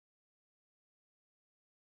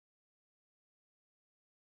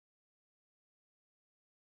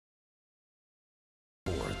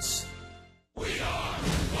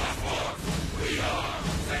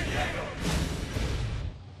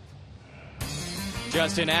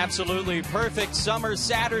Just an absolutely perfect summer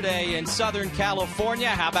Saturday in Southern California.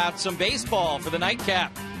 How about some baseball for the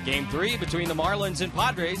nightcap? Game 3 between the Marlins and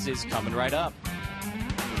Padres is coming right up.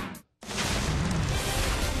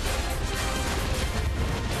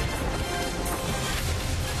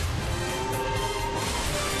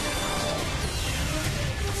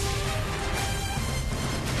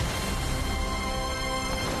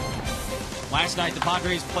 Last night, the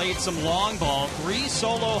Padres played some long ball, 3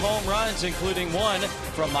 solo home runs, including one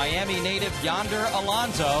from Miami native Yonder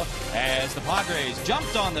Alonso, as the Padres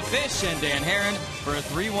jumped on the fish and Dan Herron for a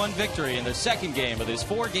 3-1 victory in the second game of this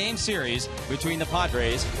 4-game series between the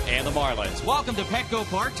Padres and the Marlins. Welcome to Petco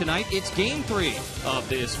Park tonight. It's Game 3 of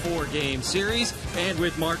this 4-game series, and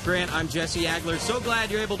with Mark Grant, I'm Jesse Agler. So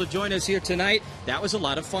glad you're able to join us here tonight. That was a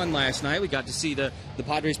lot of fun last night. We got to see the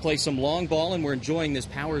Padres play some long ball, and we're enjoying this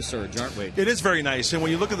power surge, aren't we? It is very nice, and when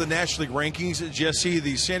you look at the National League rankings, Jesse,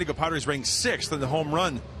 the San Diego Padres ranked 6th in the home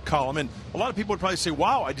run column, and a lot of people would probably say,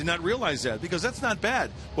 wow, I did not realize that, because that's not bad.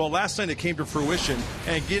 Well, last night it came to fruition,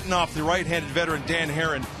 and getting off the right-handed veteran Dan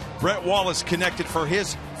Herron, Brett Wallace connected for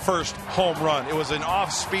his first home run. It was an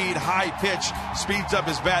off-speed, high pitch, speeds up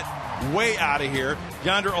his bat way out of here.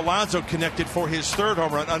 Yonder Alonso connected for his 3rd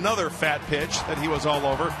home run, another fat pitch that he was all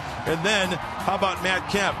over. And then, how about Matt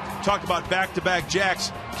Kemp? Talk about back-to-back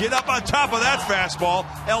jacks. Get up on top of that fastball.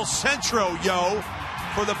 El Centro, yo,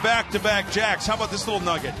 for the back-to-back jacks. How about this little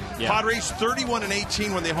nugget? Yeah. Padres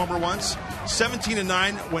 31-18 when they homer once,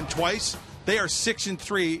 17-9 when twice. They are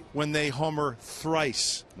 6-3 when they homer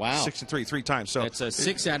thrice. Wow. 6-3, 3 times. So that's a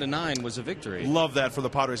 6 out of 9 was a victory. Love that for the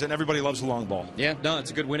Padres, and everybody loves the long ball. Yeah, no, it's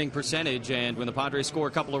a good winning percentage, and when the Padres score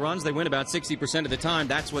a couple of runs, they win about 60% of the time.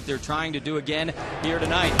 That's what they're trying to do again here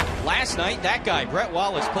tonight. Last night, that guy, Brett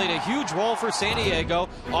Wallace, played a huge role for San Diego,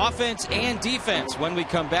 offense and defense. When we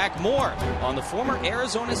come back, more on the former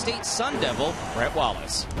Arizona State Sun Devil, Brett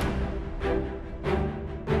Wallace.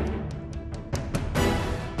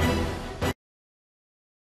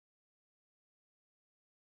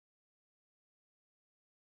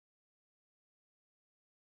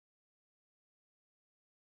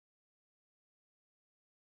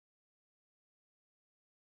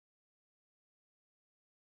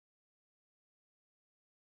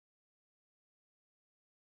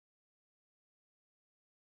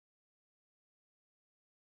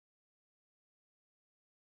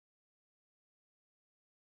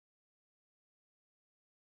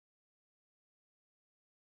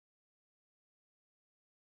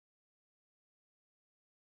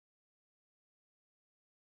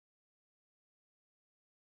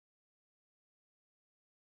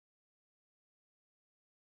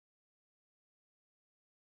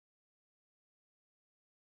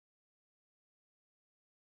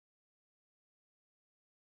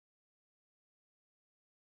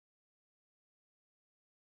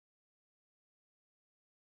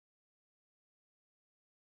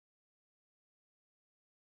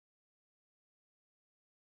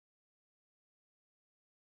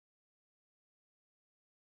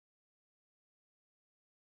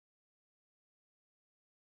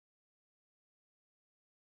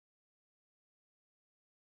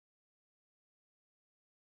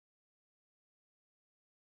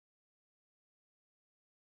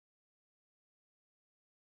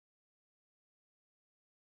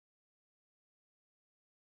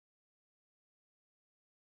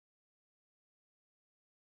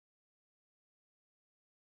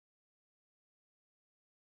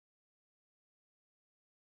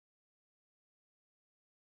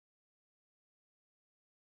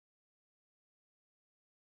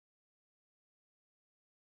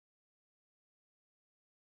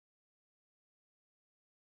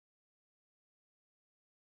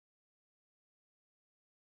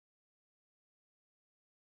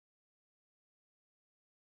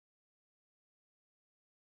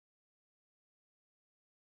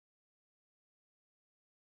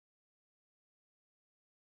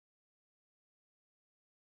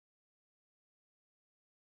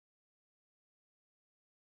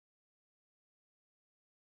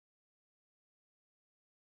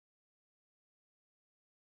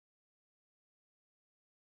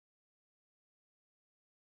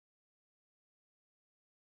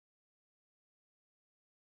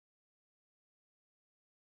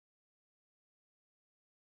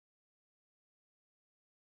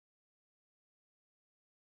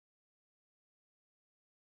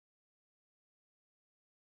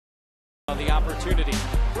 The opportunity.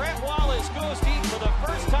 Brett Wallace goes deep for the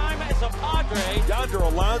first time as a Padre. Yonder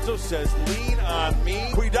Alonso says, lean on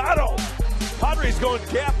me. Cuidado. Padres going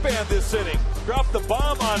gap band this inning. Drop the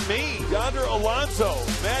bomb on me. Yonder Alonso.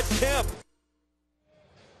 Matt Kemp.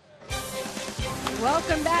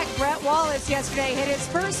 Welcome back. Brett Wallace yesterday hit his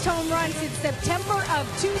first home run since September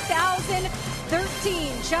of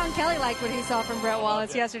 2013. Sean Kelly liked what he saw from Brett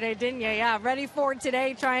Wallace yesterday, didn't you? Yeah, ready for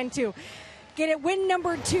today, trying to get it win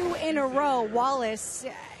number 2 in a row. Wallace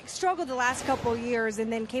struggled the last couple years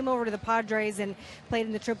and then came over to the Padres and played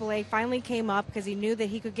in the AAA. Finally came up because he knew that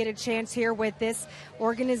he could get a chance here with this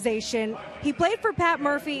organization. He played for Pat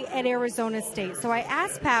Murphy at Arizona State. So I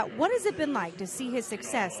asked Pat, what has it been like to see his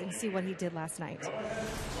success and see what he did last night?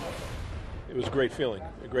 It was a great feeling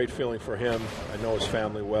for him. I know his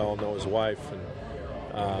family well, know his wife, and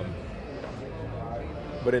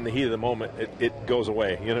but in the heat of the moment, it goes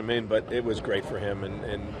away. You know what I mean? But it was great for him,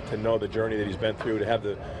 and to know the journey that he's been through, to have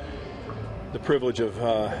the privilege of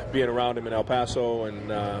being around him in El Paso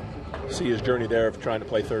and see his journey there of trying to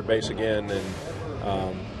play third base again, and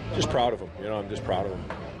just proud of him. You know, I'm just proud of him.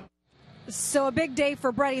 So a big day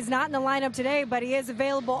for Brett. He's not in the lineup today, but he is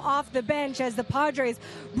available off the bench as the Padres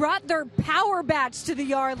brought their power bats to the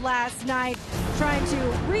yard last night, trying to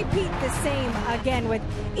repeat the same again with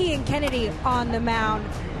Ian Kennedy on the mound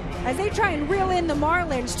as they try and reel in the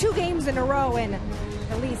Marlins 2 games in a row and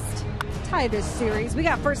at least tie this series. We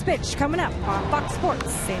got first pitch coming up on Fox Sports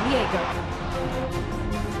San Diego.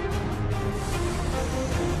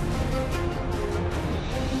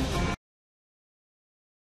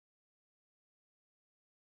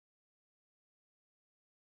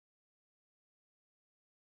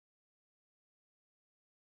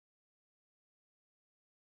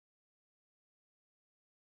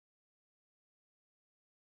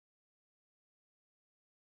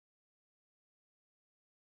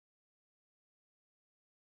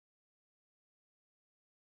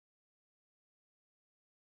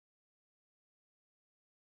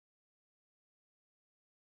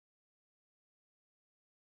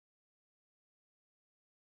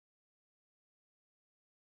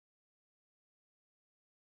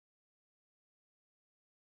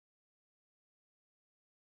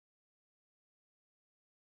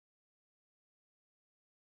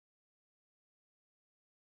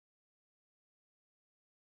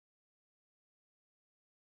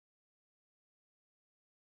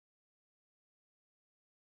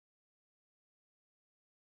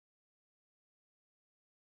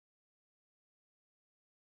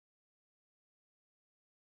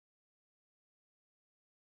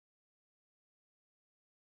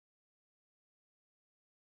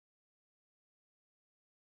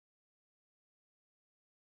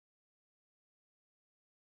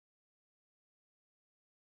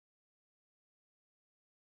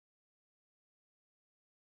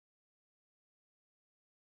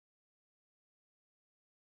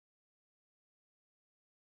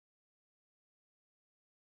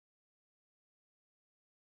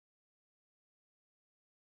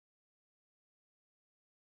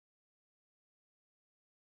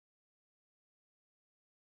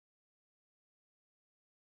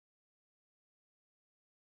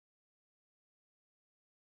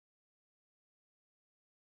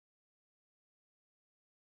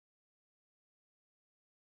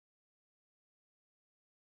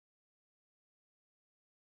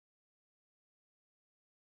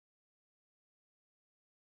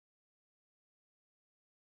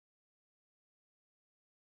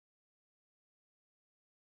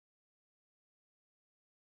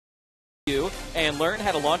 And learn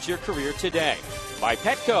how to launch your career today. By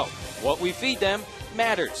Petco, what we feed them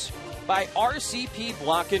matters. By RCP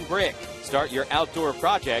Block and Brick, start your outdoor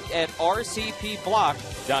project at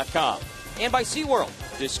rcpblock.com. And by SeaWorld,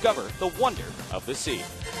 discover the wonder of the sea.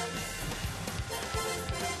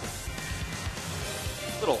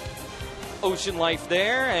 Little ocean life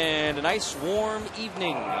there, and a nice warm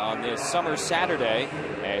evening on this summer Saturday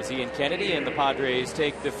as Ian Kennedy and the Padres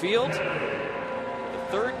take the field.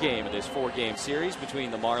 Third game of this 4-game series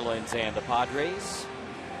between the Marlins and the Padres.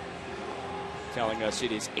 Telling us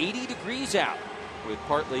it is 80 degrees out with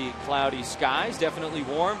partly cloudy skies. Definitely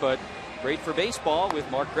warm, but great for baseball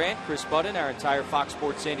with Mark Grant, Chris Budden, our entire Fox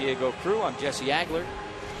Sports San Diego crew. I'm Jesse Agler.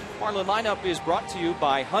 Marlin lineup is brought to you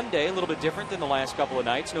by Hyundai. A little bit different than the last couple of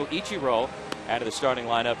nights. No Ichiro out of the starting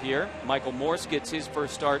lineup here. Michael Morse gets his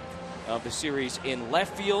first start of the series in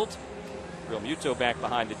left field. Real Muto back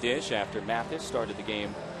behind the dish after Mathis started the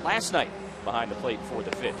game last night behind the plate for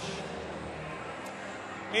the Fish.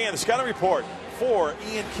 And the scouting report for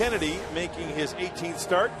Ian Kennedy making his 18th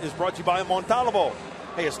start is brought to you by Montalvo.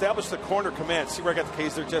 Hey, establish the corner command. See where I got the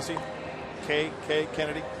K's there, Jesse? K,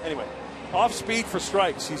 Kennedy. Anyway, off speed for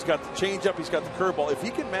strikes. He's got the changeup. He's got the curveball. If he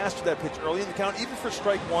can master that pitch early in the count, even for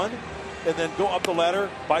strike 1, and then go up the ladder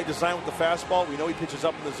by design with the fastball, we know he pitches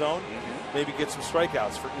up in the zone. Maybe get some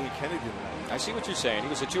strikeouts for Ian Kennedy tonight. I see what you're saying. He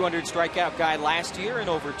was a 200 strikeout guy last year and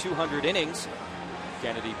over 200 innings.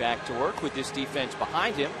 Kennedy back to work with this defense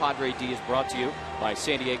behind him. Padre D is brought to you by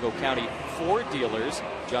San Diego County Ford dealers.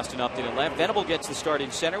 Justin Upton in left. Venable gets the start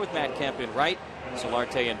in center with Matt Kemp in right.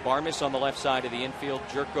 Solarte and Barmes on the left side of the infield.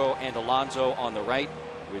 Jerko and Alonso on the right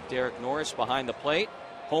with Derek Norris behind the plate.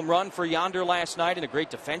 Home run for Yonder last night and a great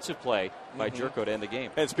defensive play by Jerko to end the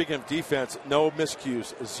game. And speaking of defense, no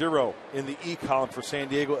miscues, 0 in the E column for San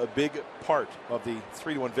Diego, a big part of the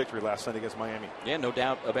 3-1 victory last night against Miami. Yeah, no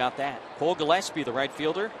doubt about that. Cole Gillespie, the right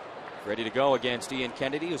fielder, ready to go against Ian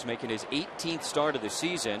Kennedy, who's making his 18th start of the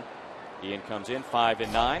season. Ian comes in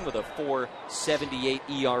 5-9 with a 4.78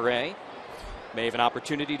 ERA. May have an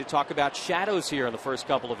opportunity to talk about shadows here in the first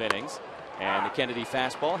couple of innings. And the Kennedy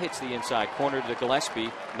fastball hits the inside corner to Gillespie,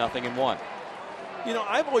 0-1. You know,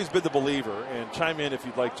 I've always been the believer, and chime in if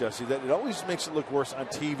you'd like, Jesse, that it always makes it look worse on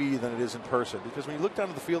TV than it is in person. Because when you look down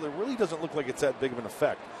to the field, it really doesn't look like it's that big of an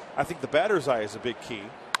effect. I think the batter's eye is a big key.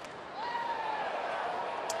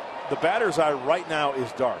 The batter's eye right now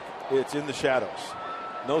is dark. It's in the shadows.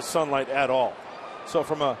 No sunlight at all. So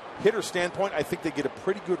from a hitter standpoint, I think they get a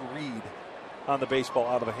pretty good read on the baseball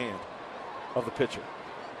out of the hand of the pitcher.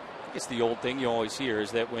 It's the old thing you always hear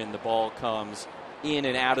is that when the ball comes in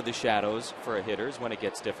and out of the shadows for a hitter is when it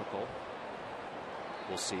gets difficult.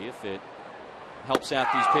 We'll see if it helps out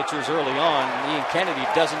these pitchers early on. Ian Kennedy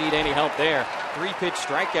doesn't need any help there. 3-pitch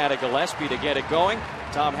strikeout of Gillespie to get it going.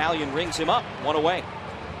 Tom Hallion rings him up, 1 away.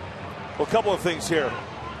 Well, a couple of things here.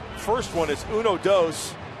 First one is uno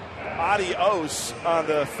dos, adios on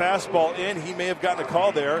the fastball in. He may have gotten a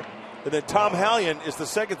call there. And then Tom Hallion is the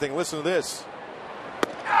second thing. Listen to this.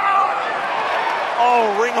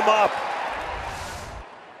 Oh, ring him up.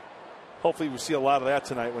 Hopefully we see a lot of that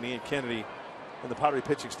tonight when Ian Kennedy and the Padre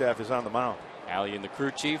pitching staff is on the mound. Hallion, the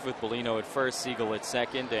crew chief, with Bellino at first, Siegel at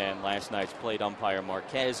second, and last night's plate umpire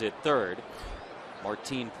Marquez at third.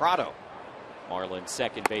 Martin Prado, Marlins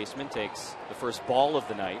second baseman, takes the first ball of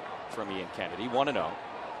the night from Ian Kennedy, 1-0.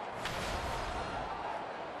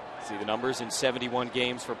 See the numbers in 71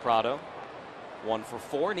 games for Prado. 1 for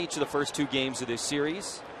 4 in each of the first 2 games of this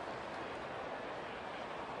series.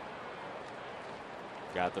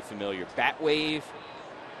 Got the familiar bat wave.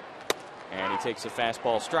 And he takes a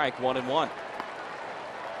fastball strike, 1-1.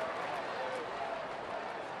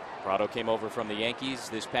 Prado came over from the Yankees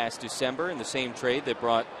this past December in the same trade that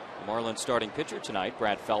brought the Marlins starting pitcher tonight,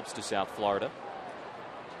 Brad Phelps, to South Florida.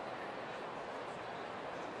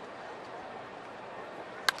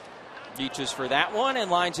 Reaches for that one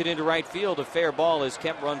and lines it into right field. A fair ball as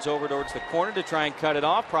Kemp runs over towards the corner to try and cut it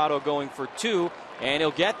off. Prado going for 2, and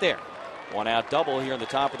he'll get there. 1-out double here in the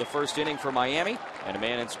top of the first inning for Miami, and a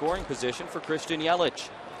man in scoring position for Christian Yelich.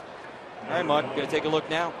 All right, Mark, going to take a look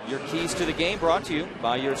now. Your keys to the game brought to you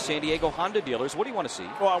by your San Diego Honda dealers. What do you want to see?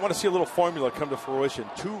 Well, I want to see a little formula come to fruition.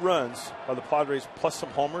 2 runs by the Padres plus some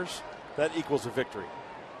homers. That equals a victory.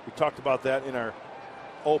 We talked about that in our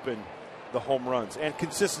open, the home runs. And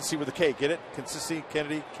consistency with a K. Get it? Consistency,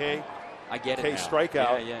 Kennedy, K. I get it K now.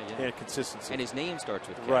 strikeout Yeah. and consistency. And his name starts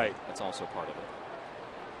with K. Right. That's also part of it.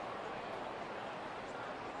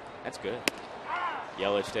 That's good.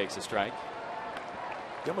 Yelich takes a strike.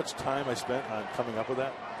 You know how much time I spent on coming up with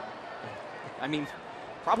that? I mean,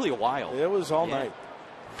 probably a while. It was all night.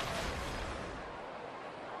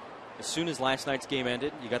 As soon as last night's game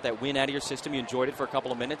ended, you got that win out of your system. You enjoyed it for a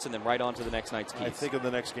couple of minutes, and then right on to the next night's keys. I think of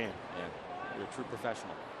the next game. Yeah, you're a true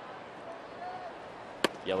professional.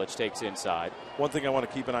 Yelich takes inside. One thing I want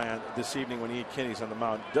to keep an eye on this evening when Ian Kennedy's on the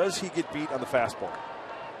mound, does he get beat on the fastball?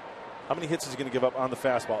 How many hits is he going to give up on the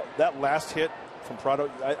fastball? That last hit from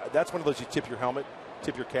Prado, that's one of those you tip your helmet,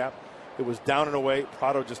 tip your cap. It was down and away.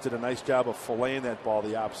 Prado just did a nice job of filleting that ball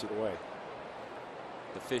the opposite way.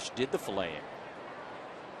 The Fish did the filleting.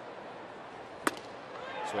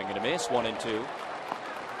 Swing and a miss, 1-2.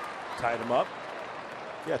 Tied him up.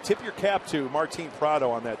 Yeah, tip your cap to Martin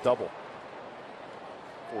Prado on that double.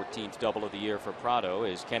 14th double of the year for Prado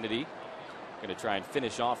is Kennedy going to try and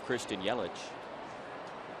finish off Christian Yelich.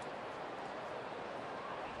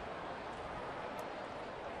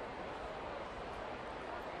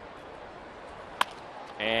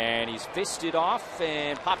 And he's fisted off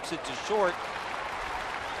and pops it to short.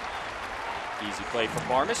 Easy play from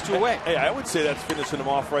Barmes, 2 away. Hey, I would say that's finishing him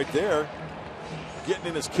off right there. Getting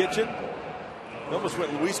in his kitchen. He almost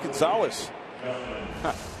went Luis Gonzalez.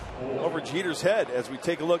 Over Jeter's head as we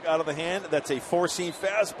take a look out of the hand. That's a 4-seam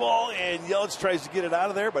fastball, and Yelich tries to get it out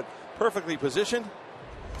of there, but perfectly positioned.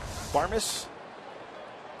 Barmes.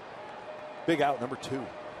 Big out, number 2.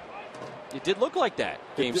 It did look like that.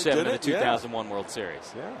 Game 7 of the 2001 Yeah. World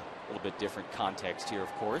Series. Yeah. A little bit different context here, of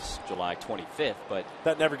course, July 25th, but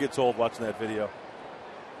that never gets old watching that video.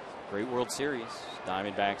 Great World Series.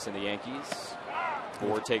 Diamondbacks and the Yankees.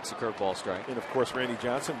 Bohr takes a curveball strike. And, of course, Randy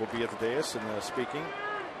Johnson will be at the dais and speaking.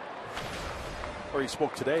 Or he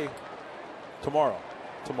spoke today. Tomorrow.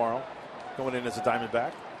 Going in as a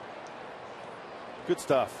Diamondback. Good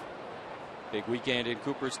stuff. Big weekend in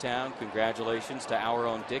Cooperstown. Congratulations to our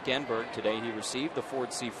own Dick Enberg. Today he received the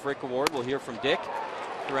Ford C. Frick Award. We'll hear from Dick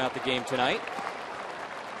throughout the game tonight.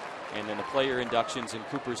 And then the player inductions in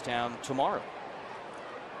Cooperstown tomorrow.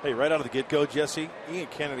 Hey, right out of the get-go, Jesse, Ian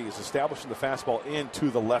Kennedy is establishing the fastball into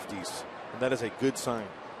the lefties. And that is a good sign.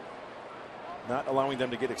 Not allowing them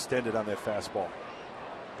to get extended on that fastball.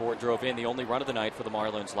 Bohr drove in the only run of the night for the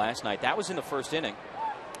Marlins last night. That was in the first inning.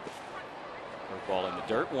 Curveball in the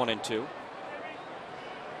dirt, 1-2.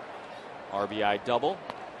 RBI double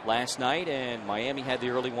last night, and Miami had the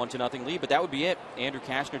early 1-0 lead, but that would be it. Andrew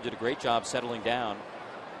Kashner did a great job settling down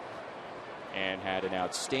and had an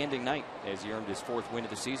outstanding night as he earned his 4th win of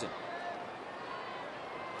the season.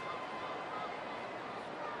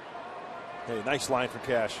 Hey, nice line from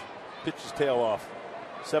Cash. Pitched his tail off.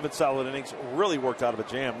 7 solid innings. Really worked out of a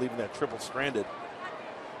jam, leaving that triple stranded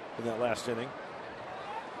in that last inning.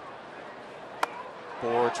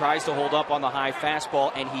 Bohr tries to hold up on the high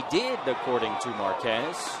fastball, and he did, according to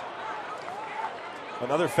Marquez.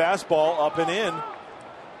 Another fastball up and in.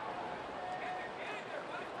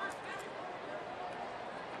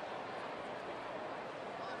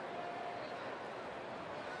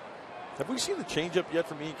 Have we seen the changeup yet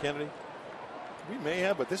from Ian Kennedy? We may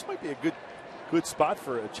have, but this might be a good spot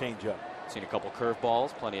for a changeup. Seen a couple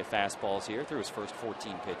curveballs, plenty of fastballs here through his first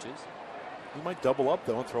 14 pitches. He might double up,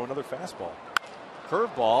 though, and throw another fastball.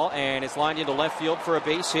 Curveball, and it's lined into left field for a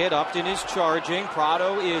base hit. Upton is charging.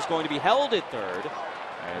 Prado is going to be held at third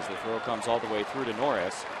as the throw comes all the way through to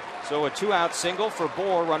Norris. So a 2-out single for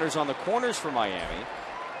Bohr. Runners on the corners for Miami.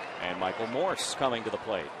 And Michael Morse coming to the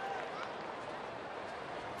plate.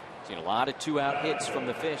 Seen a lot of 2-out hits from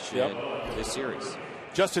the Fish in this series.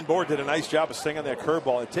 Justin Bohr did a nice job of staying on that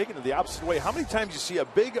curveball and taking it the opposite way. How many times you see a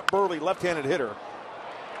big, burly left-handed hitter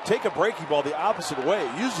take a breaking ball the opposite way?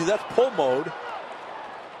 Usually that's pull mode.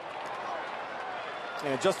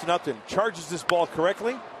 And Justin Upton charges this ball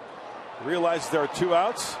correctly, realizes there are 2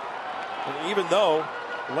 outs, and even though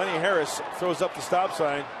Lenny Harris throws up the stop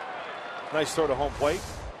sign, nice throw to home plate.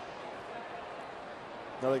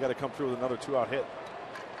 Now they got to come through with another 2-out hit.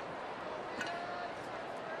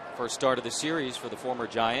 First start of the series for the former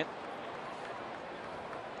Giant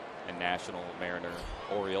and National Mariner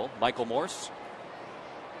Oriole, Michael Morse.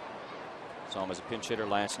 Saw him as a pinch hitter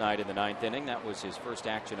last night in the 9th inning. That was his first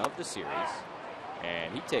action of the series.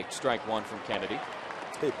 And he takes strike 1 from Kennedy.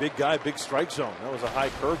 Hey, big guy, big strike zone. That was a high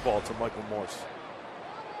curveball to Michael Morse.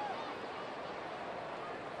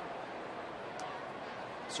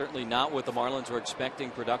 Certainly not what the Marlins were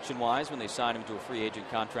expecting production-wise when they signed him to a free agent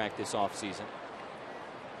contract this offseason.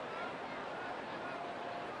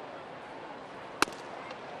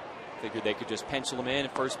 Figured they could just pencil him in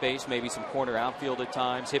at first base, maybe some corner outfield at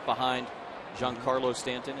times, hit behind Giancarlo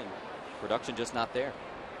Stanton, and production just not there.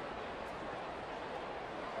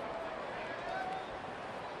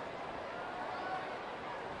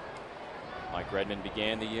 Mike Redmond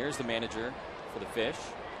began the year as the manager for the Fish.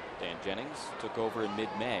 Dan Jennings took over in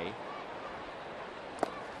mid-May.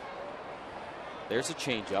 There's a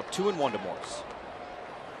changeup, 2-1 to Morse.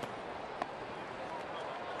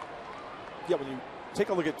 Yeah, when you take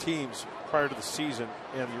a look at teams prior to the season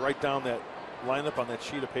and you write down that lineup on that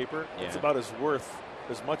sheet of paper, it's about as worth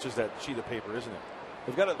as much as that sheet of paper, isn't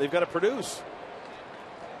it? They've got to produce.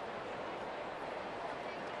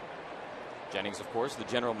 Jennings, of course, the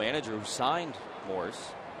general manager who signed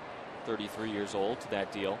Morse, 33 years old, to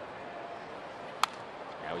that deal.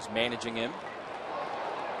 Now he's managing him.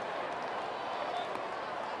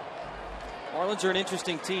 Marlins are an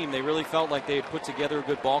interesting team. They really felt like they had put together a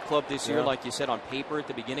good ball club this year, like you said, on paper at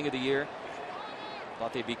the beginning of the year.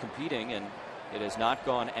 Thought they'd be competing, and it has not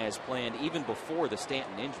gone as planned even before the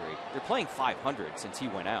Stanton injury. They're playing .500 since he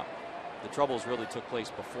went out. The troubles really took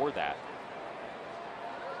place before that.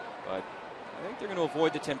 But I think they're going to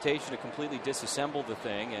avoid the temptation to completely disassemble the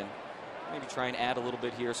thing and maybe try and add a little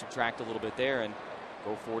bit here, subtract a little bit there, and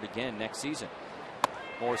go for it again next season.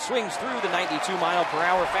 Moore swings through the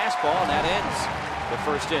 92-mile-per-hour fastball, and that ends the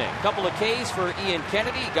first inning. Couple of Ks for Ian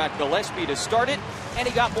Kennedy. Got Gillespie to start it, and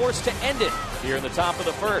he got Morse to end it here in the top of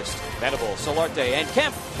the first. Venable, Solarte, and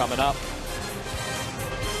Kemp coming up.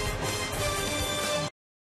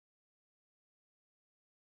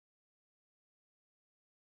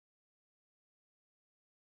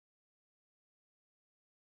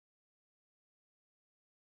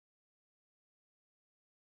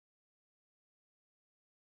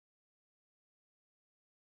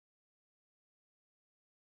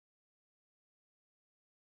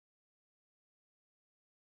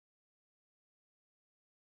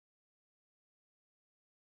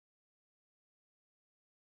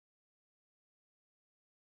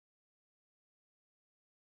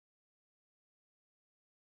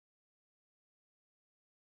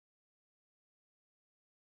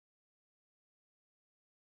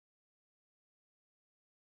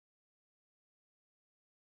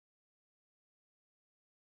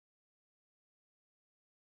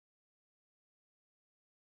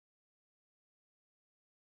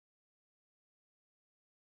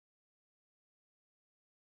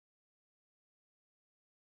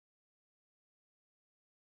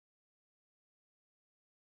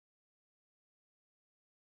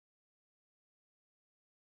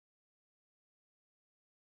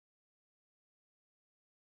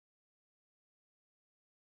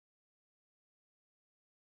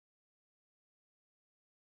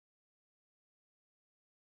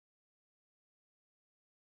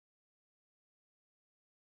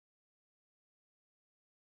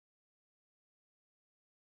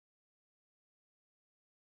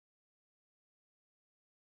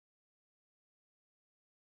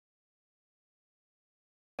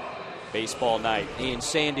 Baseball night in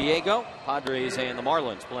San Diego. Padres and the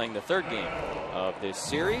Marlins playing the third game of this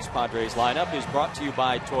series. Padres lineup is brought to you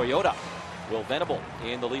by Toyota. Will Venable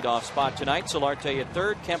in the leadoff spot tonight. Solarte at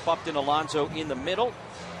third. Kemp, Upton, Alonso in the middle.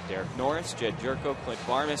 Derek Norris, Jed Jerko, Clint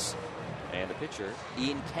Barnes, and the pitcher,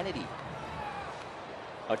 Ian Kennedy.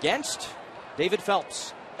 Against David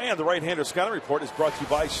Phelps. And the right-hander scouting report is brought to you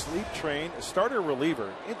by Sleep Train, starter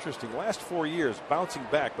reliever. Interesting, last 4 years bouncing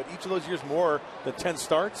back, but each of those years more than 10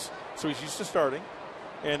 starts, so he's used to starting.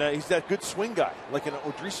 And he's that good swing guy, like an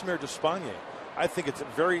Odrisamer Despaigne. I think it's a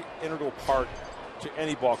very integral part to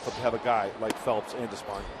any ball club to have a guy like Phelps and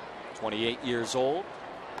Despaigne. 28 years old,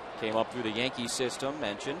 came up through the Yankee system,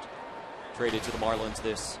 mentioned, traded to the Marlins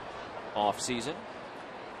this offseason.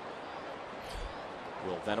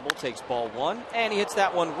 Will Venable takes ball one, and he hits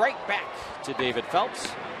that one right back to David Phelps.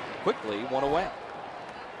 Quickly, one away.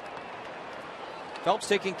 Phelps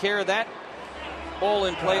taking care of that. Ball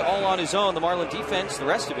in play all on his own. The Marlin defense, the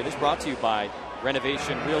rest of it is brought to you by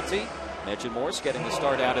Renovation Realty. Mention Morse getting the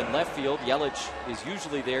start out in left field. Yelich is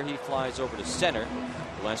usually there. He flies over to center.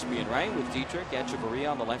 Gillespie and right with Dietrich, Echeverria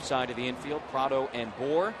on the left side of the infield. Prado and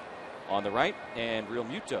Bohr on the right. And Real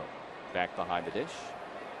Muto back behind the dish.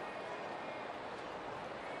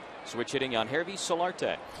 Switch hitting on Hervey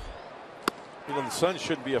Solarte. You know, the sun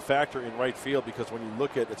shouldn't be a factor in right field because when you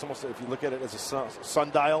look at it's almost if you look at it as a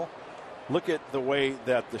sundial, look at the way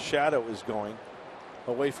that the shadow is going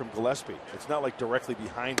away from Gillespie. It's not like directly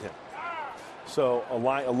behind him. So a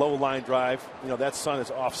low line drive, you know, that sun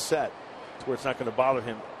is offset to where it's not going to bother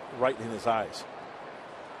him right in his eyes.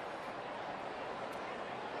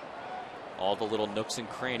 All the little nooks and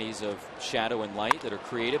crannies of shadow and light that are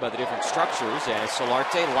created by the different structures as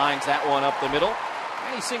Solarte lines that one up the middle.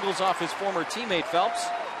 And he singles off his former teammate Phelps.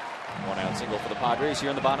 One out single for the Padres here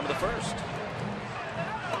in the bottom of the first.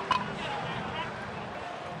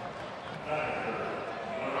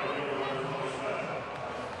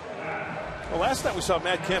 Well, last night we saw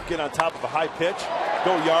Matt Kemp get on top of a high pitch,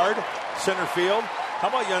 go yard, center field. How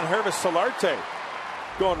about Yangervis Solarte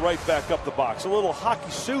going right back up the box? A little hockey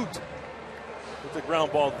suit with the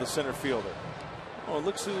ground ball to the center fielder. Oh,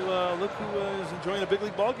 look who is enjoying a big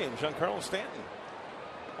league ball game. Giancarlo Stanton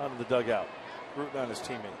out of the dugout, rooting on his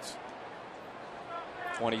teammates.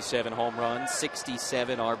 27 home runs,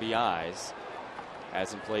 67 RBIs.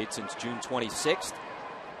 Hasn't played since June 26th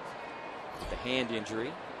with the hand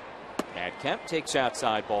injury. Matt Kemp takes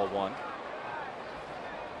outside ball one.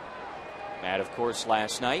 Matt, of course,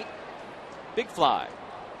 last night, big fly.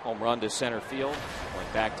 Home run to center field.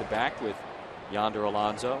 Went back to back with Yonder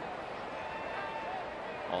Alonso.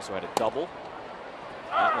 Also had a double.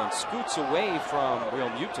 That one scoots away from Real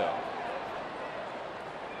Muto.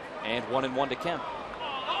 And 1-1 to Kemp.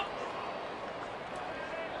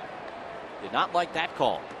 Did not like that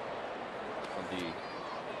call from the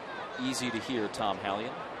easy to hear Tom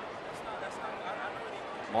Hallion.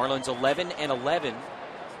 Marlins 11-11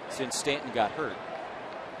 since Stanton got hurt.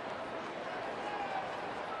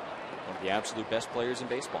 One of the absolute best players in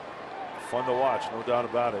baseball. Fun to watch, no doubt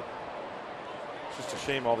about it. It's just a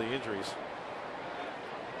shame all the injuries.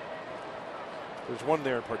 There's one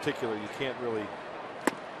there in particular you can't really,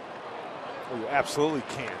 well, you absolutely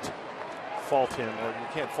can't fault him, or you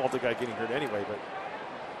can't fault the guy getting hurt anyway, but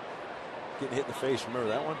getting hit in the face, remember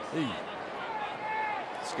that one?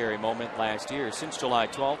 Scary moment last year. Since July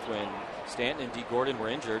 12th when Stanton and D. Gordon were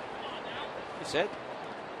injured, he said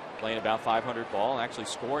playing about 500 ball, actually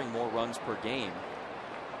scoring more runs per game.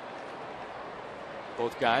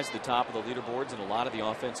 Both guys at the top of the leaderboards in a lot of the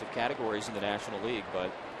offensive categories in the National League,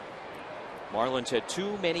 but Marlins had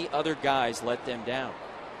too many other guys let them down.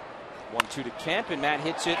 1-2 to Kemp, and Matt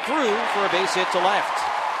hits it through for a base hit to left.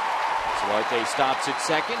 Solarte stops at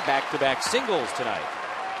second. Back-to-back singles tonight.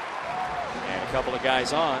 And a couple of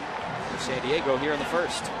guys on for San Diego here in the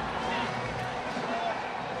first.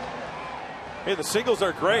 Hey, the singles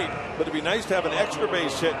are great, but it'd be nice to have an extra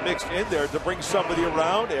base hit mixed in there to bring somebody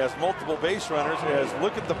around as multiple base runners. As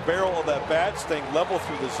look at the barrel of that bat, staying level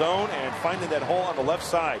through the zone and finding that hole on the left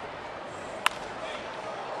side.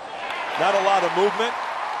 Not a lot of movement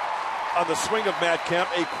on the swing of Matt Kemp.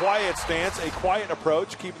 A quiet stance, a quiet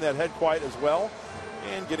approach, keeping that head quiet as well,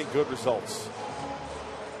 and getting good results.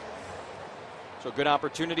 So good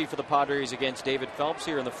opportunity for the Padres against David Phelps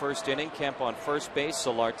here in the first inning. Kemp on first base,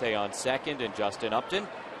 Solarte on second, and Justin Upton,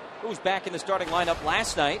 who's back in the starting lineup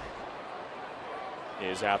last night,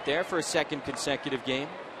 is out there for a second consecutive game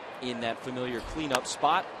in that familiar cleanup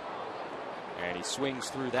spot. And he swings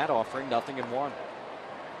through that offering, 0-1.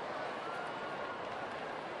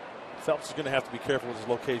 Phelps is going to have to be careful with his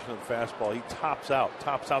location of the fastball. He tops out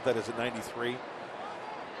that is at 93.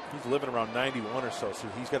 He's living around 91 or so, so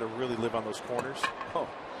he's got to really live on those corners. Oh,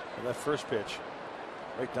 and that first pitch,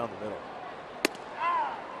 right down the middle.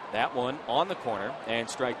 That one on the corner, and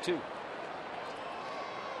strike 2.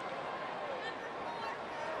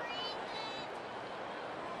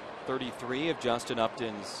 .33 of Justin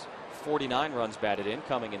Upton's 49 runs batted in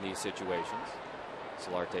coming in these situations.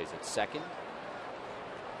 Solarte's at second.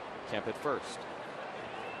 Kemp at first.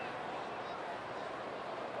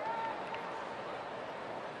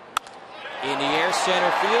 In the air,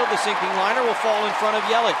 center field. The sinking liner will fall in front of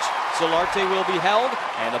Yelich. Solarte will be held,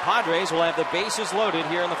 and the Padres will have the bases loaded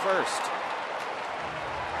here in the first.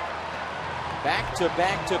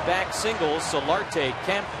 Back-to-back-to-back singles. Solarte,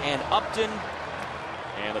 Kemp, and Upton.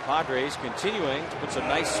 And the Padres continuing to put some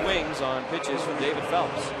nice swings on pitches from David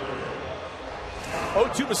Phelps.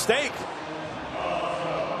 0-2 mistake.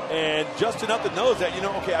 And Justin Upton knows that,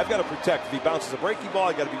 okay, I've got to protect. If he bounces a breaking ball,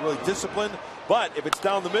 I got to be really disciplined. But if it's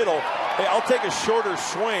down the middle, hey, I'll take a shorter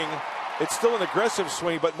swing. It's still an aggressive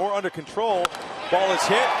swing, but more under control. Ball is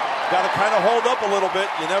hit. Got to kind of hold up a little bit.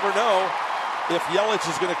 You never know if Yelich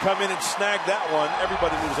is going to come in and snag that one.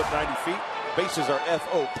 Everybody moves up 90 feet. Bases are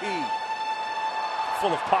FOP.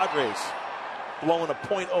 Full of Padres. Blowing a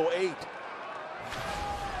 .08.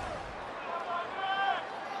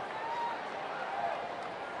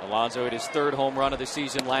 Alonso hit his 3rd home run of the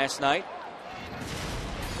season last night.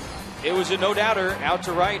 It was a no-doubter out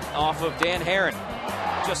to right off of Dan Herron.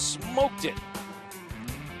 Just smoked it.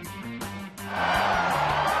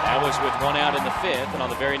 That was with run out in the 5th, and on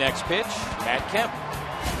the very next pitch, Matt Kemp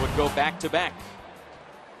would go back-to-back.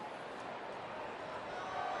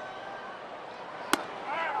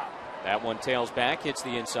 That one tails back, hits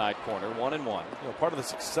the inside corner, 1-1. Part of the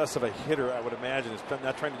success of a hitter, I would imagine, is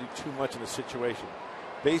not trying to do too much in the situation.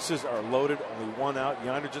 Bases are loaded, only 1 out.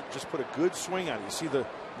 Yonder just put a good swing on it. You see the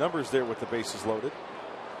numbers there with the bases loaded.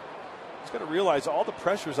 He's got to realize all the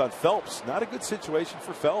pressure's on Phelps. Not a good situation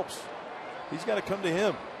for Phelps. He's got to come to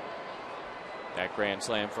him. That grand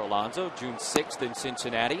slam for Alonso, June 6th in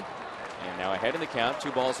Cincinnati. And now ahead in the count,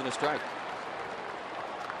 2 balls and a strike.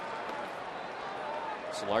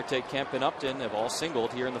 Solarte, Kemp, and Upton have all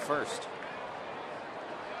singled here in the first.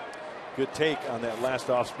 Good take on that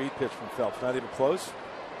last off-speed pitch from Phelps. Not even close.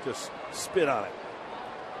 Just spit on it.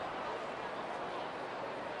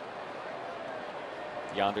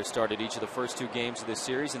 Yonder started each of the first 2 games of this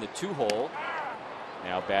series in the 2-hole.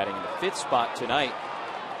 Now batting in the 5th spot tonight.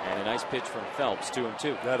 And a nice pitch from Phelps,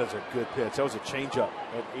 2-2. That is a good pitch. That was a changeup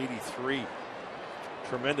at 83.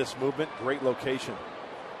 Tremendous movement, great location.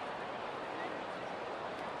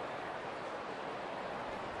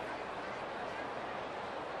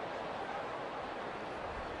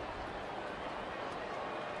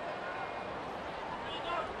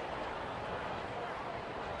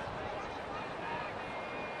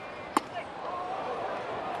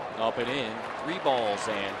 Up and in, 3 balls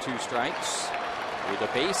and 2 strikes with the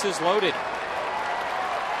bases loaded.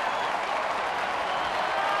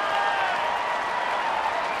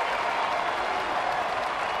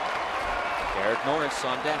 Derek Norris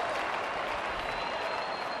on deck.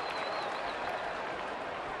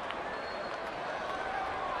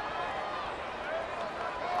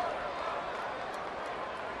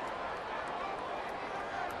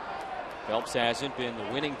 Phelps hasn't been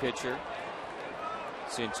the winning pitcher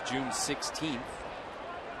since June 16th.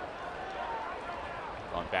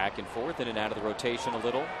 Gone back and forth, in and out of the rotation a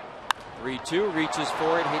little. 3-2, reaches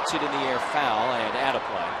for it, hits it in the air foul, and out of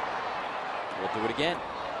play. We'll do it again.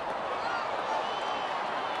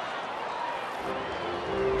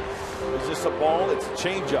 Is this a ball? It's a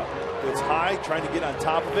changeup. It's high, trying to get on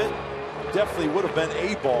top of it. Definitely would have been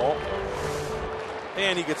a ball.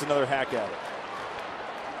 And he gets another hack at it.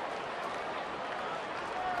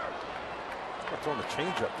 Throwing the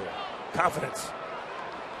changeup there. Confidence.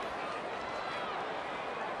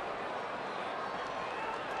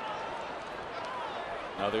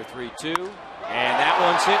 Another 3-2. And that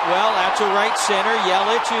one's hit well out to right center.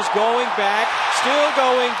 Yelich is going back, still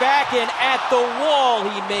going back, and at the wall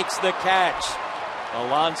he makes the catch.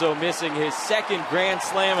 Alonso missing his 2nd grand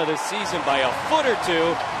slam of the season by a foot or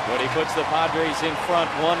 2, but he puts the Padres in front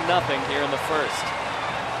 1-0 here in the first.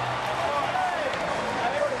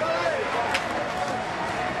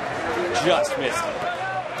 Just missed it.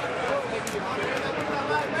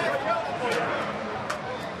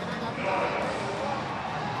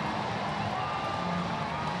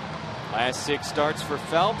 Last 6 starts for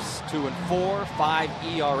Phelps, 2-4, 5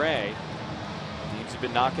 ERA. Teams have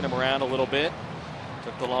been knocking him around a little bit.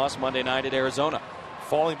 Took the loss Monday night at Arizona.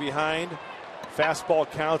 Falling behind,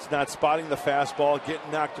 fastball counts, not spotting the fastball,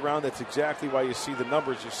 getting knocked around. That's exactly why you see the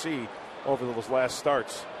numbers you see over those last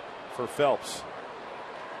starts. for Phelps.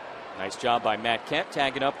 Nice job by Matt Kemp,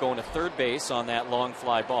 tagging up, going to third base on that long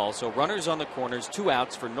fly ball. So runners on the corners, 2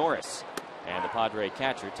 outs for Norris. And the Padre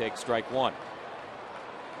catcher takes strike 1.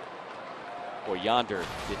 Boy, Yonder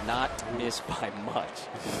did not miss by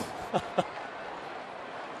much.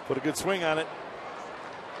 Put a good swing on it.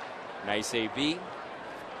 Nice AB.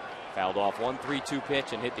 Fouled off 1 3-2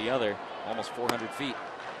 pitch and hit the other almost 400 feet.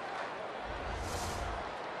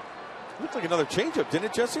 Looked like another changeup, didn't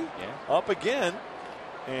it, Jesse? Yeah. Up again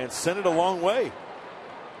and sent it a long way.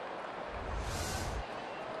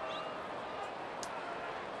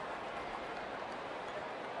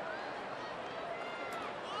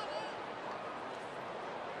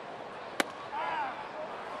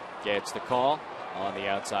 Gets the call on the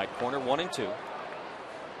outside corner, 1-2.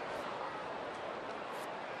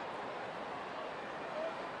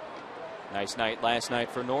 Nice night last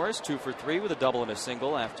night for Norris, 2 for 3 with a double and a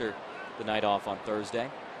single after the night off on Thursday.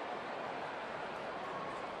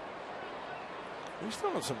 He's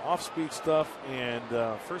throwing some off-speed stuff and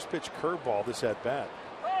first pitch curveball this at bat.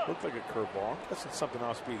 Looked like a curveball. That's something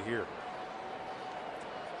off-speed here.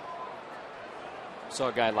 Saw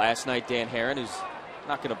a guy last night, Dan Herron, who's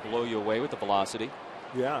not going to blow you away with the velocity.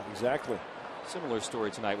 Yeah, exactly. Similar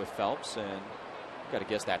story tonight with Phelps, and got to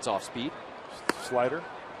guess that's off speed. Slider.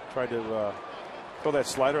 Tried to throw that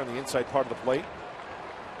slider on the inside part of the plate.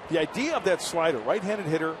 The idea of that slider, right-handed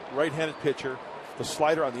hitter, right-handed pitcher, the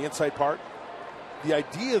slider on the inside part. The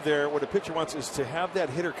idea there, what a pitcher wants is to have that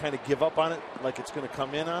hitter kind of give up on it like it's going to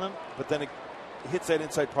come in on him, but then it hits that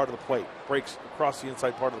inside part of the plate, breaks across the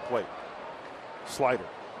inside part of the plate. Slider.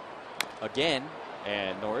 Again,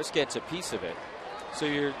 and Norris gets a piece of it. So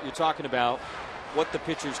you're talking about what the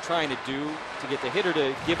pitcher's trying to do to get the hitter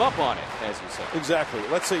to give up on it, as you said. Exactly.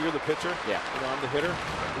 Let's say you're the pitcher. Yeah. You know, I'm the hitter.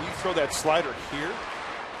 And you throw that slider here.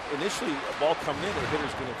 Initially, a ball coming in, the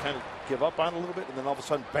hitter's going to kind of give up on it a little bit, and then all of a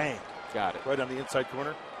sudden, bang. Got it. Right on the inside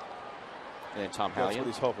corner. And then Tom That's Hallion what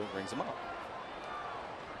he's hoping. brings him up.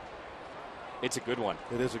 It's a good one.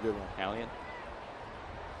 It is a good one. Hallion.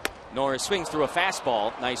 Norris swings through a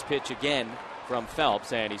fastball. Nice pitch again from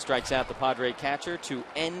Phelps, and he strikes out the Padre catcher to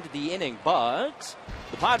end the inning. But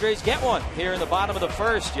the Padres get one here in the bottom of the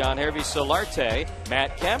first. Yangervis Solarte,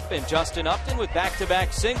 Matt Kemp, and Justin Upton with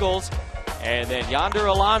back-to-back singles. And then Yonder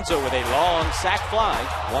Alonso with a long sac fly,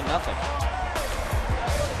 1-0.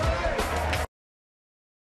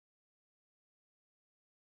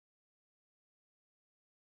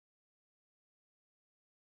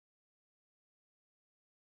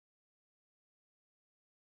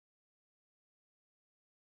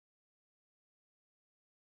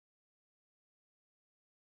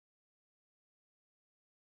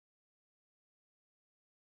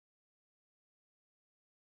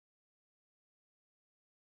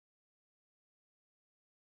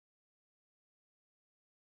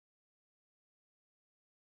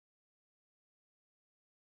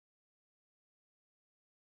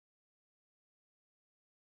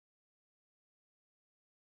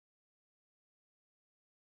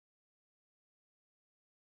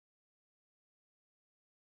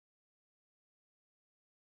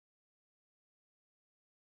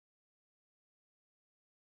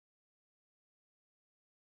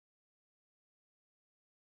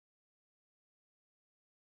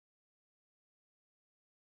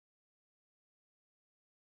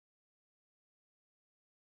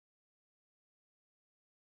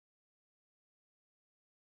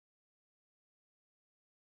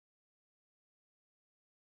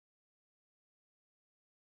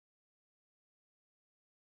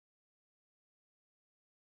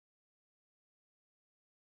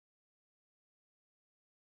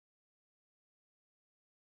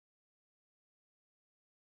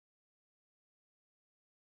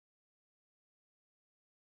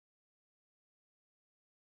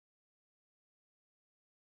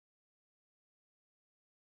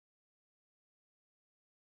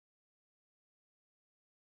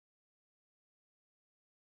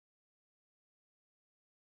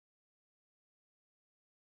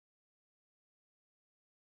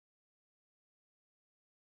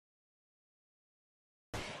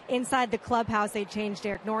 Inside the clubhouse, they changed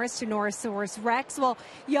Derek Norris to Norris Rex. Well,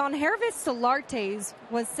 Yangervis Solarte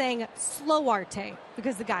was saying Slowarte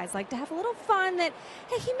because the guys like to have a little fun that,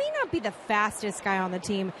 hey, he may not be the fastest guy on the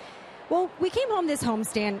team. Well, we came home this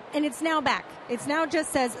homestand, and it's now back. It's now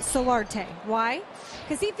just says Solarte. Why?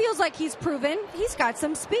 Because he feels like he's proven he's got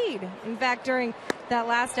some speed. In fact, during that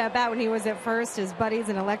last at-bat when he was at first, his buddies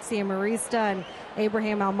and Alexia Marista and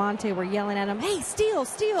Abraham Almonte were yelling at him, hey, steal,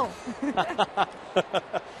 steal.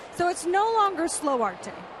 So it's no longer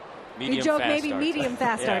Slowarte. Medium he joked fast maybe start. medium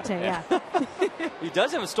fast start, yeah. He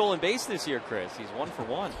does have a stolen base this year, Chris. He's 1 for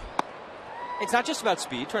 1. It's not just about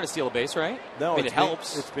speed, trying to steal a base, right? No, I mean, it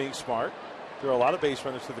helps. It's being smart. There are a lot of base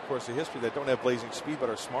runners through the course of history that don't have blazing speed but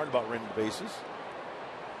are smart about running the bases.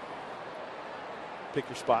 Pick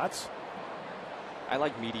your spots. I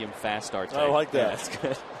like medium fast start. I like that. Yeah, that's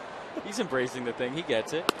good. He's embracing the thing. He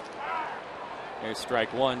gets it. There's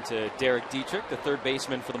strike 1 to Derek Dietrich, the third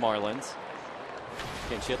baseman for the Marlins.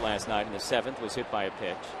 Pinch hit last night in the 7th, was hit by a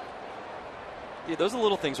pitch. Yeah, those are the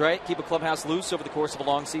little things, right? Keep a clubhouse loose over the course of a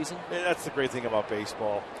long season. Yeah, that's the great thing about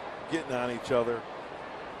baseball. Getting on each other.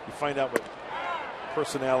 You find out what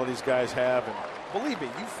personalities guys have. And believe me,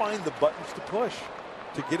 you find the buttons to push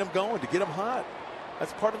to get them going, to get them hot.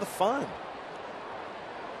 That's part of the fun.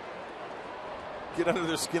 Get under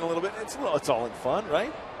their skin a little bit. It's all in fun,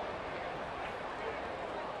 right?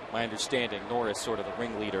 My understanding, Norris sort of the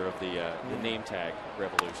ringleader of the name tag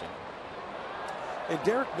revolution. And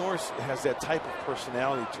Derek Norris has that type of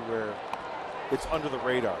personality to where it's under the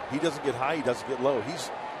radar. He doesn't get high, he doesn't get low.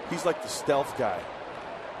 He's like the stealth guy.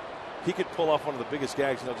 He could pull off one of the biggest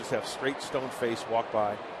gags and he'll just have straight stone face walk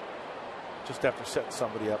by just after setting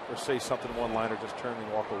somebody up or say something one line or just turn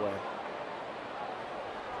and walk away.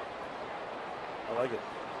 I like it.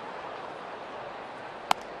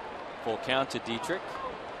 Full count to Dietrich.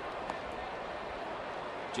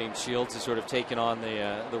 James Shields has sort of taken on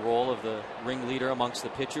the role of the ringleader amongst the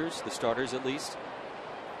pitchers, the starters at least.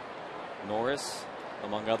 Norris,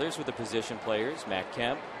 among others, with the position players. Matt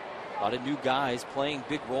Kemp. A lot of new guys playing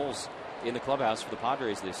big roles in the clubhouse for the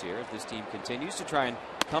Padres this year as this team continues to try and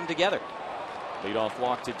come together. Leadoff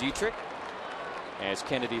walk to Dietrich as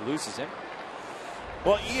Kennedy loses him.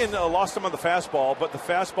 Well, Ian lost him on the fastball, but the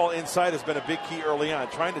fastball inside has been a big key early on,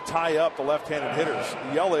 trying to tie up the left-handed hitters.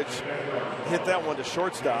 Yelich hit that one to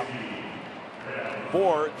shortstop.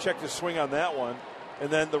 Bohr checked his swing on that one. And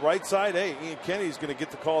then the right side, hey, Ian Kennedy's going to get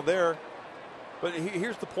the call there. But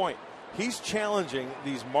here's the point. He's challenging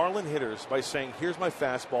these Marlin hitters by saying, here's my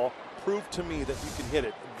fastball. Prove to me that you can hit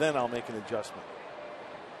it. Then I'll make an adjustment.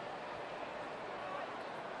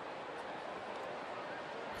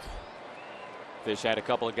 Fish had a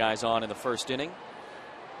couple of guys on in the first inning.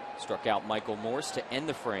 Struck out Michael Morse to end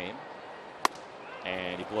the frame.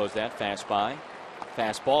 And he blows that fastball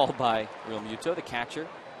by Real Muto, the catcher.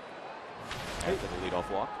 After the leadoff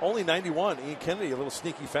walk. Only 91. Ian Kennedy a little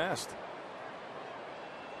sneaky fast.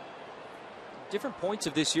 Different points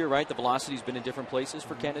of this year, right? The velocity's been in different places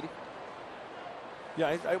for Kennedy.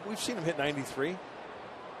 Yeah, we've seen him hit 93.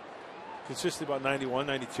 Consistently about 91,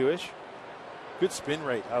 92-ish. Good spin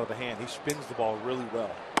rate out of the hand. He spins the ball really well.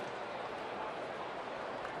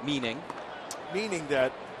 Meaning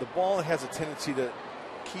that the ball has a tendency to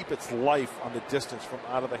keep its life on the distance from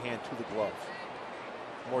out of the hand to the glove.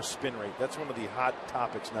 More spin rate. That's one of the hot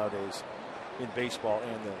topics nowadays in baseball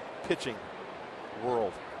and the pitching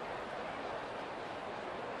world.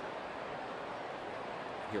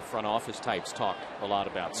 Your front office types talk a lot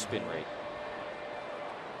about spin rate.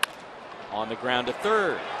 On the ground to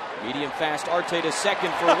third. Medium fast Arte to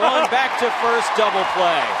second for one. Back to first, double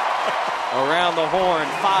play. Around the horn,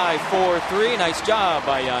 5-4-3. Nice job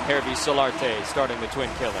by Jan Hervey Solarte starting the twin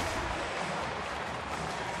killing.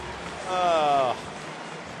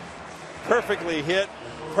 Perfectly hit,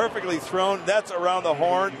 perfectly thrown. That's around the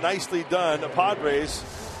horn. Nicely done. The Padres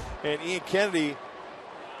and Ian Kennedy,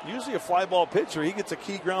 usually a fly ball pitcher. He gets a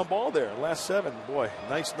key ground ball there. Last 7. Boy,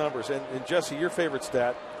 nice numbers. And Jesse, your favorite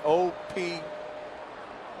stat, OPP.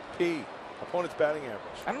 Opponent's batting average.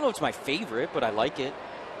 I don't know if it's my favorite, but I like it.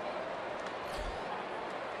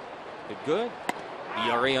 Good.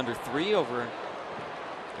 ERA under 3 over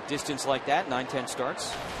a distance like that, 9-10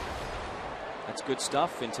 starts. That's good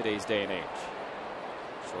stuff in today's day and age.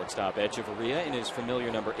 Shortstop Echeverria in his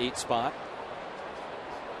familiar number 8 spot.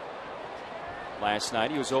 Last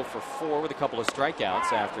night he was 0 for 4 with a couple of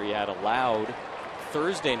strikeouts after he had a loud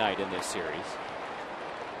Thursday night in this series.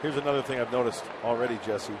 Here's another thing I've noticed already,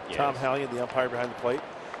 Jesse. Yes. Tom Hallion, the umpire behind the plate,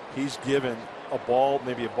 he's given a ball,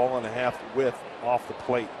 maybe a ball and a half width off the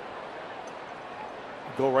plate.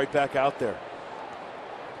 Go right back out there.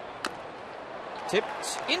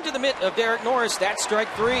 Tipped into the mitt of Derek Norris. That's strike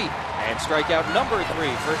 3. And strikeout number 3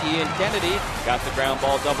 for Ian Kennedy. Got the ground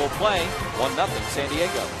ball double play. 1-0 San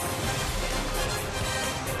Diego.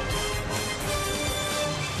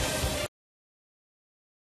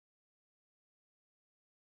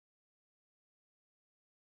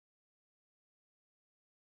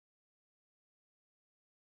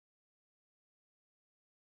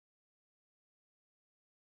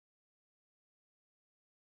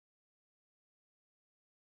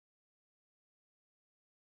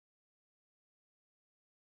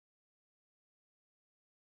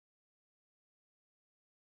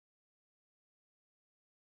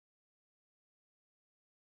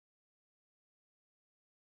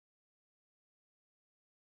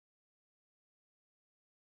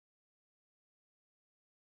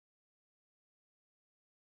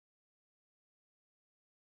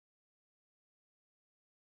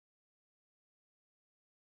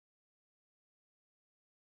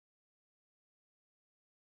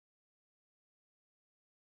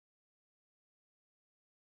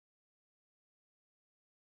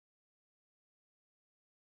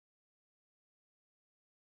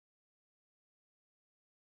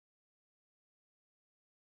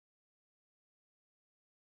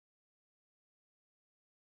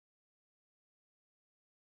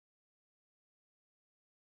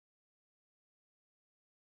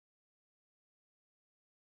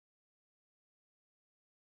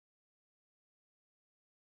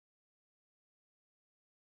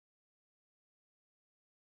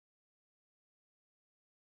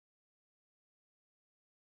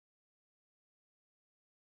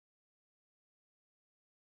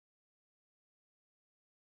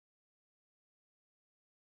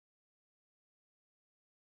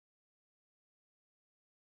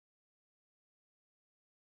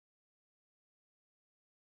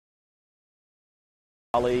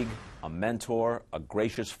 colleague, a mentor, a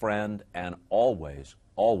gracious friend, and always,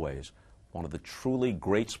 always one of the truly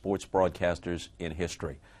great sports broadcasters in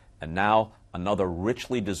history. And now, another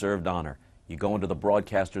richly deserved honor. You go into the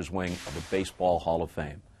broadcaster's wing of the Baseball Hall of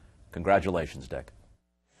Fame. Congratulations, Dick.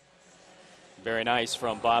 Very nice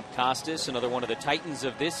from Bob Costas, another one of the titans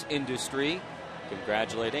of this industry,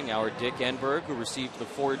 congratulating our Dick Enberg, who received the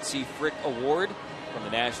Ford C. Frick Award from the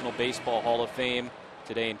National Baseball Hall of Fame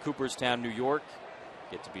today in Cooperstown, New York.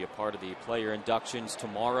 Get to be a part of the player inductions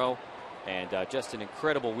tomorrow, and just an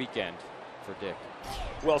incredible weekend for Dick.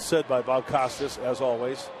 Well said by Bob Costas, as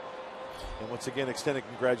always. And once again, extended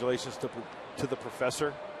congratulations to the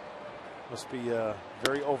professor. Must be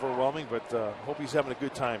very overwhelming, but hope he's having a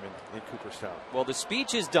good time in Cooperstown. Well, the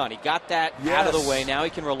speech is done. He got that out of the way. Now he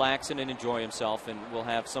can relax and enjoy himself, and we'll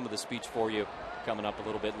have some of the speech for you coming up a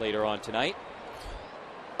little bit later on tonight.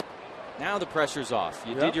 Now the pressure's off.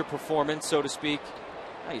 You did your performance, so to speak.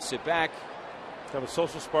 Now you sit back. Have a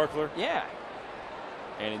social sparkler. Yeah.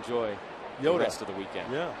 And enjoy the rest of the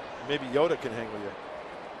weekend. Yeah. Maybe Yoda can hang with you.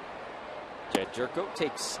 Jed Jerko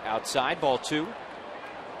takes outside, ball 2.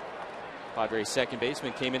 Padres second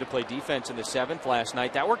baseman came in to play defense in the 7th last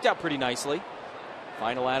night. That worked out pretty nicely.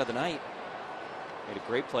 Final out of the night. Made a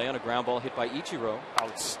great play on a ground ball hit by Ichiro.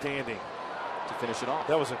 Outstanding. To finish it off.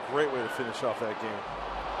 That was a great way to finish off that game.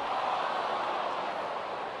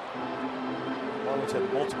 Marlins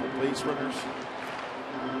had multiple base runners.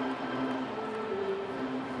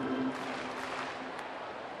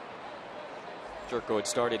 Jerko had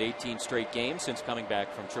started 18 straight games since coming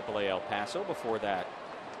back from AAA El Paso. Before that,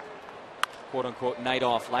 quote-unquote, night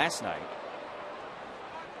off last night.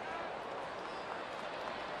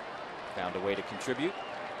 Found a way to contribute.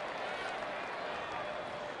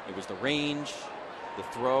 It was the range, the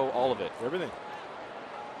throw, all of it. Everything.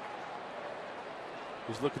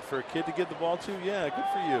 He's looking for a kid to get the ball to. Yeah, good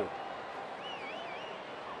for you.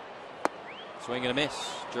 Swing and a miss.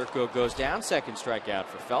 Jerko goes down. Second strikeout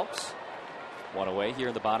for Phelps. One away here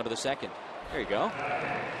in the bottom of the 2nd. There you go.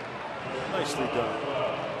 Nicely done.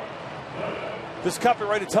 This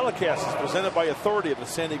copyrighted telecast is presented by authority of the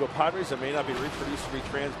San Diego Padres and may not be reproduced or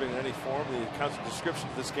retransmitted in any form. The accounts and description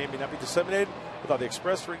of this game may not be disseminated without the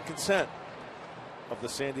express written consent of the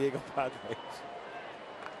San Diego Padres.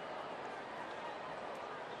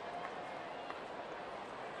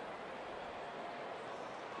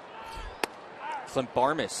 Clint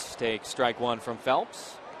Barmas takes strike 1 from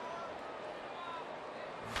Phelps.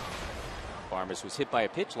 Barmas was hit by a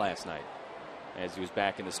pitch last night as he was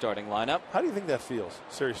back in the starting lineup. How do you think that feels?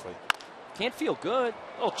 Seriously. Can't feel good.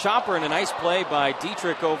 A little chopper and a nice play by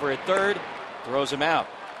Dietrich over at third. Throws him out.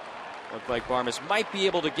 Looked like Barmas might be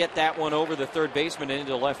able to get that one over the third baseman and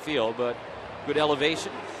into left field, but good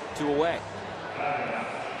elevation. 2 away.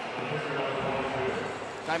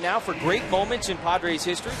 Time now for great moments in Padres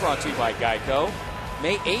history, brought to you by Geico.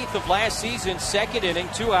 May 8th of last season, 2nd inning,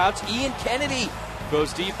 2 outs. Ian Kennedy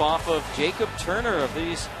goes deep off of Jacob Turner of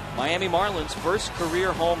these Miami Marlins' first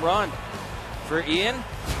career home run. For Ian,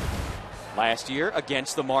 last year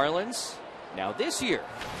against the Marlins, now this year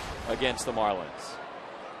against the Marlins.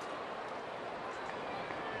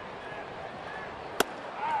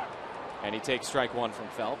 And he takes strike 1 from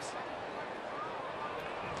Phelps.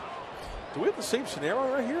 Do we have the same scenario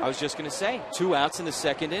right here? I was just going to say, 2 outs in the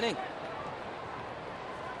 2nd inning.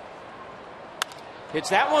 Hits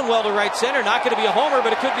that one well to right center. Not going to be a homer,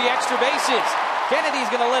 but it could be extra bases. Kennedy's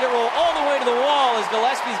going to let it roll all the way to the wall as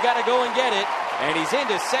Gillespie's got to go and get it. And he's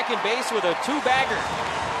into second base with a 2-bagger.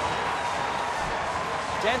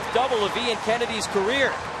 10th double of Ian Kennedy's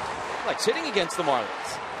career. Like sitting against the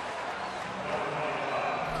Marlins.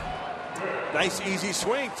 Nice easy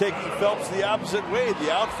swing, taking Phelps the opposite way.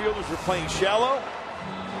 The outfielders were playing shallow.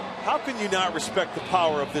 How can you not respect the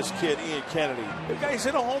power of this kid, Ian Kennedy? The guy's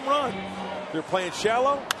hit a home run. They're playing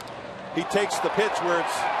shallow. He takes the pitch where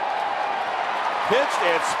it's pitched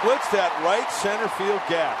and splits that right center field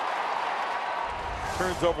gap.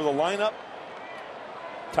 Turns over the lineup.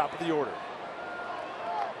 Top of the order.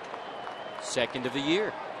 2nd of the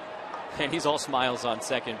year. And he's all smiles on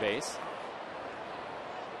second base.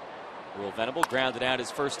 Will Venable grounded out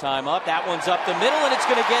his first time up. That one's up the middle, and it's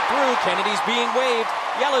going to get through. Kennedy's being waved.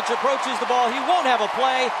 Yelich approaches the ball. He won't have a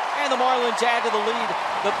play, and the Marlins add to the lead.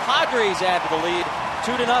 The Padres add to the lead,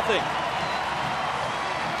 2-0.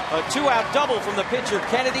 A 2-out double from the pitcher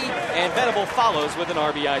Kennedy, and Venable follows with an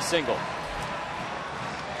RBI single.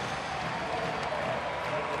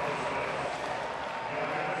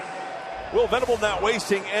 Will Venable not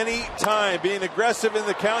wasting any time, being aggressive in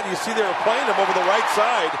the count. You see they were playing him over the right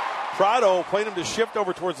side. Prado played him to shift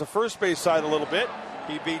over towards the first base side a little bit.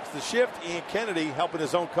 He beats the shift. Ian Kennedy helping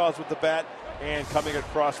his own cause with the bat and coming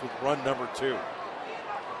across with run number 2.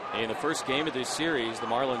 In the first game of this series, the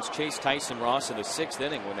Marlins chased Tyson Ross in the 6th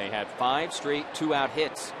inning when they had 5 straight 2-out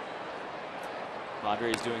hits.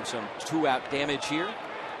 Padres doing some 2-out damage here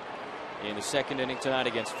in the 2nd inning tonight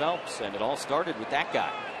against Phelps, and it all started with that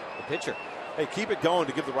guy, the pitcher. Hey, keep it going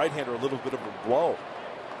to give the right-hander a little bit of a blow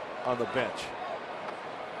on the bench.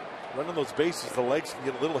 Running those bases, the legs can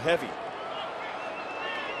get a little heavy.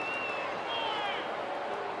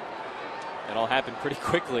 It all happened pretty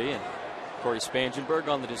quickly, and Corey Spangenberg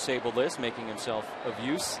on the disabled list, making himself of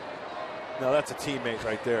use. Now that's a teammate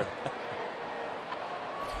right there.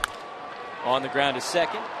 On the ground to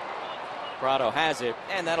second. Prado has it,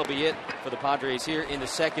 and that'll be it for the Padres here in the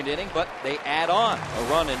 2nd inning, but they add on a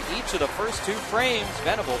run in each of the first 2 frames.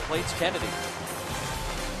 Venable plates Kennedy.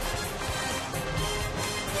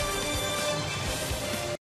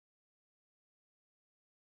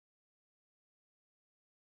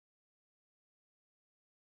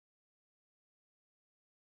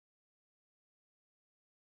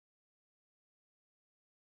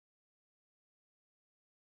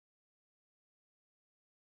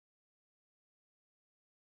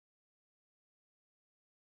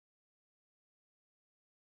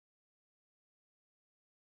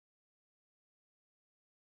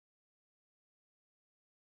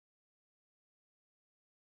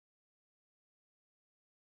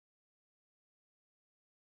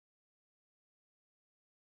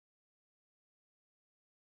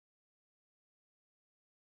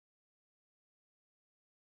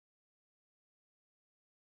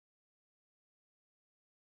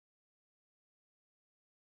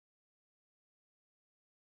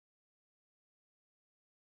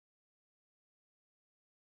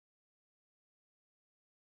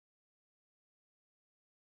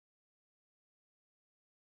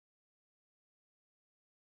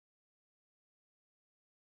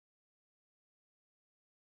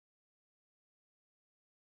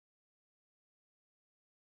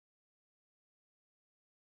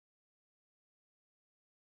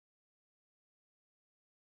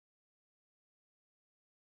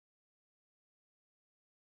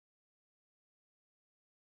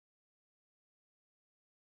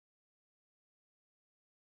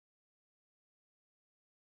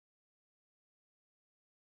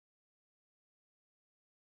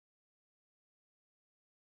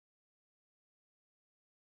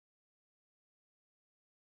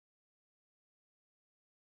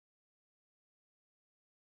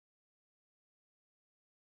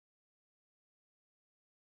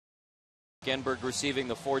 Genberg receiving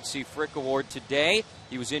the Ford C. Frick Award today.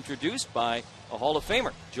 He was introduced by a Hall of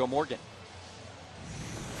Famer, Joe Morgan.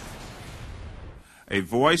 A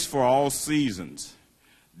voice for all seasons,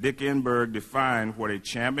 Dick Enberg defined what a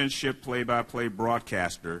championship play-by-play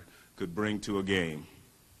broadcaster could bring to a game.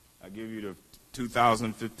 I give you the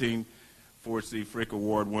 2015 Ford C. Frick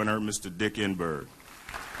Award winner, Mr. Dick Enberg.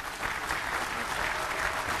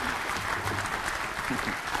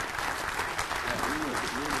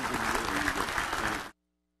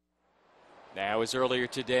 Now, as earlier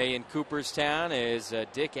today in Cooperstown, as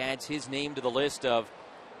Dick adds his name to the list of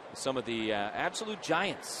some of the absolute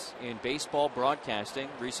giants in baseball broadcasting.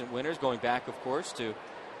 Recent winners going back, of course, to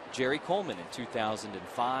Jerry Coleman in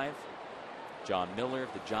 2005. John Miller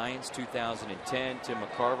of the Giants, 2010. Tim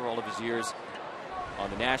McCarver, all of his years on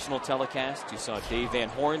the national telecast. You saw Dave Van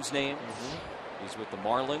Horn's name. He's with the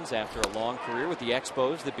Marlins after a long career with the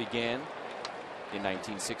Expos that began in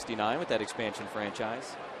 1969 with that expansion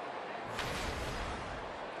franchise.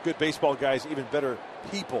 Good baseball guys, even better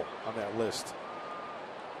people on that list.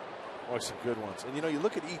 Always some good ones. And you know, you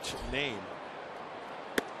look at each name,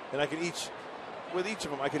 and I can with each of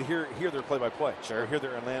them, I could hear their play-by-play. Sure. Or hear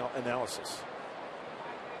their analysis.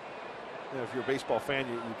 You know, if you're a baseball fan,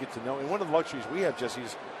 you get to know. And one of the luxuries we have, Jesse,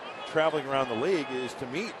 is traveling around the league, is to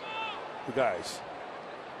meet the guys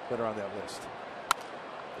that are on that list.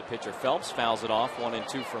 The pitcher Phelps fouls it off,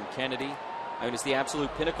 1-2 from Kennedy. I mean, it's the absolute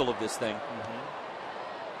pinnacle of this thing.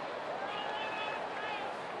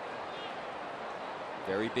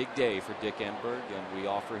 Very big day for Dick Enberg, and we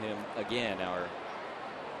offer him again our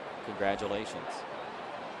congratulations.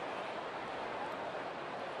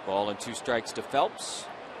 Ball and 2 strikes to Phelps.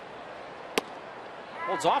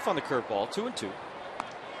 Holds off on the curveball, 2-2.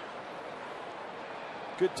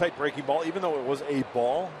 Good tight breaking ball, even though it was a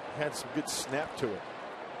ball, had some good snap to it.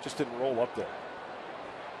 Just didn't roll up there.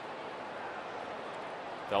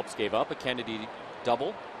 Phelps gave up a Kennedy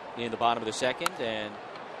double in the bottom of the 2nd, and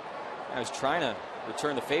I was trying to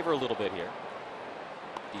return the favor a little bit here.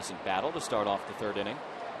 Decent battle to start off the 3rd inning.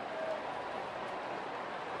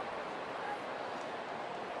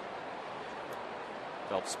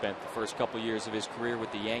 Phelps spent the first couple years of his career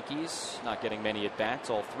with the Yankees, not getting many at-bats.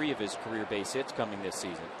 All 3 of his career base hits coming this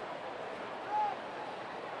season.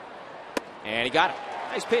 And he got it.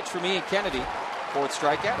 Nice pitch from Ian Kennedy. 4th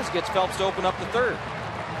strikeout as gets Phelps to open up the 3rd.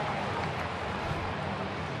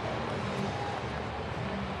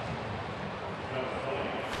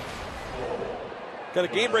 Got a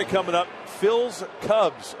game break coming up. Phil's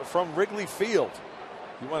Cubs from Wrigley Field.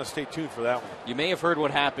 You want to stay tuned for that one. You may have heard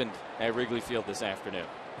what happened at Wrigley Field this afternoon.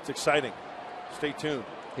 It's exciting. Stay tuned.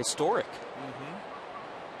 Historic.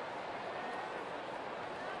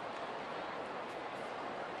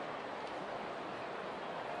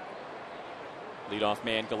 Leadoff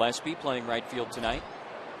man Gillespie playing right field tonight.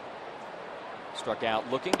 Struck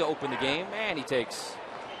out looking to open the game, and he takes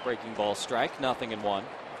breaking ball strike. 0-1.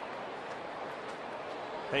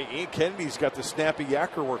 Hey, Ian Kennedy's got the snappy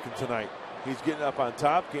yacker working tonight. He's getting up on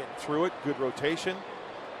top, getting through it. Good rotation.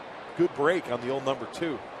 Good break on the old number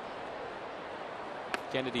 2.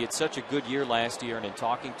 Kennedy had such a good year last year, and in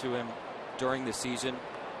talking to him during the season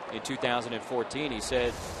in 2014, he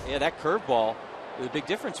said, yeah, that curveball was a big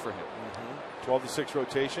difference for him. 12-6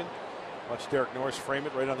 rotation. Watch Derek Norris frame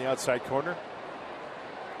it right on the outside corner.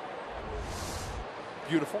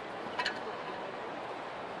 Beautiful.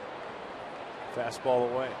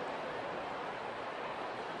 Fastball away.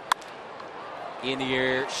 In the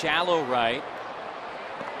air, shallow right.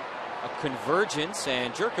 A convergence,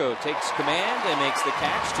 and Jerko takes command and makes the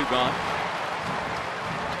catch. 2 gone.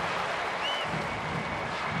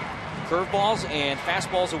 Curveballs and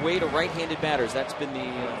fastballs away to right-handed batters. That's been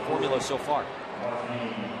the formula so far.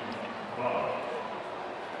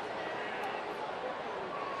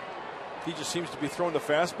 He just seems to be throwing the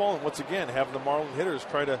fastball, and once again, having the Marlins hitters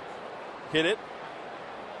try to hit it.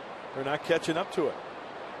 They're not catching up to it.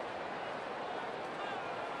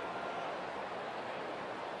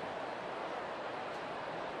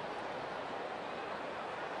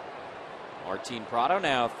 Martin Prado,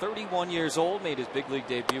 now 31 years old, made his big league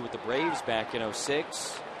debut with the Braves back in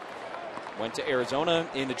 '06. Went to Arizona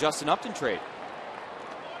in the Justin Upton trade.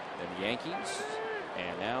 Then the Yankees,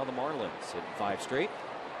 and now the Marlins, hitting 5 straight.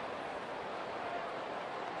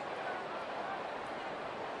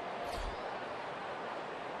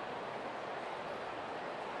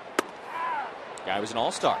 Guy was an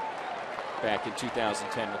all-star back in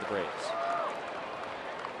 2010 with the Braves.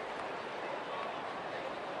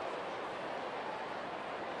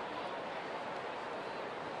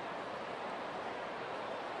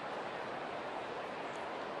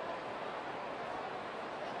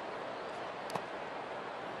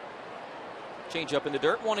 Change up in the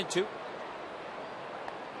dirt, 1-2.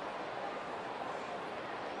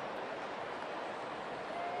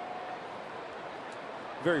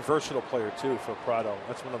 Very versatile player, too, for Prado.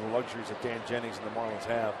 That's one of the luxuries that Dan Jennings and the Marlins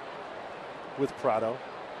have with Prado.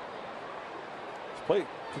 Can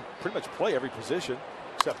pretty much play every position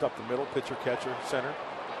except up the middle, pitcher, catcher, center.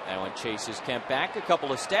 That one chases Kemp back a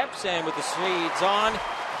couple of steps, and with the Swedes on,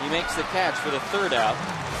 he makes the catch for the 3rd out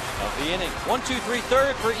of the inning. 1-2-3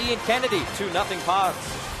 third for Ian Kennedy. 2-0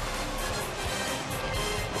 Pods.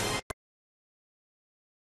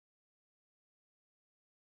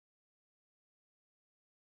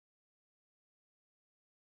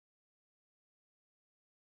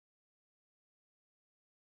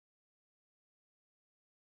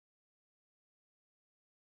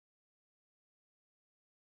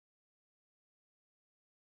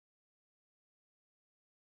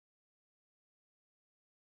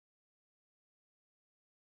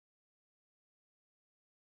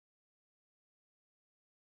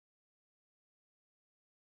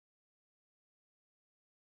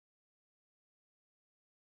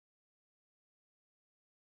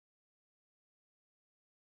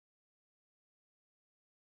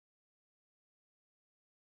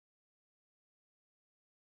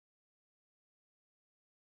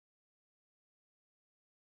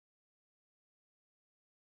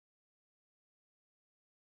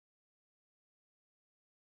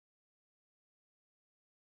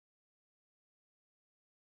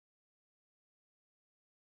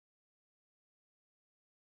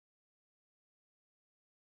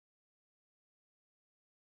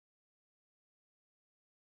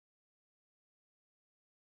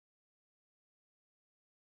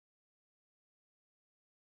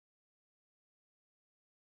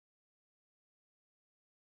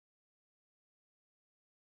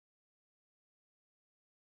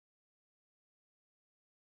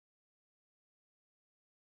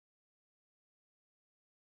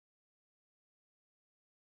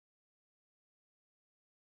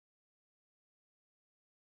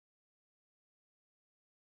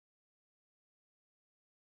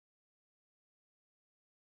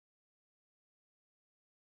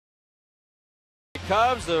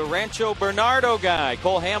 Cubs, the Rancho Bernardo guy.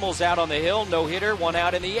 Cole Hamels out on the hill, no-hitter, 1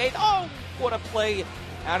 out in the 8th. Oh, what a play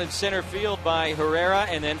out in center field by Herrera.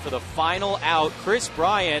 And then for the final out, Chris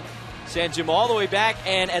Bryant sends him all the way back.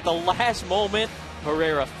 And at the last moment,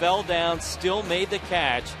 Herrera fell down, still made the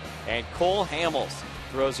catch. And Cole Hamels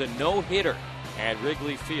throws a no-hitter at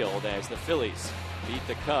Wrigley Field as the Phillies beat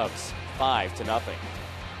the Cubs 5-0.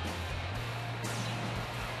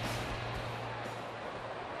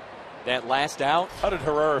 That last out. How did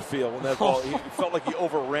Herrera feel when that ball? He felt like he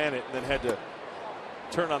overran it and then had to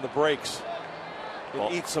turn on the brakes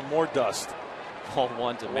and eat some more dust. Ball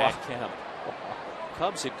 1 to Matt Kemp.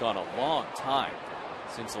 Cubs had gone a long time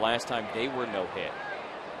since the last time they were no hit.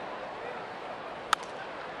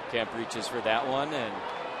 Kemp reaches for that one and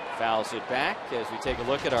fouls it back as we take a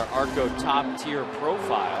look at our Arco top tier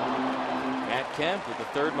profile. Matt Kemp with the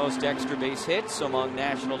 3rd most extra base hits among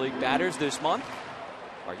National League batters this month.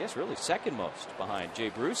 Or I guess really 2nd most behind Jay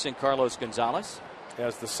Bruce and Carlos Gonzalez.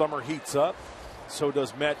 As the summer heats up, so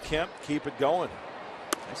does Matt Kemp. Keep it going.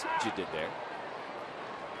 I see what you did there.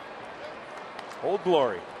 Old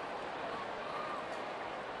Glory.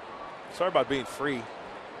 Sorry about being free.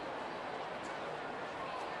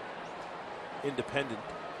 Independent.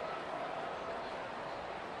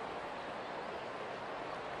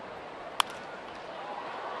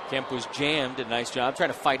 Kemp was jammed. Did a nice job trying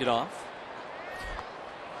to fight it off.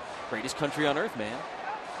 Greatest country on earth, man.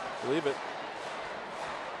 Believe it.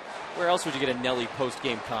 Where else would you get a Nelly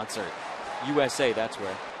post-game concert? USA, that's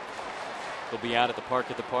where. He'll be out at the park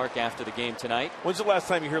after the game tonight. When's the last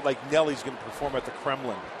time you heard like Nelly's going to perform at the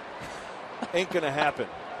Kremlin? Ain't going to happen.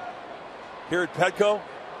 Here at Petco?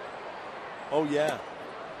 Oh, yeah.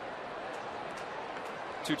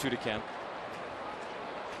 2-2 to Kemp.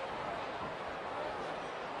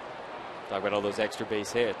 Talk about all those extra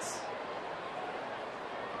base hits.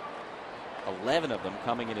 11 of them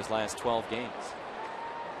coming in his last 12 games.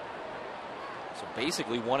 So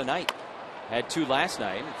basically 1 a night. Had 2 last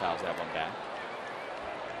night and fouls that one back.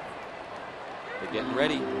 They're getting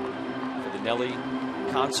ready for the Nelly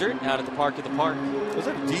concert out at the park. Was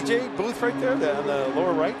that a DJ booth right there on the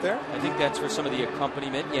lower right there? I think that's for some of the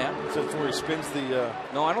accompaniment, yeah. So it's where he spins the...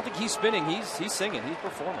 No, I don't think he's spinning. He's singing. He's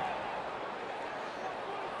performing.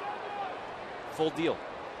 Full deal.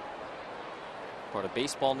 Part of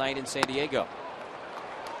baseball night in San Diego.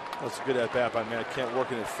 That's a good at-bat by Matt Kemp,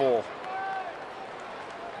 working it full.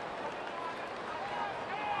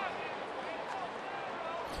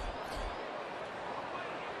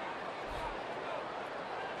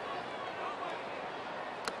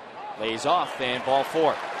 Lays off and ball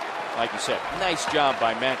 4. Like you said, nice job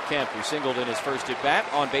by Matt Kemp, who singled in his first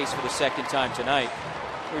at-bat, on base for the 2nd time tonight.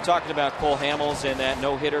 We were talking about Cole Hamels and that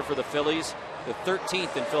no-hitter for the Phillies. The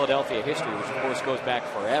 13th in Philadelphia history, which of course goes back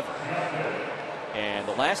forever. And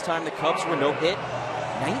the last time the Cubs were no-hit,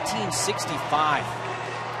 1965.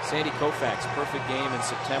 Sandy Koufax, perfect game in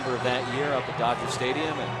September of that year up at Dodger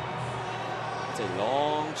Stadium. And it's a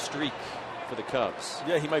long streak for the Cubs.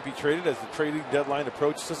 Yeah, he might be traded as the trading deadline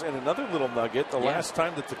approaches. And another little nugget, the last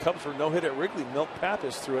time that the Cubs were no-hit at Wrigley, Milt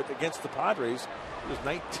Pappas threw it against the Padres. It was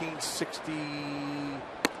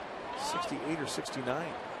 1968 or 69.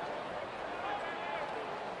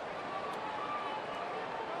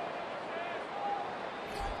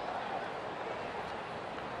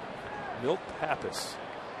 Milt Pappas.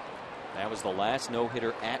 That was the last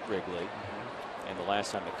no-hitter at Wrigley. And the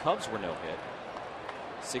last time the Cubs were no-hit.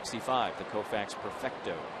 65, the Koufax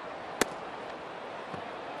perfecto.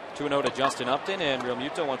 2-0 to Justin Upton, and Real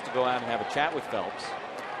Muto wants to go out and have a chat with Phelps.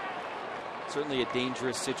 Certainly a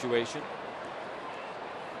dangerous situation.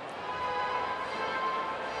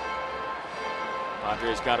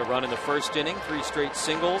 Padres got a run in the first inning, 3 straight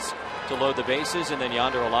singles to load the bases, and then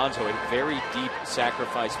Yonder Alonso, a very deep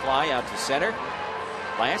sacrifice fly out to center.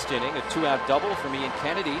 Last inning, a 2-out double from Ian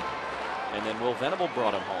Kennedy, and then Will Venable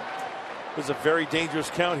brought him home. This is a very dangerous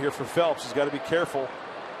count here for Phelps. He's got to be careful.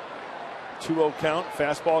 2-0 count,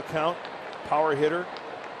 fastball count, power hitter.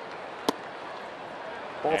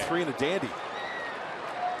 Ball 3 and a dandy.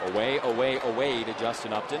 Away, away, away to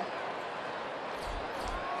Justin Upton.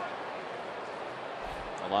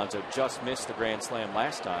 Alonso just missed the grand slam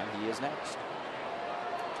last time. He is next.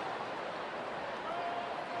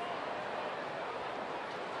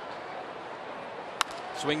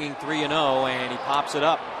 Swinging 3-0, and he pops it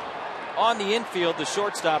up. On the infield, the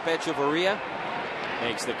shortstop, Echeverria,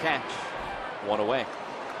 makes the catch. 1 away.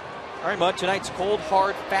 All right, Mud, tonight's Cold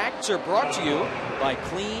Hard Facts are brought to you by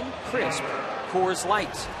Clean, Crisp Coors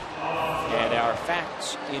Light. And our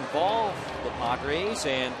facts involve the Padres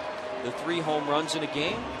and the 3 home runs in a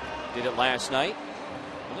game. Did it last night.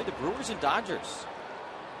 Only the Brewers and Dodgers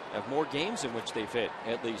have more games in which they've hit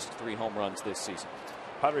at least 3 home runs this season.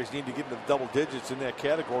 Padres need to get into double digits in that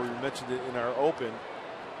category. We mentioned it in our open.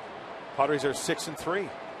 Padres are 6-3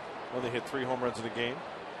 when they hit 3 home runs in a game.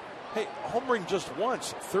 Hey, homering just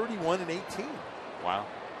once, 31-18. Wow.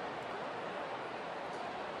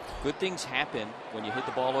 Good things happen when you hit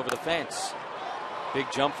the ball over the fence. Big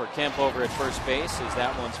jump for Kemp over at first base as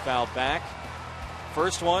that one's fouled back.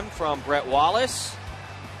 First one from Brett Wallace.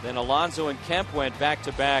 Then Alonso and Kemp went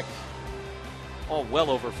back-to-back, well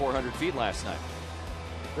over 400 feet last night.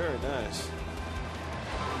 Very nice.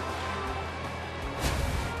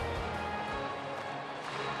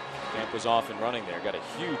 Kemp was off and running there. Got a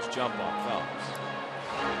huge jump on Phelps.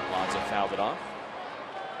 Alonso fouled it off.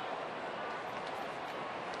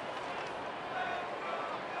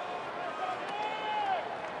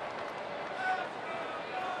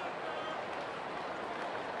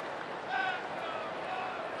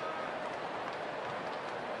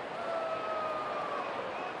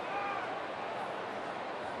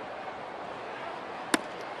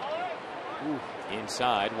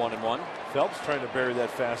 Inside, 1-1. Phelps trying to bury that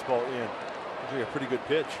fastball in. Usually a pretty good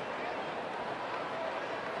pitch.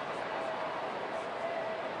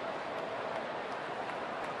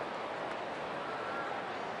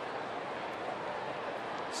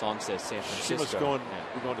 Song says San Francisco. She must we're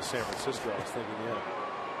going to San Francisco. I was thinking, yeah.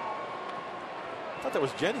 I thought that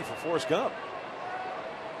was Jenny from Forrest Gump.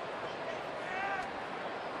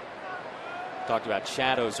 Talked about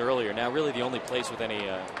shadows earlier. Now really the only place with any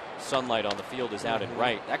sunlight on the field is out and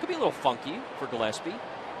right. That could be a little funky for Gillespie.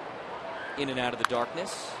 In and out of the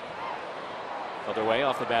darkness. Other way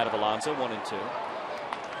off the bat of Alonso, 1-2.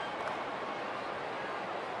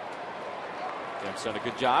 Kemp's done a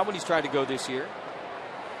good job when he's tried to go this year.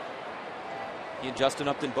 He and Justin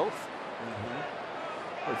Upton both.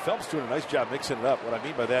 Well, Phelps doing a nice job mixing it up. What I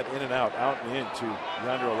mean by that, in and out and in to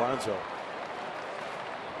Yonder Alonso.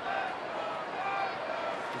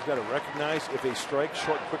 He's got to recognize if they strike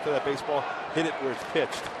short and quick to that baseball, hit it where it's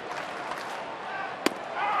pitched.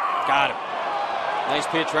 Got him. Nice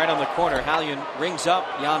pitch right on the corner. Hallion rings up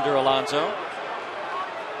Yonder Alonso.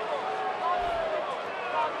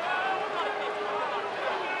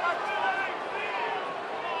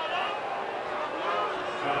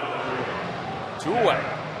 Two away.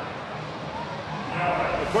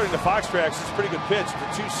 According to Fox Tracks, it's a pretty good pitch.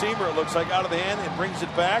 The two-seamer, it looks like, out of the hand and brings it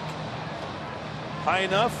back. High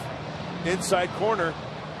enough, inside corner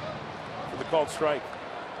for the called strike.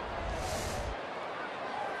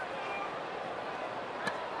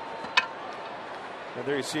 And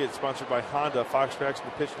there you see it, sponsored by Honda. Fox Tracks to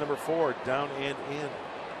pitch number 4, down and in.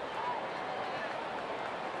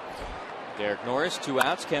 Derek Norris, 2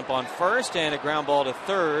 outs. Kemp on first and a ground ball to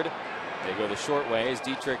third. They go the short way as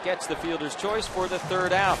Dietrich gets the fielder's choice for the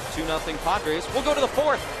 3rd out. 2-0 Padres. We'll go to the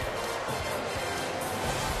 4th.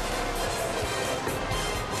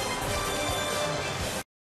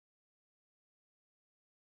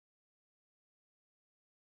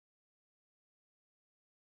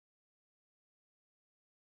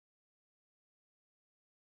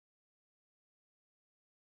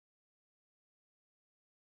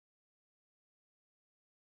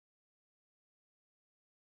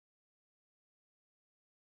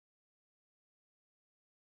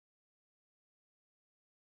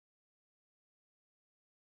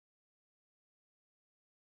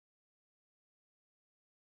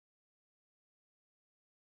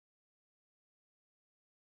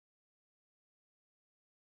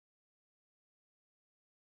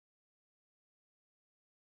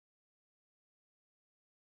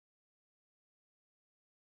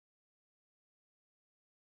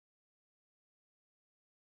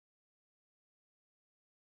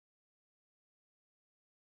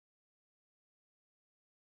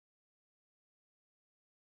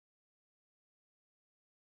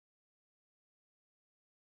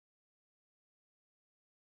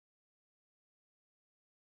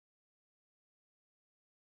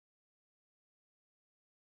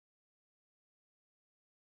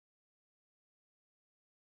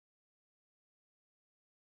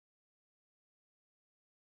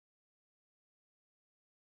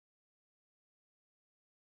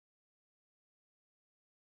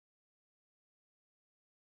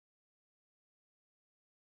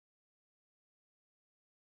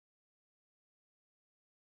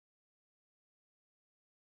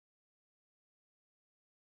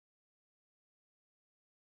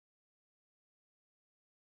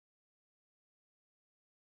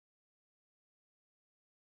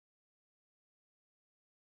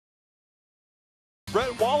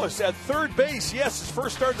 Brett Wallace at third base. Yes, his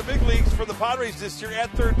first start in the big leagues for the Padres this year at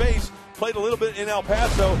third base. Played a little bit in El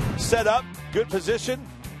Paso. Set up, good position.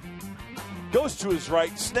 Goes to his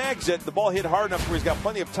right, snags it. The ball hit hard enough where he's got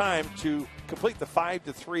plenty of time to complete the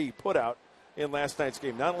 5-3 putout in last night's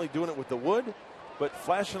game. Not only doing it with the wood, but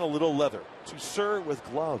flashing a little leather. To Sir with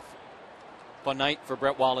glove. Fun night for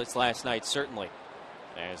Brett Wallace last night, certainly.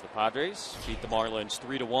 As the Padres beat the Marlins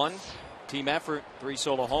 3-1. Team effort, 3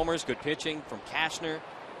 solo homers, good pitching from Cashner.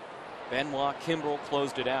 Benoit Kimbrell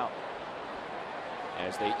closed it out.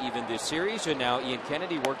 As they even this series, and now Ian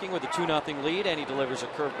Kennedy working with a 2-0 lead, and he delivers a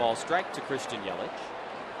curveball strike to Christian Yelich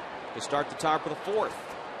to start the top of the 4th.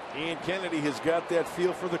 Ian Kennedy has got that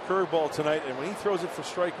feel for the curveball tonight, and when he throws it for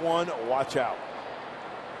strike 1, watch out.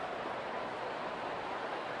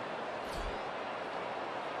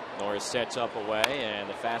 Norris sets up away, and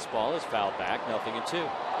the fastball is fouled back, 0-2.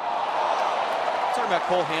 Talking about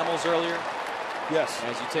Cole Hamels earlier. Yes.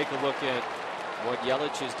 As you take a look at what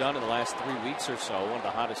Yelich has done in the last 3 weeks or so, one of the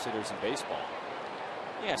hottest hitters in baseball.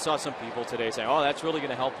 Yeah, I saw some people today saying, oh, that's really going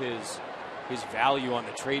to help his value on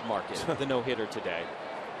the trade market, the no-hitter today.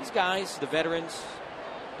 These guys, the veterans,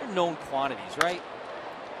 they're known quantities, right?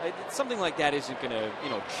 Something like that isn't going to,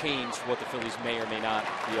 change what the Phillies may or may not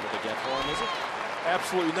be able to get for him, is it?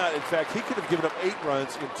 Absolutely not. In fact, he could have given up 8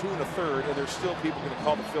 runs in 2 1/3, and there's still people going to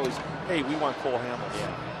call the Phillies, hey, we want Cole Hamels.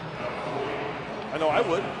 Yeah. I know I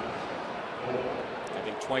would. I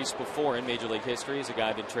think twice before in Major League history has a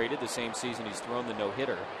guy been traded the same season he's thrown the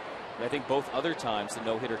no-hitter. And I think both other times the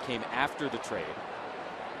no-hitter came after the trade.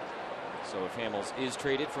 So if Hamels is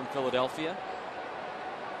traded from Philadelphia,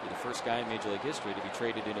 he'll be the first guy in Major League history to be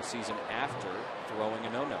traded in a season after throwing a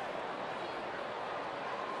no-no.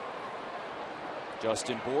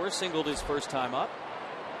 Justin Bour singled his first time up.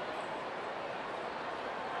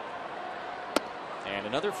 And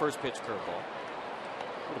another first pitch curveball.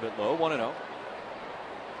 A little bit low, 1-0.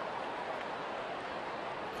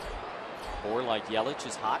 Bour, like Yelich,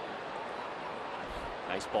 is hot.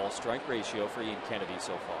 Nice ball strike ratio for Ian Kennedy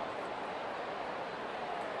so far.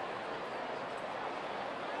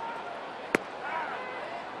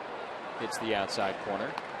 Hits the outside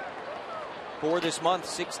corner. Bour this month,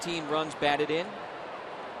 16 runs batted in.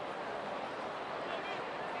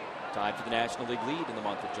 Tied for the National League lead in the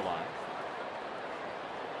month of July.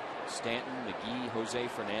 Stanton, McGee, Jose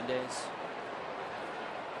Fernandez.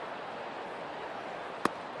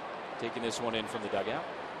 Taking this one in from the dugout.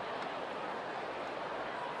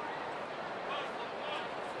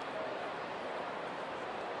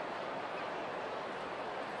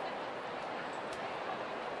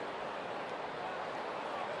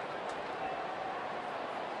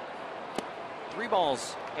 Three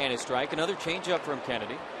balls and a strike. Another changeup from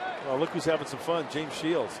Kennedy. Well, look who's having some fun. James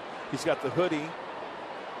Shields. He's got the hoodie.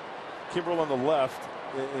 Kimbrell on the left.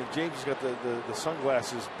 And James has got the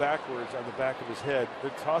sunglasses backwards on the back of his head.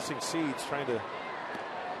 They're tossing seeds, trying to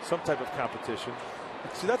some type of competition.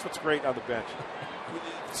 See, that's what's great on the bench.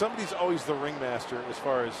 Somebody's always the ringmaster as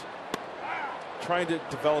far as trying to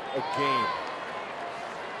develop a game.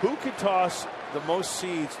 Who can toss the most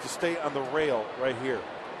seeds to stay on the rail right here?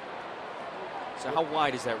 So how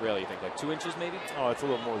wide is that rail, you think? Like 2 inches maybe? Oh, it's a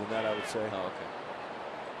little more than that, I would say. Oh, okay.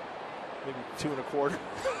 Maybe 2 1/4.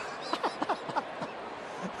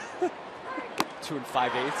 2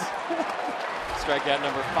 5/8. Strikeout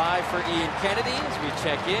number 5 for Ian Kennedy as we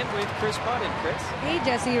check in with Chris Budden. Chris? Hey,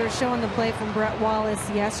 Jesse, you were showing the play from Brett Wallace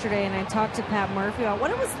yesterday, and I talked to Pat Murphy about what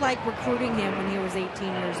it was like recruiting him when he was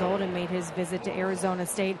 18 years old and made his visit to Arizona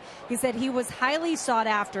State. He said he was highly sought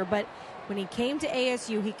after, but when he came to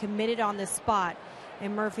ASU, he committed on the spot.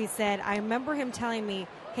 And Murphy said, I remember him telling me,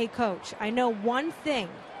 hey, coach, I know one thing,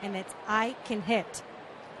 and it's I can hit.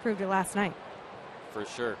 Proved it last night. For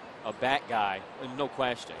sure. A bat guy, no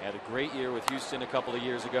question. Had a great year with Houston a couple of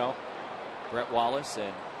years ago. Brett Wallace,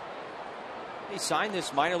 and he signed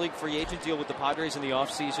this minor league free agent deal with the Padres in the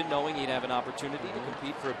offseason, knowing he'd have an opportunity to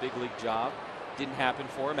compete for a big league job. Didn't happen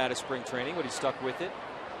for him out of spring training, but he stuck with it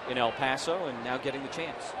in El Paso and now getting the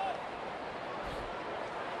chance.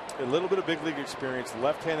 A little bit of big league experience,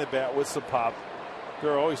 left-handed bat with some pop.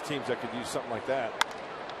 There are always teams that could use something like that.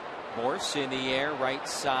 Morse in the air, right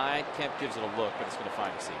side. Kemp gives it a look, but it's going to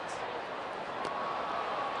find the seats.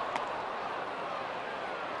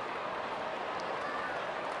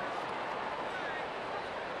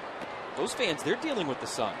 Those fans, they're dealing with the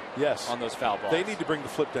sun. Yes. On those foul balls. They need to bring the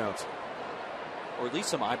flip downs. Or at least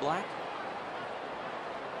some eye black.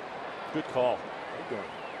 Good call. Good going.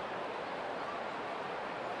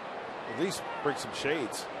 At least bring some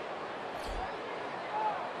shades.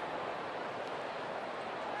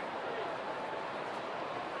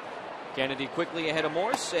 Kennedy quickly ahead of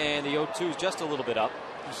Morse, and the 0-2 is just a little bit up.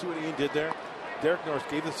 You see what Ian did there? Derek Norris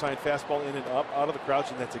gave the sign fastball in and up out of the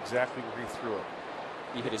crouch, and that's exactly where he threw it.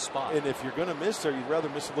 He hit his spot. And if you're going to miss there, you'd rather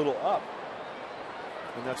miss a little up.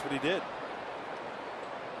 And that's what he did.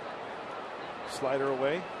 Slider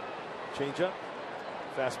away. Change up.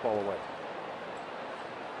 Fastball away.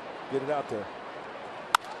 Get it out there.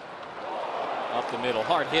 Up the middle.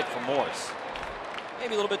 Hard hit from Morse.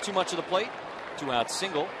 Maybe a little bit too much of the plate. 2-out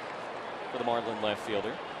single for the Marlin left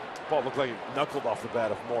fielder. Ball looked like it knuckled off the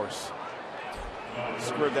bat of Morse.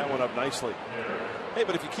 Squared that one up nicely. Hey,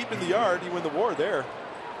 but if you keep in the yard, you win the war there.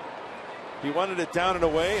 He wanted it down and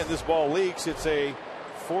away, and this ball leaks. It's a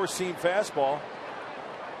four-seam fastball.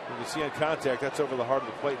 You can see on contact, that's over the heart of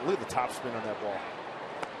the plate. Look at the top spin on that ball.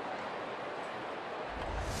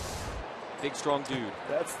 Big, strong dude.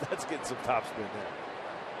 That's getting some top spin there.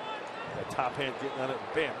 That top hand getting on it,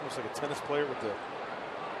 bam. Looks like a tennis player with the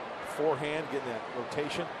forehand getting that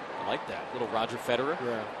rotation. I like that. Little Roger Federer.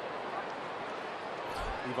 Yeah.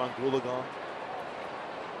 Ivan Gulagon.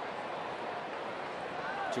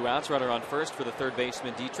 2 outs, runner on first for the third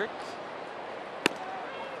baseman Dietrich.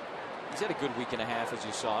 He's had a good week and a half, as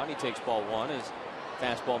you saw, and he takes ball one as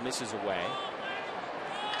fastball misses away.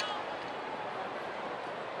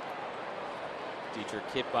 Dietrich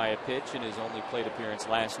hit by a pitch in his only plate appearance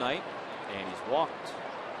last night, and he's walked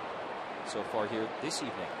so far here this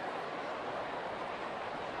evening.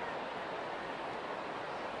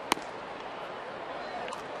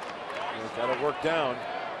 Got to work down.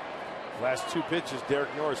 Last 2 pitches,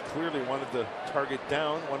 Derek Norris clearly wanted the target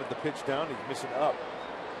down, wanted the pitch down. He's missing up.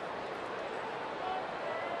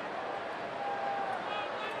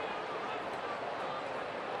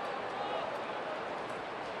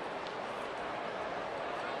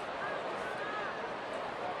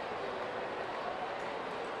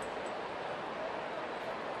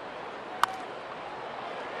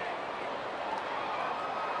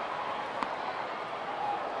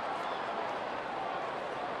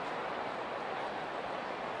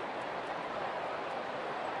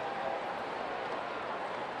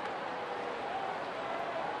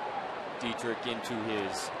 Dietrich into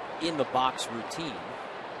his in-the-box routine.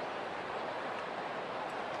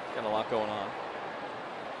 Got a lot going on.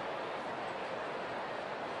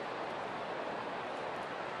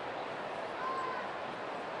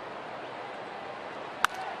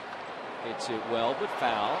 Hits it well, but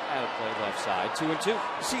foul. Out of play left side.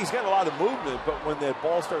 2-2. See, he's got a lot of movement, but when that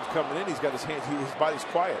ball starts coming in, he's got his hands, his body's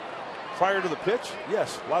quiet. Prior to the pitch,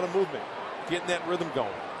 yes, a lot of movement. Getting that rhythm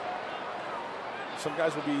going. Some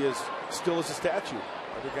guys will be as still as a statue.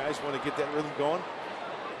 Other guys want to get that rhythm going.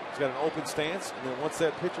 He's got an open stance, and then once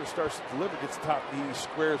that pitcher starts to deliver, gets top, he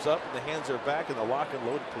squares up, and the hands are back in the lock and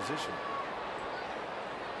loaded position.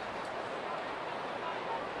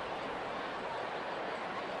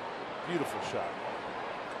 Beautiful shot.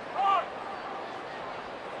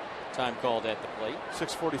 Time called at the plate.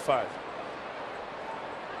 6:45.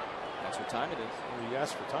 That's what time it is. Well, you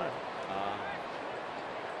asked for time.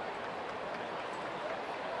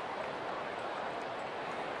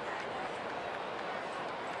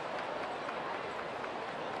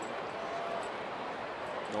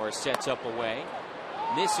 Norris sets up away,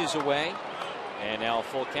 misses away, and now a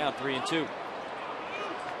full count, 3-2.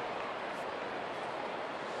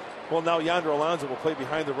 Well, now Yonder Alonso will play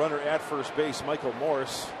behind the runner at first base, Michael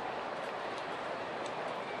Morse.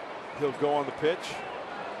 He'll go on the pitch.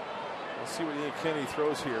 Let's see what Ian Kennedy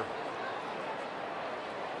throws here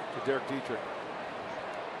to Derek Dietrich.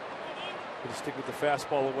 Going to stick with the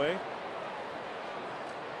fastball away.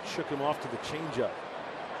 Shook him off to the changeup.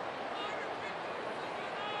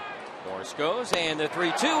 Morris goes, and the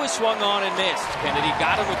 3-2 is swung on and missed. Kennedy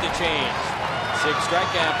got him with the change. 6th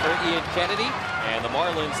strikeout for Ian Kennedy, and the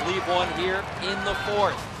Marlins leave one here in the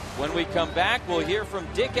 4th. When we come back, we'll hear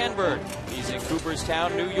from Dick Enberg. He's in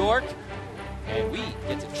Cooperstown, New York, and we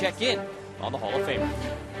get to check in on the Hall of Famer.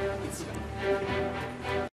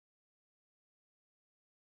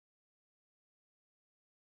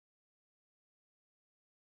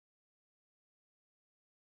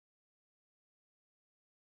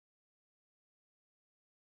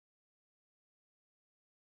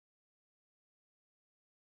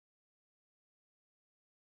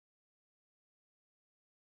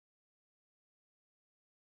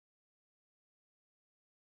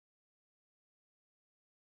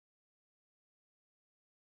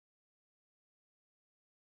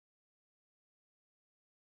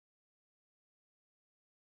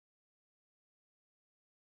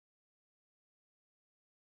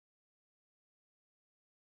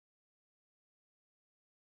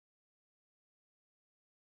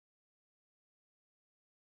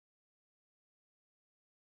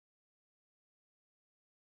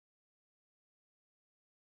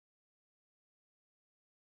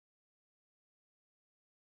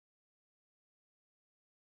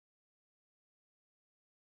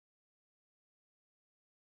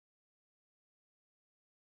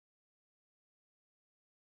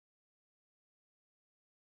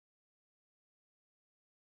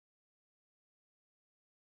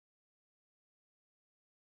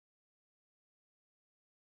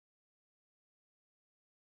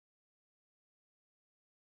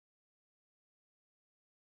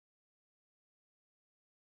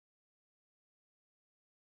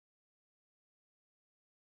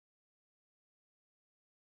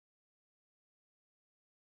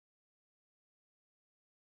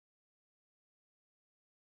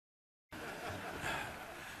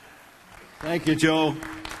 Thank you, Joe.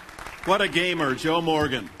 What a gamer, Joe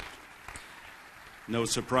Morgan. No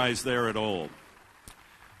surprise there at all.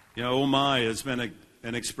 You know, oh my has been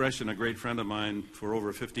an expression, a great friend of mine for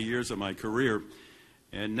over 50 years of my career,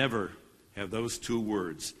 and never have those two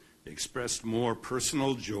words expressed more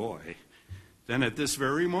personal joy than at this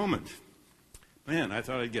very moment. Man, I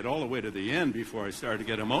thought I'd get all the way to the end before I started to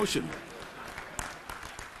get emotional.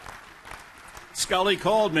 Scully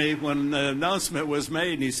called me when the announcement was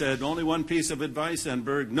made, and he said, only one piece of advice,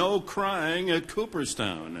 Enberg, no crying at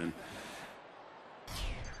Cooperstown. And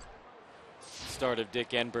start of Dick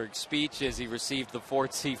Enberg's speech as he received the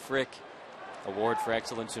Fort C. Frick Award for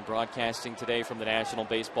Excellence in Broadcasting today from the National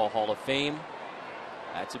Baseball Hall of Fame.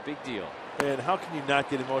 That's a big deal. And how can you not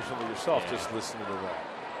get emotional yourself just listening to that?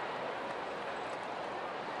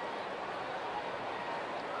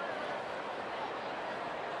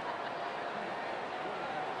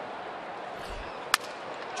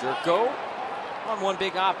 Jerko on one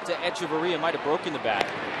big hop to Echeverria, might have broken the bat.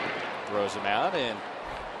 Throws him out, and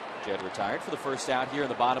Jed retired for the first out here in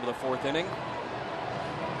the bottom of the fourth inning.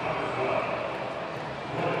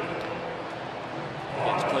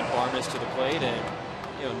 Gets Clint Barnes to the plate,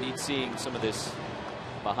 and neat seeing some of this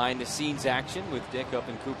behind-the-scenes action with Dick up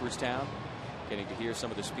in Cooperstown. Getting to hear some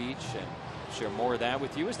of the speech and share more of that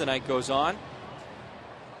with you as the night goes on.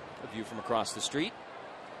 A view from across the street.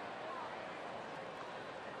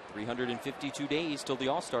 352 days till the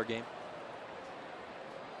All-Star game.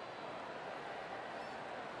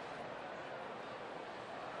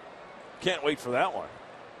 Can't wait for that one.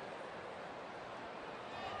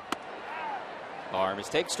 Barnes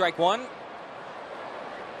takes strike one.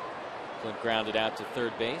 Clint grounded out to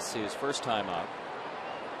third base, his first time up.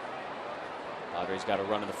 Padres got a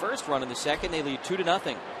run in the first, run in the second. They lead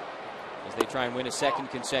 2-0 as they try and win a second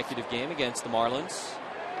consecutive game against the Marlins.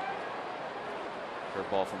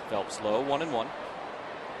 Curveball from Phelps low, 1-1.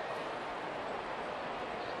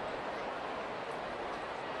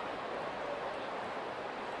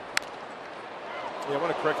 Yeah, I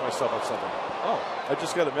want to correct myself on something. Oh. I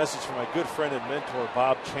just got a message from my good friend and mentor,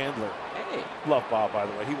 Bob Chandler. Hey. Love Bob, by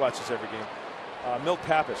the way. He watches every game. Milt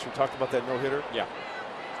Pappas, we talked about that no-hitter. Yeah.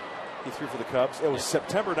 He threw for the Cubs. It was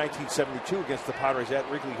September 1972 against the Padres at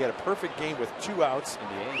Wrigley. He had a perfect game with 2 outs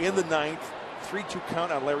in the ninth. 3-2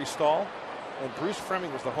 count on Larry Stahl. And Bruce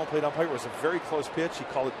Fremming was the home plate umpire. It was a very close pitch. He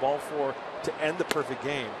called it ball 4 to end the perfect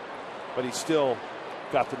game. But he still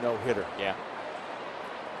got the no-hitter. Yeah.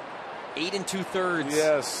 8 2/3.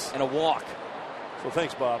 Yes. And a walk. So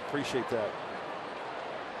thanks, Bob. Appreciate that.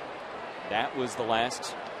 That was the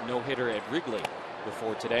last no-hitter at Wrigley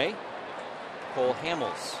before today. Cole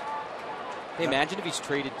Hamels. Hey, imagine if he's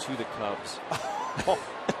traded to the Cubs.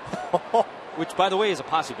 Which, by the way, is a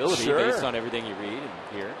possibility based on everything you read and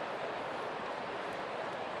hear.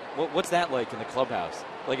 What's that like in the clubhouse?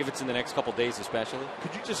 Like if it's in the next couple days especially?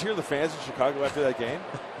 Could you just hear the fans in Chicago after that game?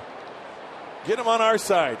 Get him on our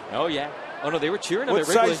side. Oh, yeah. Oh, no, they were cheering him What at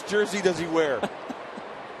Wrigley. size jersey does he wear?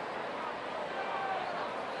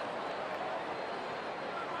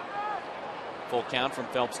 Full count from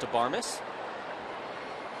Phelps to Barmes.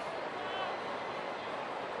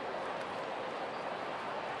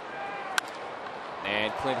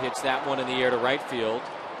 And Clint hits that one in the air to right field.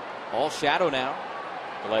 All shadow now.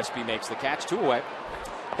 Gillespie makes the catch, 2 away.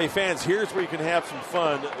 Hey, fans, here's where you can have some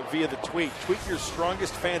fun via the tweet. Tweet your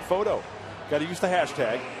strongest fan photo. Got to use the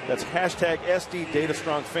hashtag. That's hashtag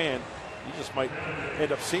SDDataStrongFan. You just might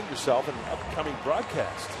end up seeing yourself in an upcoming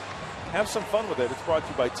broadcast. Have some fun with it. It's brought to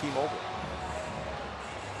you by T-Mobile.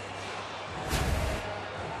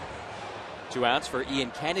 2 outs for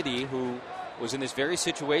Ian Kennedy, who was in this very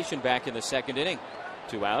situation back in the second inning.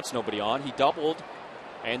 2 outs, nobody on. He doubled,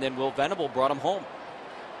 and then Will Venable brought him home.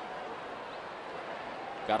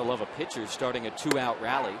 Gotta love a pitcher starting a 2-out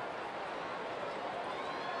rally.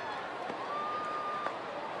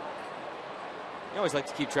 You always like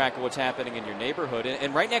to keep track of what's happening in your neighborhood.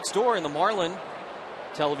 And right next door in the Marlin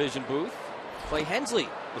television booth, Clay Hensley,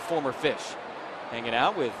 the former Fish, hanging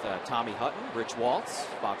out with Tommy Hutton, Rich Waltz,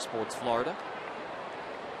 Fox Sports Florida.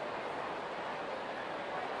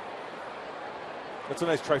 That's a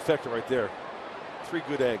nice trifecta right there. 3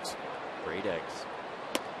 good eggs. Great eggs.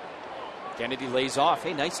 Kennedy lays off.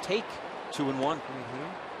 Hey, nice take. 2-1.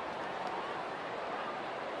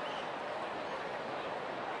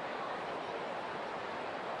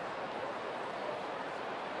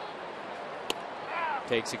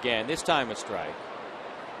 Takes again. This time a strike.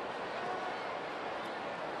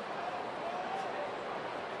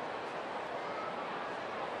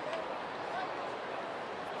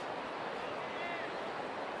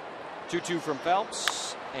 Two-two from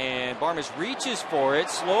Phelps. And Barmes reaches for it,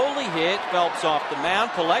 slowly hit. Phelps off the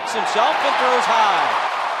mound, collects himself and throws high.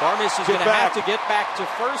 Barmes is going to have to get back to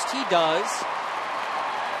first. He does.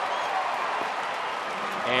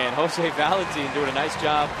 And Jose Valentin doing a nice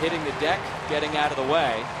job hitting the deck, getting out of the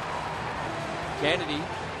way. Kennedy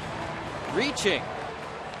reaching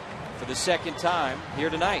for the second time here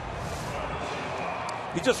tonight.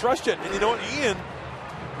 He just rushed it. And you know what? Ian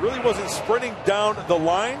really wasn't sprinting down the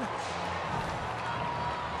line.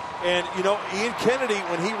 And, you know, Ian Kennedy,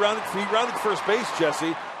 when he rounded first base,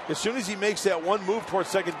 Jesse, as soon as he makes that one move towards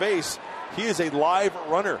second base, he is a live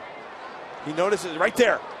runner. He notices right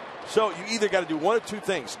there. So you either got to do one of two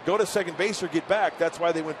things. Go to second base or get back. That's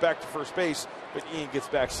why they went back to first base. But Ian gets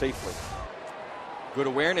back safely. Good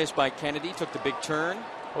awareness by Kennedy. Took the big turn.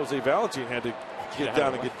 Jose Valentin had to get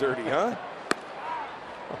down and get dirty, huh?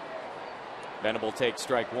 Venable takes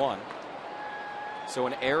strike one. So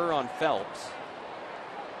an error on Phelps.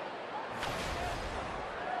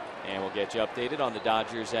 And we'll get you updated on the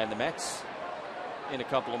Dodgers and the Mets in a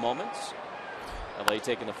couple of moments. LA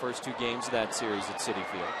taking the first two games of that series at Citi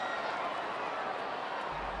Field.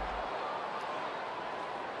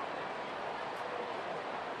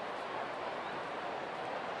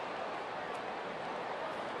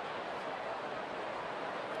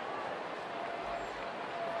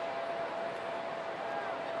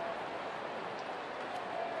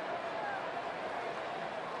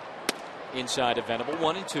 Inside of Venable,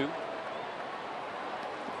 1-2.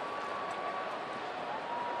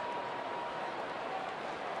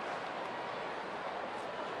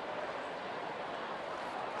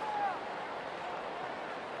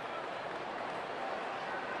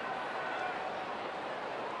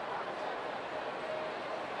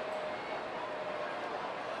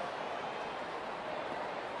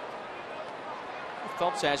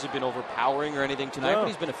 Phelps hasn't been overpowering or anything tonight, but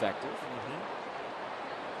he's been effective.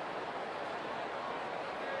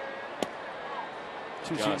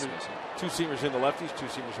 Two seamers in the lefties, two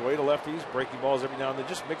seamers away to lefties, breaking balls every now and then,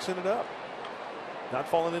 just mixing it up. Not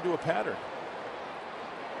falling into a pattern.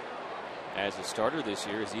 As a starter this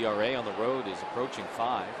year, his ERA on the road is approaching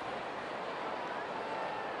 5.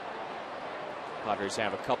 Padres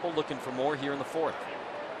have a couple, looking for more here in the fourth.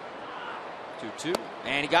 2-2,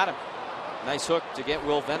 and he got him. Nice hook to get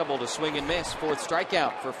Will Venable to swing and miss. Fourth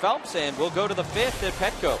strikeout for Phelps, and we'll go to the fifth at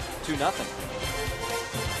Petco. 2-0.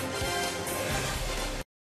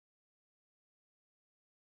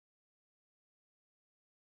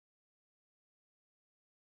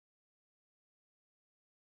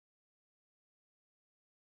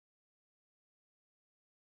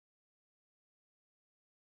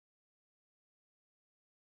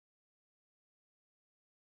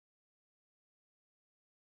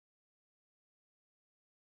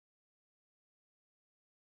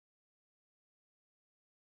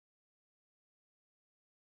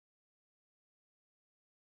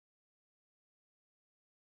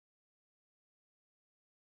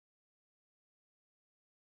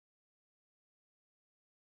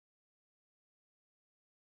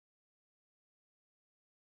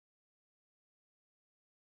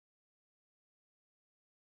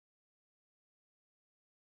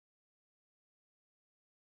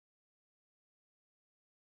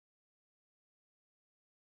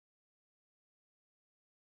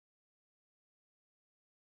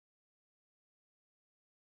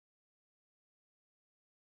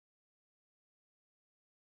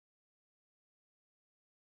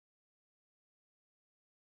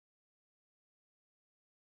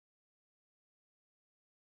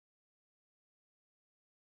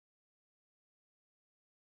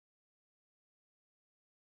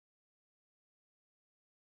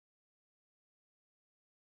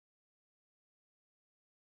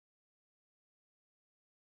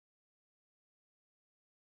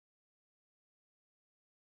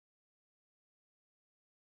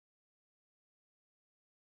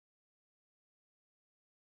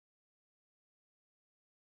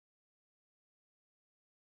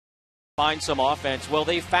 Find some offense. Well,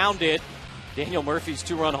 they found it. Daniel Murphy's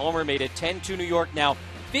two-run homer made it 10-2 New York. Now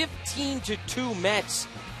 15-2 Mets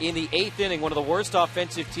in the 8th inning. One of the worst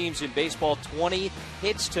offensive teams in baseball. 20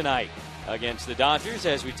 hits tonight against the Dodgers.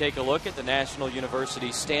 As we take a look at the National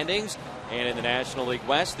University standings and in the National League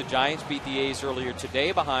West, the Giants beat the A's earlier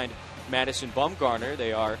today behind Madison Bumgarner.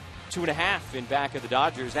 They are 2.5 in back of the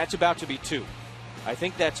Dodgers. That's about to be 2. I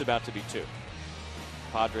think that's about to be 2.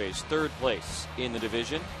 Padres third place in the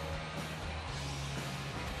division.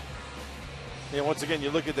 Yeah, once again,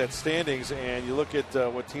 you look at that standings and you look at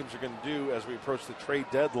what teams are going to do as we approach the trade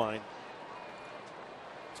deadline.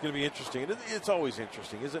 It's going to be interesting. It's always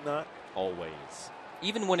interesting, is it not? Always.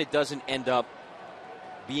 Even when it doesn't end up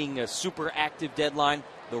being a super active deadline,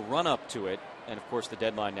 the run-up to it, and of course the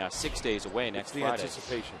deadline now 6 days away next Friday.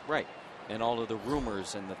 Anticipation. Right. And all of the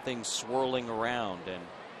rumors and the things swirling around. And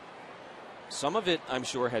some of it, I'm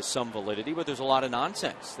sure, has some validity, but there's a lot of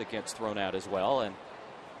nonsense that gets thrown out as well. And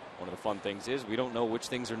one of the fun things is we don't know which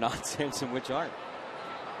things are nonsense and which aren't.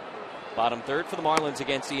 Bottom third for the Marlins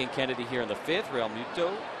against Ian Kennedy here in the fifth. Real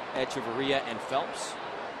Muto, Echeverria, and Phelps.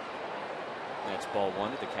 That's ball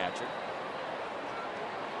one to the catcher.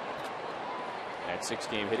 That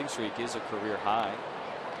 6-game hitting streak is a career high.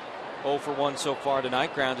 0 for 1 so far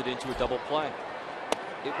tonight, grounded into a double play.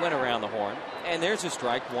 It went around the horn, and there's a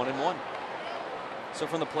strike, 1-1. So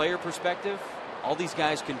from the player perspective, all these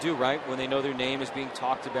guys can do, right, when they know their name is being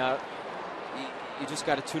talked about, you just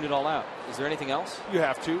got to tune it all out. Is there anything else? You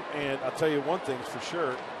have to, and I'll tell you one thing for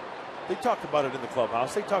sure. They talk about it in the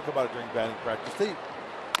clubhouse. They talk about it during batting practice.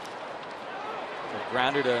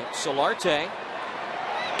 Grounder to Solarte.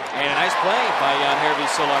 And a nice play by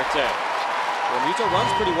Yangervis Solarte. Romuto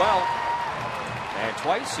runs pretty well. And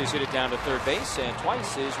twice has hit it down to third base, and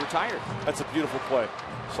twice is retired. That's a beautiful play.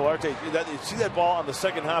 Solarte, you see that ball on the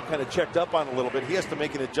second hop kind of checked up on a little bit. He has to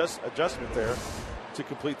make an adjustment there to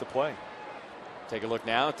complete the play. Take a look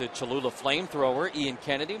now at the Cholula flamethrower. Ian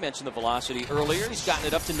Kennedy mentioned the velocity earlier. He's gotten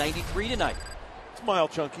it up to 93 tonight. It's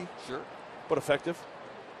mild chunky. Sure. But effective.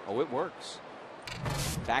 Oh, it works.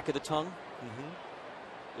 Back of the tongue.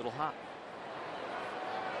 Little hot.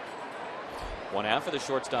 1 out for the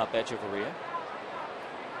shortstop, Echeverria.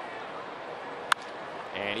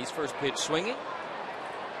 And he's first pitch swinging.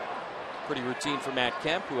 Pretty routine for Matt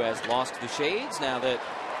Kemp, who has lost the shades now that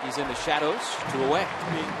he's in the shadows, 2 away.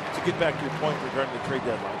 I mean, to get back to your point regarding the trade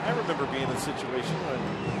deadline, I remember being in a situation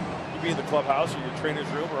when you'd be in the clubhouse or your trainer's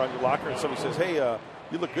room or on your locker and somebody says, hey,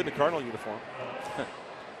 you look good in a Cardinal uniform.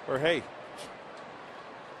 Or, hey,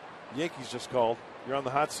 Yankees just called. You're on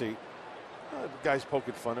the hot seat. The guy's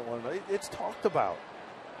poking fun at one another. It's talked about.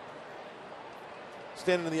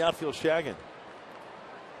 Standing in the outfield shagging.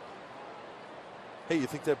 Hey, you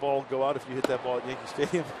think that ball will go out if you hit that ball at Yankee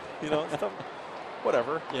Stadium? You know, stuff.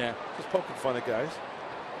 Whatever. Yeah. Just poking fun at guys.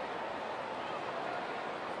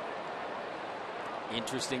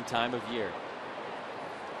 Interesting time of year.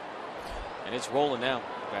 And it's rolling now.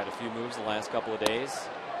 We've had a few moves the last couple of days.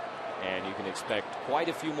 And you can expect quite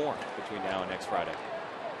a few more between now and next Friday.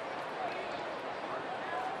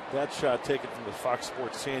 That shot taken from the Fox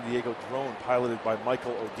Sports San Diego drone piloted by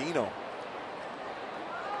Michael Odino.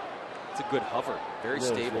 It's a good hover. Very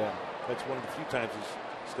stable. Yeah. That's one of the few times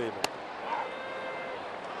he's stable.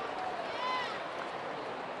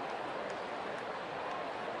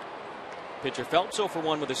 Pitcher Phelps 0 for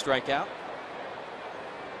 1 with a strikeout.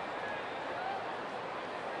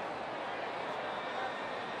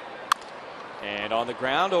 And on the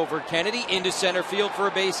ground over Kennedy into center field for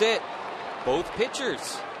a base hit. Both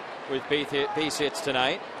pitchers with base hits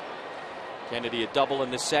tonight. Kennedy a double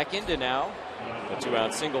in the second, and now a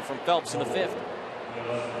 2-out single from Phelps in the fifth.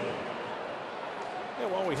 Yeah,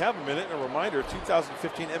 well, we have a minute. And a reminder,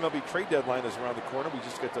 2015 MLB trade deadline is around the corner. We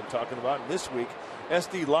just got done talking about it. And this week,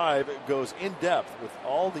 SD Live goes in depth with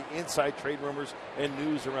all the inside trade rumors and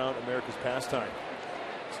news around America's pastime.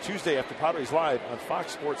 It's Tuesday after Padres Live on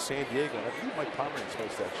Fox Sports San Diego. And I believe Mike Pomeranz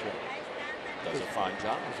hosts that show. Does a fine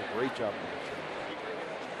job. Does a great job on that show.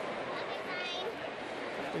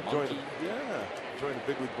 Enjoying the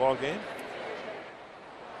big league ball game.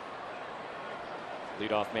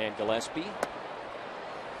 Leadoff man Gillespie.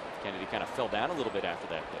 Kennedy kind of fell down a little bit after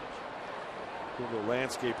that pitch. Doing a little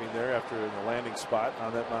landscaping there after in the landing spot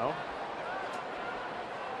on that mound.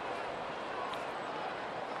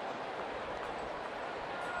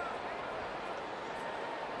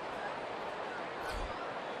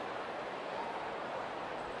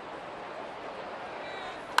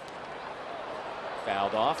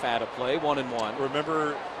 Fouled off, out of play, 1-1.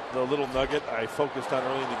 Remember the little nugget I focused on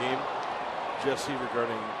early in the game, Jesse,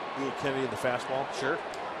 regarding Ian Kennedy and the fastball? Sure.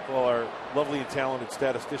 Well, our lovely and talented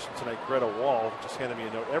statistician tonight, Greta Wall, just handed me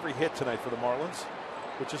a note. Every hit tonight for the Marlins,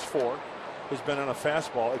 which is 4, has been on a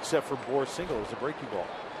fastball, except for Bohr's single. It was a breaking ball.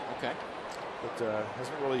 Okay. But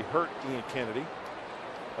hasn't really hurt Ian Kennedy.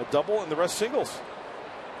 A double and the rest singles.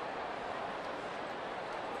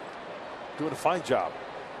 Doing a fine job.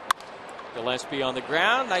 Gillespie on the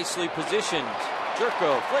ground, nicely positioned.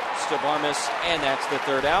 Jerko flips to Barmes, and that's the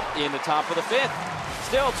 3rd out in the top of the 5th.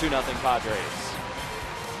 Still 2-0 Padres.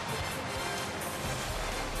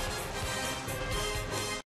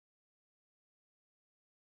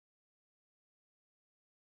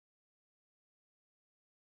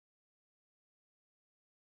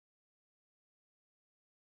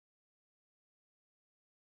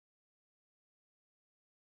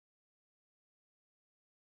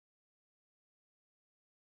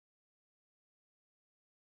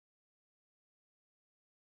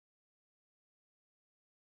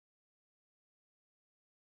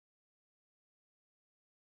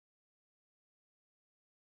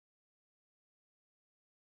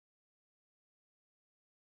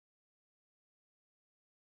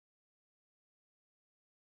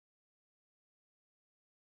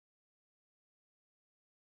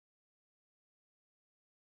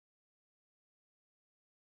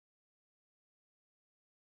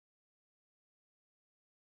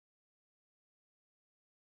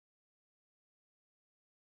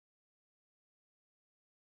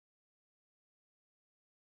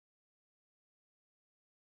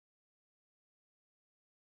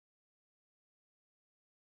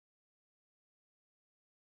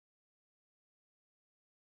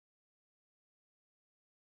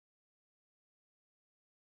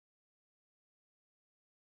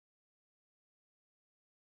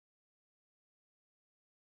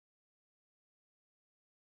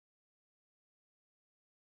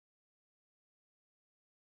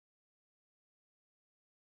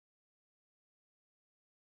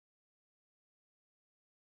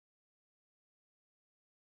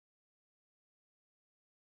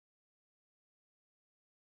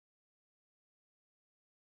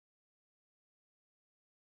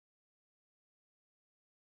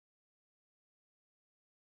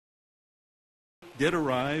 did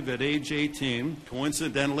arrive at age 18.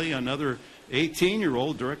 Coincidentally, another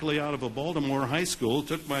 18-year-old directly out of a Baltimore high school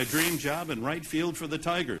took my dream job in right field for the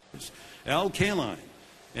Tigers, Al Kaline.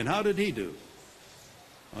 And how did he do?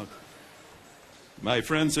 My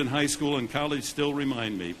friends in high school and college still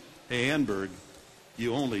remind me, hey, Enberg,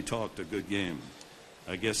 you only talked a good game.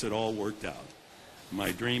 I guess it all worked out.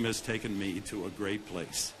 My dream has taken me to a great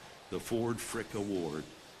place, the Ford Frick Award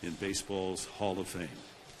in baseball's Hall of Fame.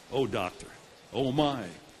 Oh, doctor, oh my,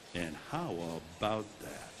 and how about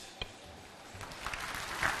that?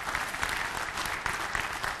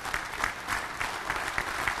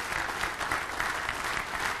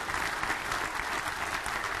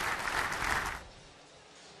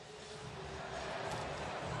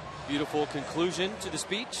 Beautiful conclusion to the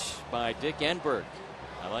speech by Dick Enberg.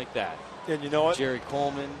 I like that. And you know what? Jerry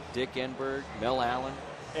Coleman, Dick Enberg, Mel Allen.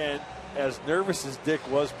 And as nervous as Dick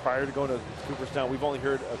was prior to going to Cooperstown, we've only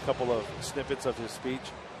heard a couple of snippets of his speech.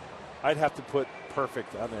 I'd have to put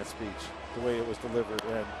perfect on that speech, the way it was delivered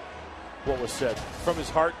and what was said. From his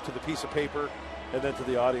heart to the piece of paper, and then to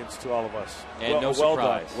the audience, to all of us. And no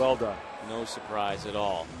surprise. Well done. No surprise at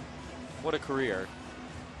all. What a career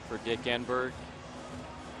for Dick Enberg.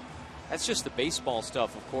 That's just the baseball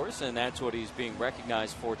stuff, of course, and that's what he's being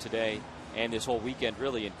recognized for today and this whole weekend,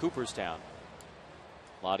 really, in Cooperstown.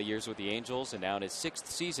 A lot of years with the Angels, and now in his 6th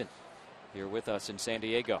season here with us in San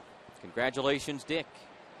Diego. Congratulations, Dick.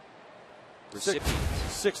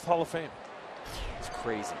 Sixth Hall of Fame. It's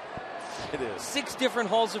crazy. It is. 6 different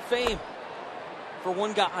Halls of Fame for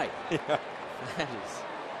one guy. Yeah. That is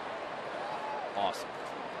awesome.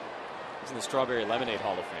 He's in the Strawberry Lemonade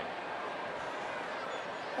Hall of Fame.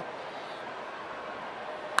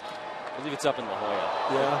 I believe it's up in La Jolla.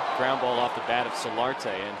 Yeah. Ground ball off the bat of Solarte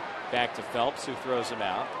and back to Phelps, who throws him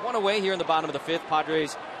out. One away here in the bottom of the 5th.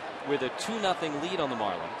 Padres with a 2-0 lead on the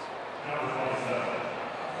Marlins.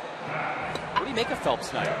 What do you make of Phelps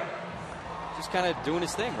tonight? Just kind of doing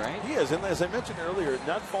his thing, right? He is, and as I mentioned earlier,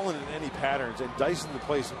 not falling in any patterns and dicing the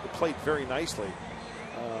plate very nicely.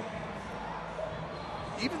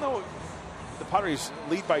 Even though the Padres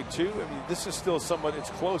lead by 2, I mean, this is still somewhat,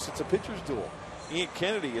 it's close. It's a pitcher's duel. Ian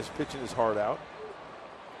Kennedy is pitching his heart out.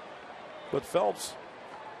 But Phelps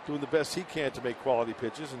doing the best he can to make quality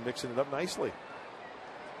pitches and mixing it up nicely.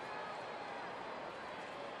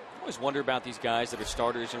 I always wonder about these guys that are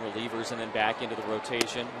starters and relievers and then back into the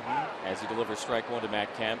rotation as he delivers strike 1 to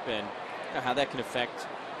Matt Kemp, and how that can affect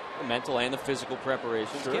the mental and the physical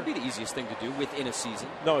preparation. Sure. It can't be the easiest thing to do within a season.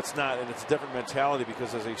 No, it's not, and it's a different mentality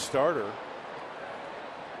because as a starter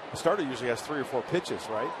usually has 3 or 4 pitches,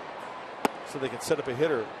 right? So they can set up a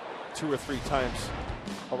hitter 2 or 3 times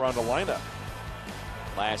around the lineup.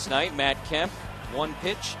 Last night, Matt Kemp, 1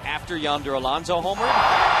 pitch after Yonder Alonso homer.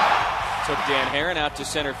 Took Dan Herron out to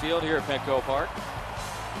center field here at Petco Park.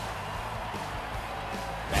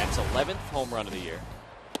 Matt's 11th home run of the year.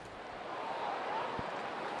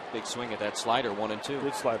 Big swing at that slider, 1-2.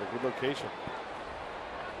 Good slider, good location.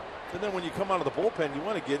 And then when you come out of the bullpen, you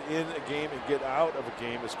want to get in a game and get out of a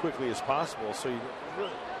game as quickly as possible. So you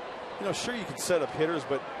really, sure you can set up hitters,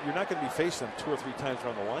 but you're not going to be facing them 2 or 3 times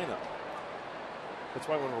around the lineup. That's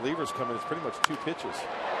why when relievers come in, it's pretty much 2 pitches.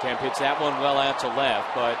 Kemp hits that one well out to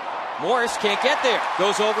left, but Morris can't get there.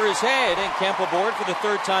 Goes over his head, and Kemp aboard for the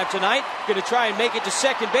 3rd time tonight. Going to try and make it to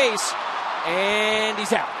second base, and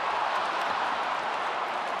he's out.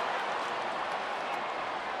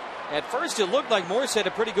 At first, it looked like Morris had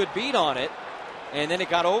a pretty good beat on it, and then it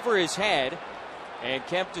got over his head, and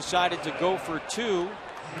Kemp decided to go for 2.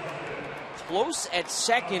 Close at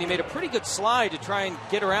second. He made a pretty good slide to try and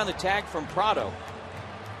get around the tag from Prado.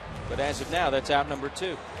 But as of now, that's out number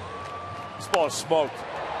 2. This ball is smoked.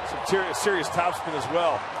 Some serious topspin as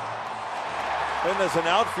well. Then as an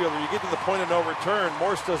outfielder, you get to the point of no return.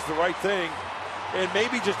 Morse does the right thing. And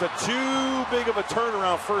maybe just a too big of a turn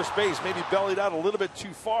around first base. Maybe bellied out a little bit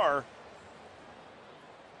too far.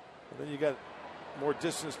 And then you got more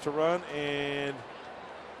distance to run, and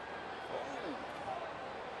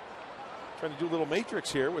trying to do a little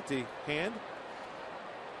matrix here with the hand.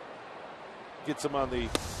 Gets him on the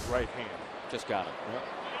right hand. Just got him. Yep.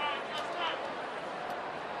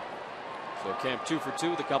 So Kemp 2 for 2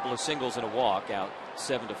 with a couple of singles and a walk, out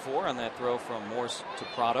 7-4 on that throw from Morse to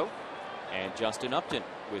Prado. And Justin Upton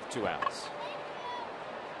with 2 outs.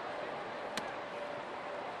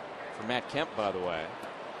 For Matt Kemp, by the way,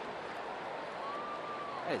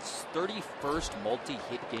 that is 31st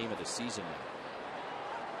multi-hit game of the season now.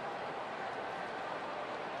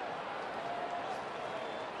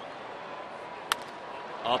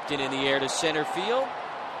 Upton in the air to center field.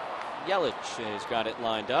 Yelich has got it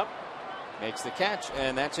lined up. makes the catch,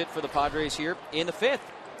 and that's it for the Padres here in the 5th.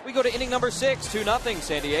 We go to inning number 6, 2-0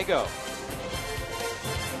 San Diego.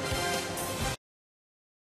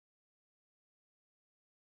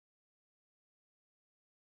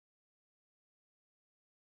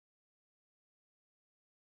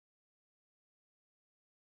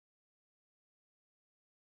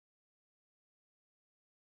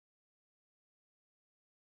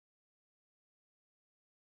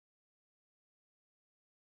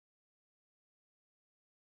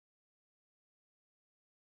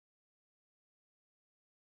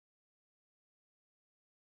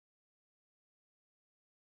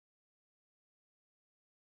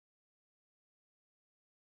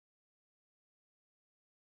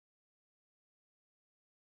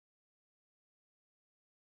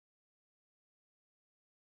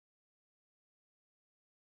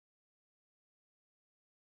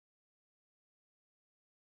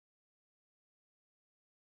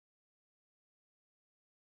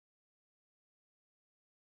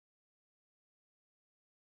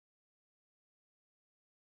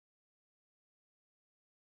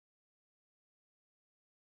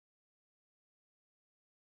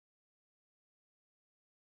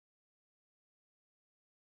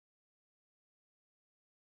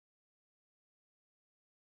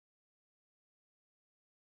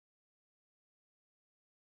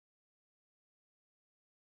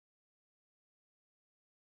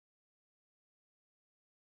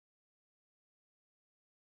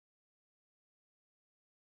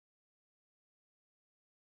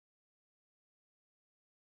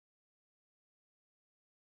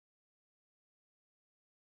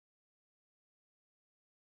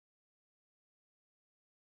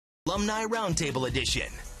 Alumni Roundtable Edition.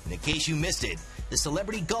 And in case you missed it, the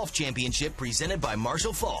Celebrity Golf Championship presented by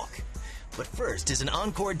Marshall Falk. But first is an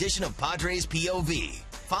encore edition of Padres POV.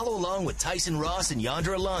 Follow along with Tyson Ross and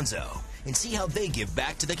Yonder Alonso and see how they give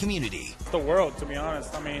back to the community. The world, to be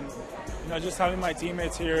honest. I mean, just having my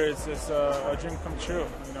teammates here is a dream come true.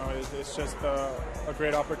 It's just a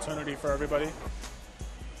great opportunity for everybody.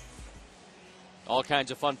 All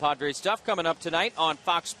kinds of fun Padres stuff coming up tonight on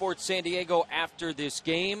Fox Sports San Diego after this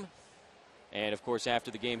game. And, of course,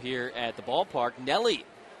 after the game here at the ballpark, Nelly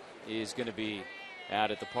is going to be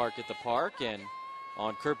out at the park and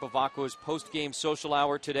on Kurt Bavacqua's post-game social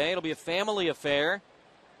hour today. It'll be a family affair.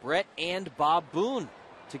 Brett and Bob Boone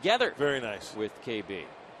together. Very nice. With KB.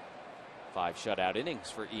 5 shutout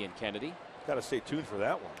innings for Ian Kennedy. Got to stay tuned for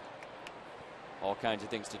that one. All kinds of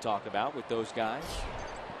things to talk about with those guys.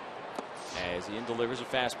 As Ian delivers a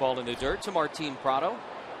fastball in the dirt to Martin Prado.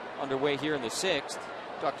 Underway here in the 6th.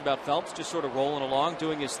 Talked about Phelps just sort of rolling along,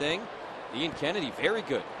 doing his thing. Ian Kennedy, very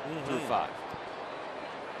good through 5.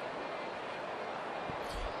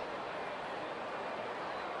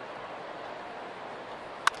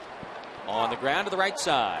 On the ground to the right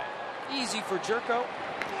side. Easy for Jerko.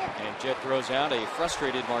 And Jet throws out a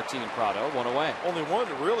frustrated Martin Prado, 1 away. Only one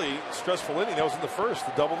really stressful inning. That was in the 1st.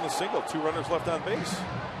 The double and the single. 2 runners left on base.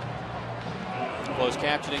 Closed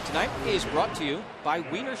captioning tonight is brought to you by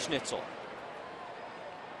Wiener Schnitzel.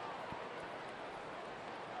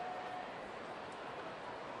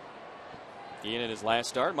 Ian in his last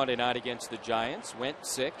start Monday night against the Giants went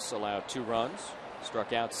 6, allowed 2 runs,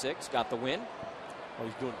 struck out 6, got the win. Oh,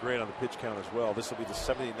 he's doing great on the pitch count as well. This will be the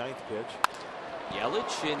 79th pitch.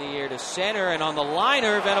 Yelich in the air to center, and on the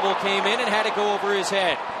liner, Venable came in and had it go over his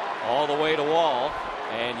head all the way to Wall,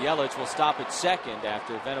 and Yelich will stop at second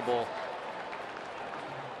after Venable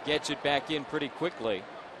gets it back in pretty quickly.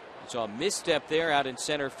 So a misstep there out in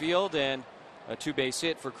center field, and a 2-base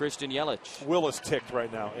hit for Christian Yelich. Will is ticked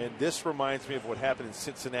right now, and this reminds me of what happened in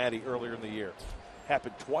Cincinnati earlier in the year.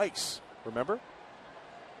 Happened twice, remember?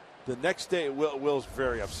 The next day, Will's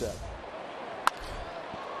very upset.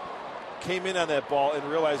 Came in on that ball and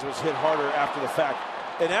realized it was hit harder after the fact.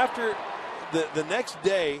 And after the next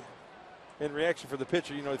day, in reaction for the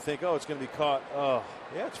pitcher, you think, oh, it's going to be caught. Oh,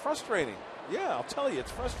 yeah, it's frustrating. Yeah, I'll tell you,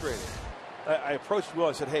 it's frustrating. I approached Will.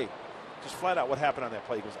 I said, hey, just flat out, what happened on that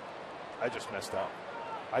play? He goes, I just messed up.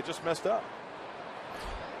 I just messed up.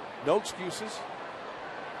 No excuses.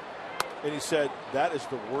 And he said, that is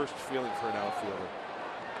the worst feeling for an outfielder.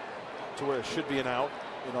 To where it should be an out,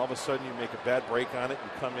 and all of a sudden you make a bad break on it, you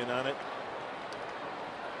come in on it.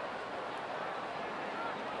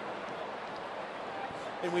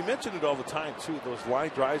 And we mention it all the time, too, those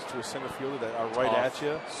line drives to a center fielder that are right at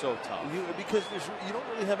you. So tough. Because you don't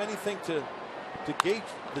really have anything to gauge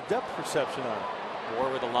the depth perception on it.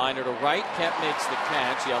 Moore with a liner to right. Kemp makes the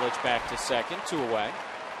catch. Yelich back to second. 2 away.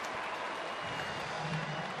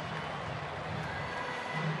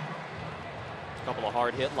 A couple of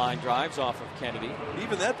hard hit line drives off of Kennedy.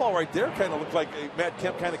 Even that ball right there kind of looked like Matt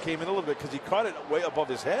Kemp kind of came in a little bit because he caught it way above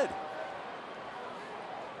his head.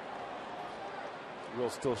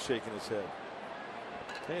 Will's still shaking his head.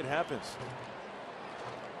 Hey, it happens.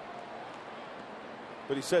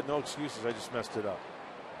 But he said no excuses. I just messed it up.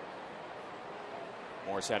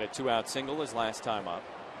 Morse had a 2-out single his last time up.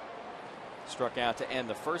 Struck out to end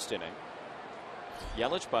the first inning.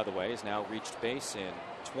 Yelich, by the way, has now reached base in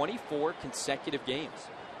 24 consecutive games.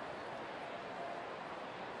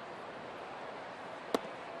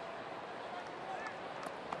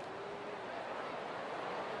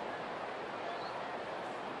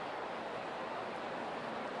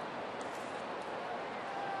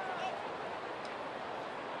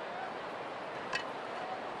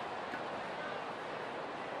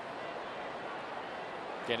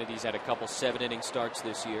 Kennedy's had a couple 7-inning starts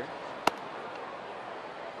this year.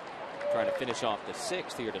 Trying to finish off the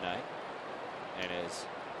 6th here tonight. And as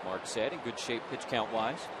Mark said, in good shape pitch count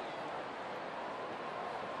wise.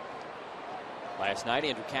 Last night,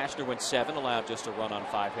 Andrew Kashner went 7, allowed just a run on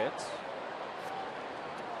 5 hits.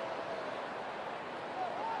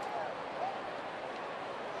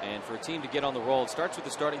 And for a team to get on the roll, it starts with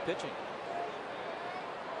the starting pitching.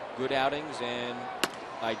 Good outings and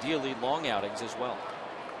ideally long outings as well.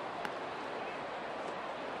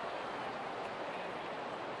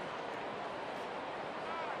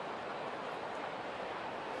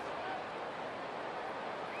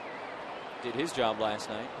 Did his job last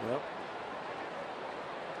night. Yep.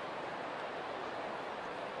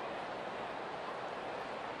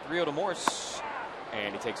 To Morse,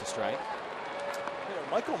 and he takes a strike.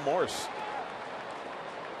 Michael Morse,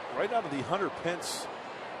 right out of the Hunter Pence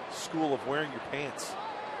school of wearing your pants.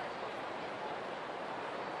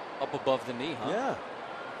 Up above the knee, huh? Yeah.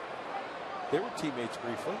 They were teammates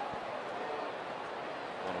briefly.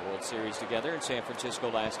 Won a World Series together in San Francisco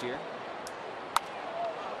last year.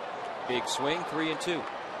 Big swing, 3-2.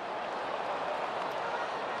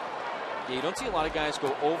 Yeah, you don't see a lot of guys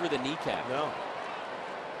go over the kneecap. No.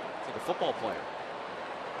 It's like a football player.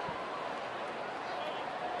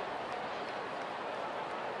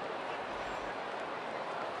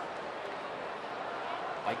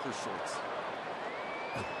 Biker shorts.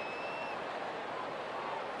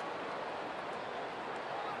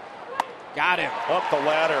 Got him. Up the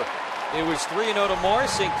ladder. It was 3-0 to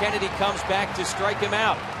Morse, and Kennedy comes back to strike him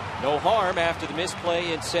out. No harm after the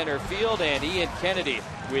misplay in center field, and Ian Kennedy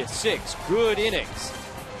with 6 good innings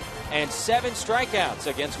and 7 strikeouts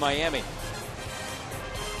against Miami.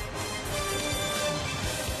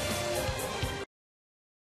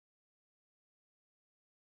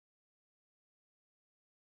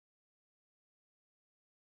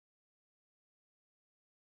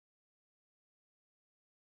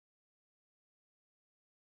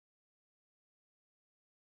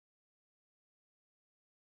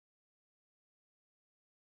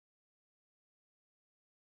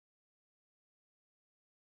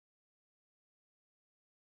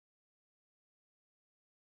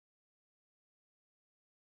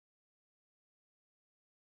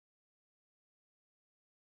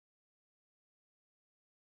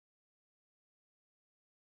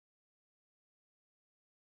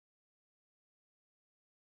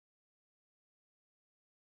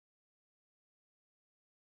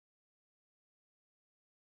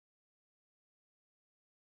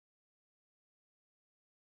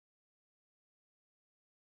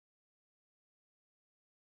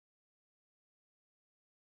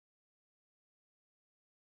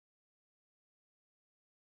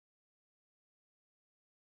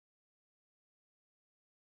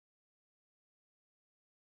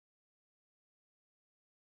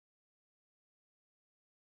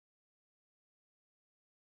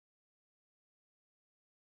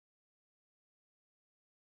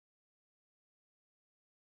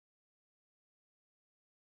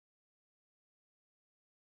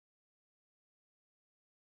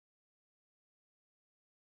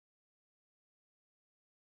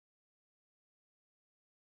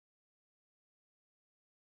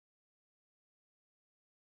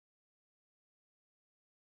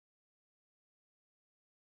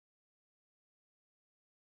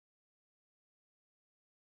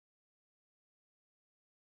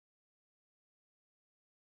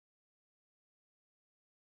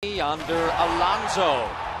 Yonder Alonso,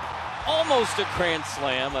 almost a grand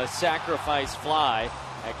slam, a sacrifice fly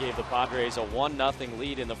that gave the Padres a 1-0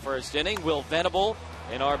 lead in the first inning. Will Venable,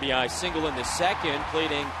 an RBI single in the second,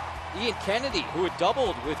 pleading Ian Kennedy, who had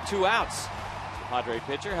doubled with 2 outs. The Padre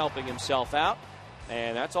pitcher helping himself out,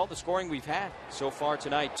 and that's all the scoring we've had so far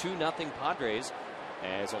tonight. 2-0 Padres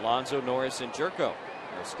as Alonso, Norris, and Jerko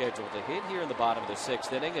Scheduled to hit here in the bottom of the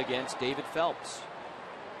 6th inning against David Phelps.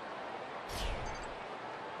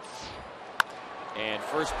 And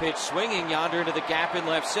first pitch swinging yonder into the gap in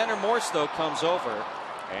left center. Morse, though, comes over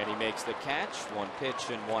and he makes the catch. 1 pitch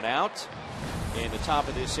and 1 out. In the top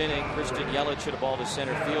of this inning, Christian Yelich hit a ball to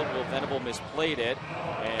center field. Will Venable misplayed it.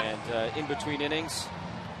 And in between innings,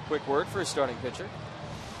 quick word for a starting pitcher.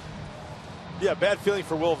 Yeah, bad feeling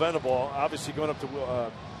for Will Venable. Obviously going up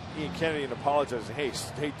to Ian Kennedy and apologizing.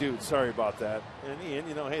 Hey, dude, sorry about that. And Ian,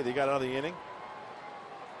 hey, they got out of the inning.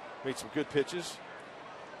 Made some good pitches.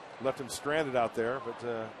 Left him stranded out there.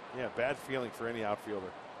 But, yeah, bad feeling for any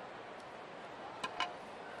outfielder.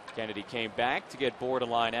 Kennedy came back to get Board a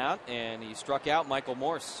line out, and he struck out Michael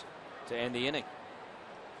Morse to end the inning.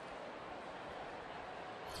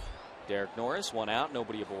 Derek Norris, 1 out,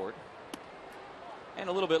 nobody aboard. And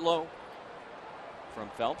a little bit low from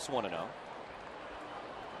Phelps, 1-0.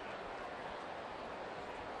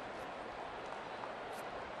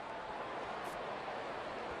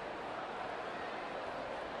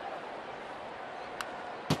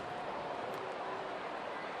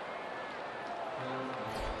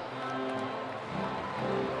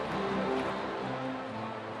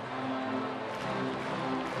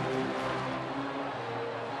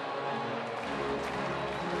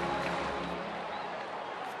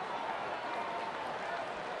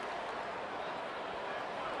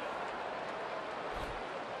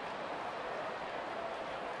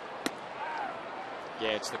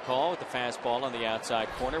 Gets the call with the fastball on the outside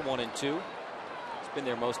corner, 1-2. It's been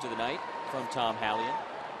there most of the night from Tom Hallion.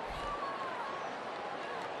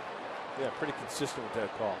 Yeah, pretty consistent with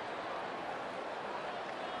that call.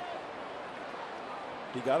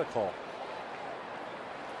 He got a call.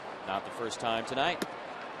 Not the first time tonight.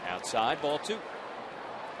 Outside, ball 2.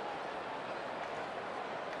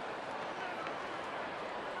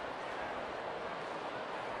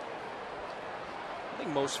 I think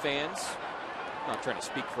most fans, I'm not trying to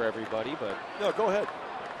speak for everybody, but no, go ahead.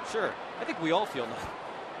 Sure, I think we all feel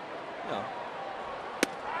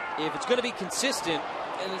if it's going to be consistent,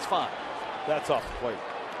 then it's fine. That's off the plate.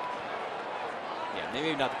 Yeah,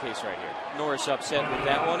 maybe not the case right here. Norris upset with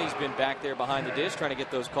that one. He's been back there behind the dish trying to get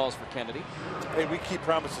those calls for Kennedy. Hey, we keep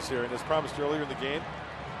promises here, and as promised earlier in the game,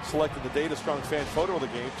 selected the Data Strong fan photo of the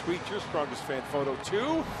game. Tweet your strongest fan photo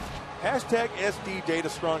to hashtag SD Data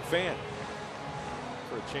Strong Fan.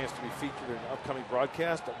 For a chance to be featured in an upcoming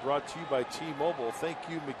broadcast brought to you by T-Mobile. Thank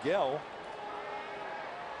you, Miguel.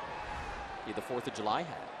 The 4th of July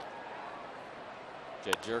hat.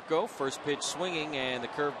 Jed Jerko, first pitch swinging, and the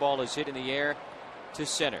curveball is hit in the air to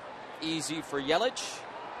center. Easy for Yelich,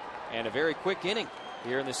 and a very quick inning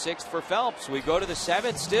here in the 6th for Phelps. We go to the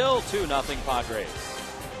 7th, still 2-0 Padres.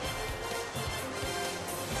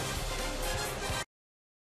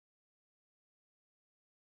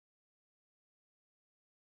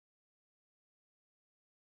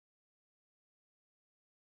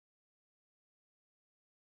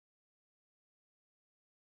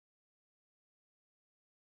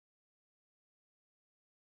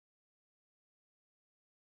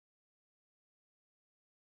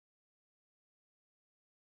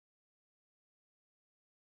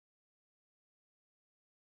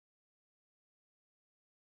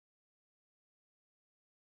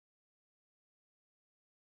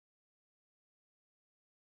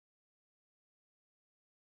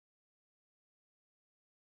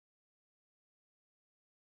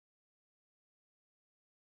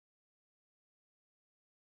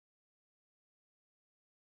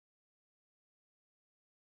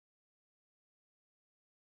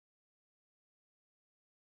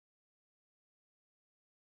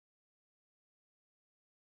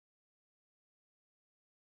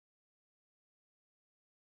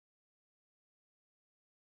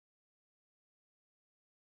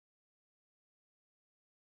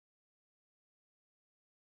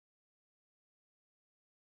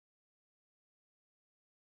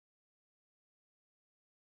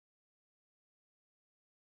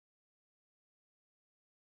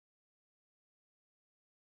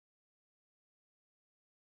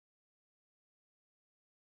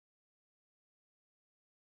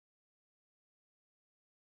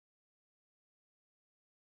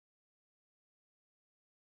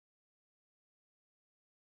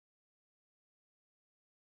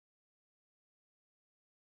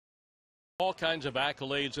 All kinds of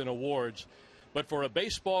accolades and awards, but for a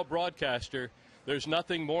baseball broadcaster, there's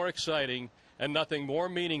nothing more exciting and nothing more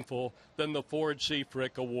meaningful than the Ford C.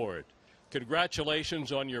 Frick Award.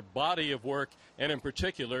 Congratulations on your body of work, and in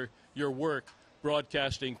particular, your work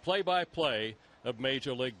broadcasting play-by-play of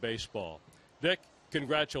Major League Baseball. Vic,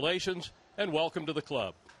 congratulations and welcome to the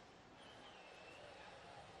club.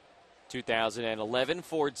 2011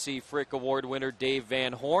 Ford C. Frick Award winner Dave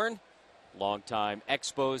Van Horn, longtime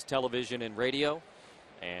Expos television and radio,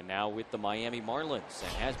 and now with the Miami Marlins,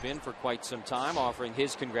 and has been for quite some time, offering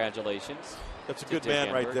his congratulations. That's a good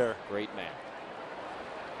man right there. Great man.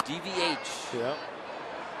 DVH. Yeah.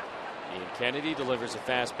 Ian Kennedy delivers a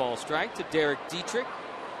fastball strike to Derek Dietrich.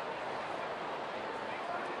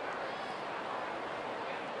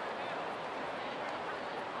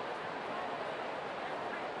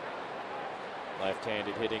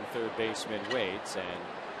 Left-handed hitting third baseman waits,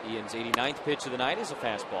 and Ian's 89th pitch of the night is a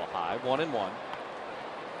fastball high, 1-1.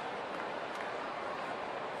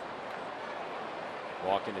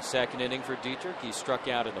 Walk in the second inning for Dietrich. He struck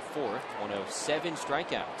out in the fourth, one of 7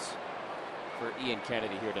 strikeouts for Ian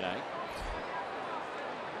Kennedy here tonight.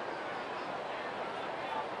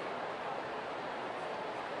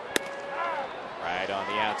 Right on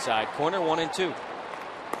the outside corner, 1-2.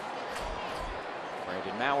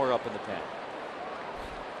 Brandon Maurer up in the pen.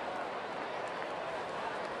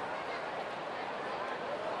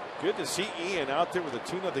 Good to see Ian out there with a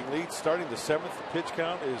 2-0 lead starting the 7th. The pitch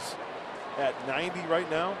count is at 90 right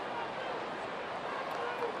now.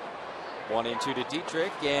 1-2 to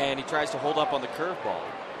Dietrich, and he tries to hold up on the curveball.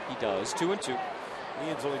 He does. 2-2.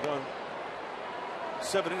 Ian's only gone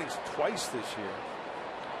 7 innings twice this year.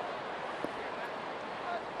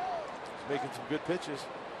 He's making some good pitches.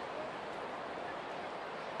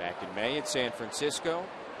 Back in May at San Francisco,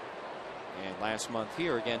 and last month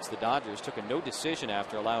here against the Dodgers, took a no decision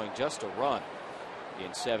after allowing just a run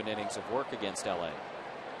in 7 innings of work against LA.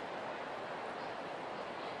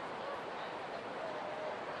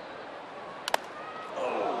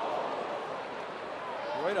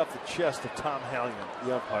 Right off the chest of Tom Hallion,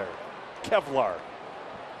 the umpire. Kevlar.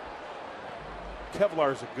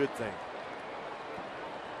 Kevlar is a good thing.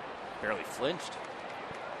 Barely flinched.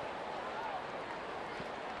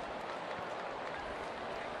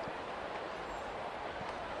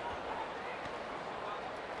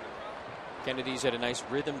 Kennedy's had a nice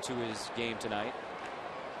rhythm to his game tonight.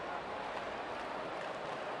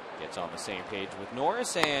 Gets on the same page with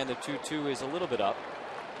Norris, and the 2-2 is a little bit up.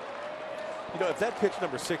 You know, if that pitch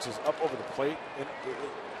number 6 is up over the plate,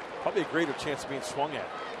 probably a greater chance of being swung at,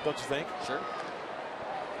 don't you think? Sure.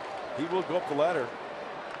 He will go up the ladder,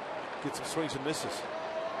 get some swings and misses.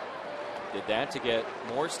 Did that to get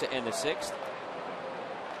Morse to end the 6th.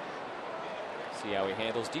 See how he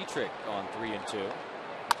handles Dietrich on 3-2.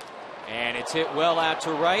 And it's hit well out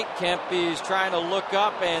to right. Kemp is trying to look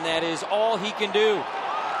up, and that is all he can do.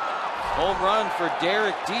 Home run for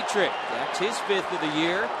Derek Dietrich. That's his 5th of the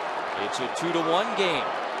year. It's a 2-1 game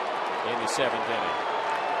in the 7th inning.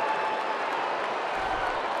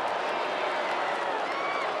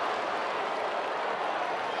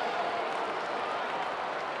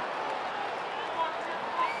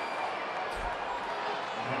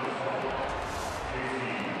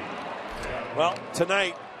 Well,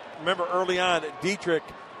 tonight, remember early on, Dietrich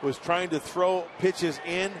was trying to throw pitches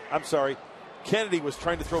in. I'm sorry, Kennedy was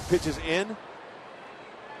trying to throw pitches in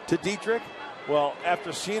to Dietrich. Well,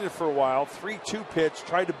 after seeing it for a while, 3-2 pitch,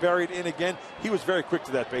 tried to bury it in again. He was very quick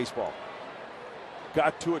to that baseball.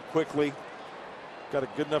 Got to it quickly. Got a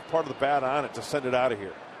good enough part of the bat on it to send it out of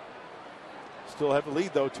here. Still have the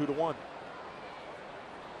lead, though, 2-1.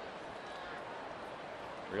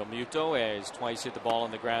 Real Muto has twice hit the ball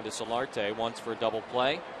on the ground to Solarte, once for a double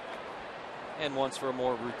play and once for a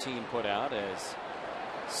more routine put out, as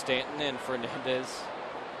Stanton and Fernandez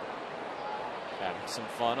having some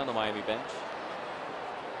fun on the Miami bench.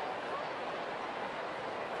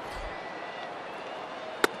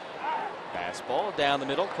 Fastball down the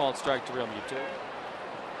middle, called strike to Real Muto.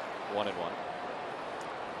 1-1.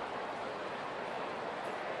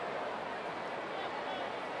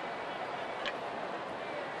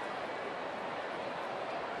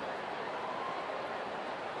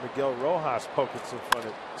 Miguel Rojas poking some fun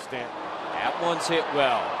at Stanton. That one's hit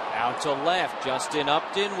well. Out to left. Justin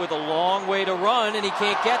Upton with a long way to run, and he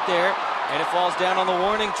can't get there, and it falls down on the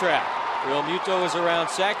warning track. Real Muto is around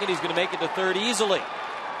second. He's going to make it to third easily.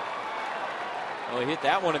 Well, he hit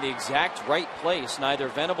that one in the exact right place. Neither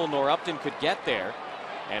Venable nor Upton could get there.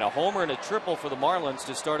 And a homer and a triple for the Marlins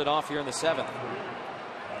to start it off here in the 7th.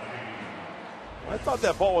 I thought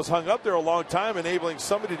that ball was hung up there a long time, enabling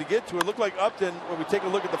somebody to get to it. It looked like Upton, when we take a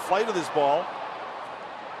look at the flight of this ball,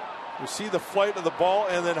 we see the flight of the ball,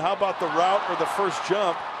 and then how about the route or the first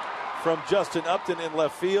jump from Justin Upton in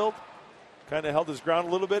left field? Kind of held his ground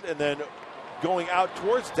a little bit, and then going out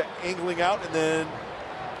towards, angling out, and then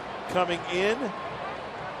coming in.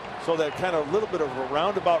 So that kind of little bit of a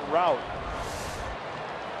roundabout route,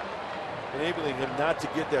 enabling him not to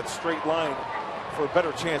get that straight line for a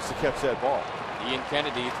better chance to catch that ball. Ian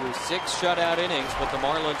Kennedy threw 6 shutout innings, but the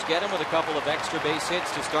Marlins get him with a couple of extra base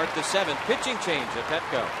hits to start the 7th. Pitching change at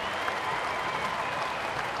Petco.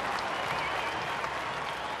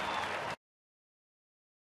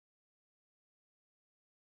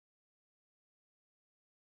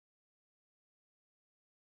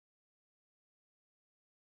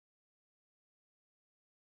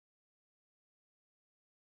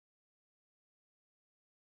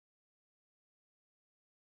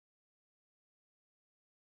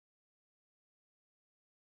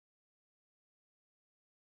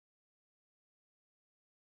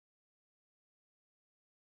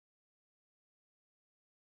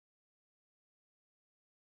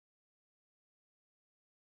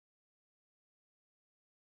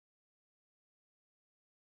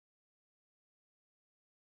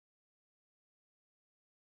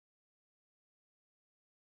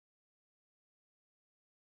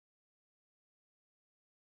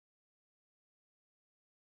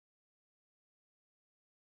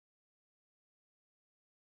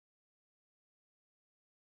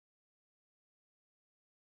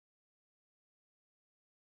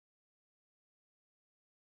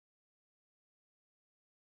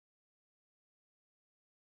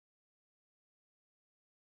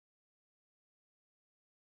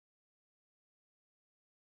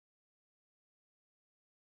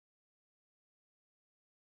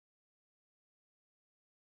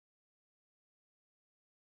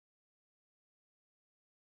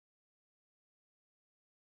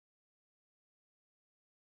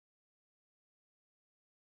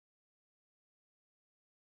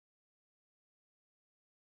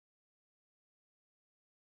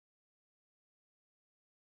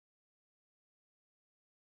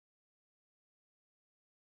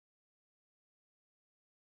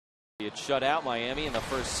 It shut out Miami in the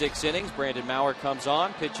first 6 innings. Brandon Maurer comes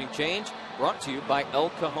on. Pitching change brought to you by El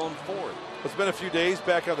Cajon Ford. It's been a few days.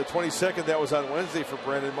 Back on the 22nd, that was on Wednesday for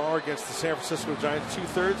Brandon Maurer against the San Francisco Giants.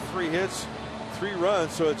 2/3, 3 hits, 3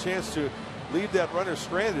 runs. So a chance to leave that runner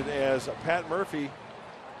stranded as Pat Murphy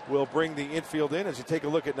will bring the infield in. As you take a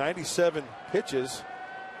look at 97 pitches,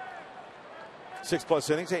 6+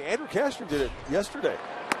 innings. Hey, Andrew Cashner did it yesterday.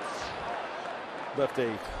 Left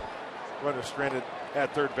a runner stranded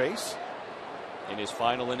at third base. In his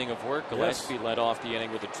final inning of work, Gillespie led off the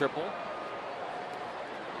inning with a triple.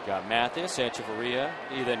 Got Mathis, Echeverria.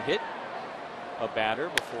 He then hit a batter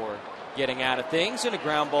before getting out of things, and a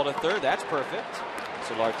ground ball to third. That's perfect.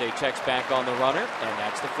 Solarte checks back on the runner, and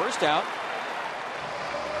that's the first out.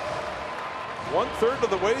 1/3 of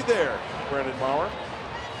the way there, Brandon Maurer.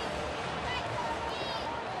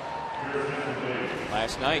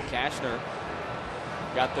 Last night, Cashner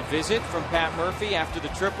got the visit from Pat Murphy after the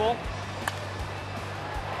triple.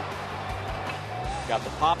 Got the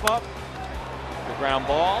pop-up, the ground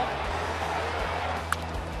ball,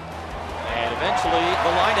 and eventually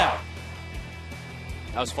the line out.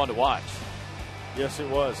 That was fun to watch. Yes, it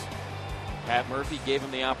was. Pat Murphy gave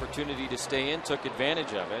him the opportunity to stay in, took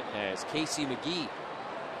advantage of it as Casey McGee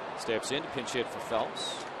steps in to pinch hit for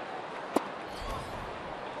Phelps.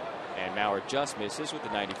 And Maurer just misses with the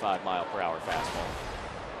 95-mile-per-hour fastball.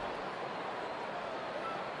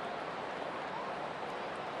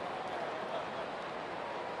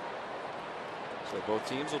 So both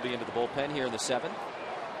teams will be into the bullpen here in the 7th.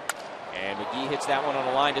 And McGee hits that one on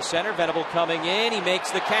a line to center. Venable coming in. He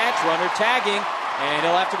makes the catch. Runner tagging. And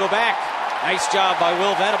he'll have to go back. Nice job by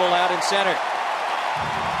Will Venable out in center.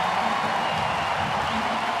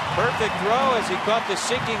 Perfect throw as he caught the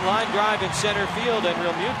sinking line drive in center field. And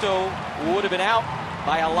Real Muto would have been out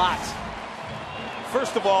by a lot.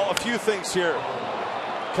 First of all, a few things here.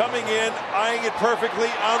 Coming in, eyeing it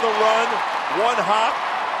perfectly on the run. One hop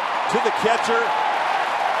to the catcher.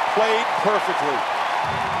 Played perfectly.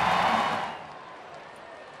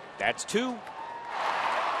 That's 2.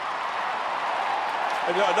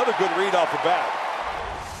 And another good read off the bat.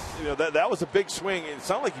 You know, that was a big swing. It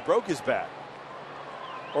sounded like he broke his bat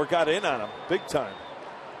or got in on him big time.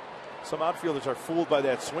 Some outfielders are fooled by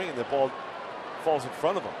that swing and the ball falls in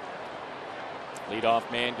front of them.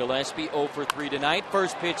 Leadoff man Gillespie 0 for 3 tonight.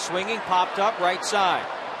 First pitch swinging, popped up right side.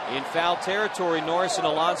 In foul territory, Norris and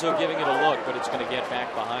Alonso giving it a look, but it's going to get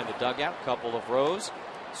back behind the dugout. Couple of rows.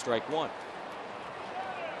 Strike 1.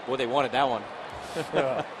 Boy, they wanted that one.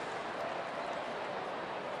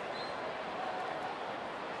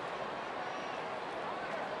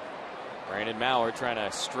 Brandon Maurer trying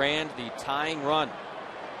to strand the tying run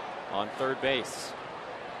on third base.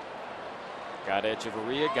 Got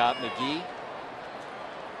Echeverria, got McGee.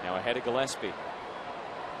 Now ahead of Gillespie.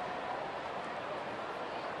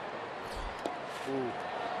 Ooh.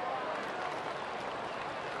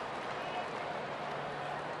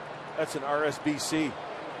 That's an RSBC.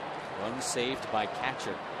 Run saved by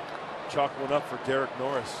catcher. Chalk one up for Derek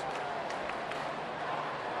Norris.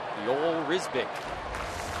 The old Risbik.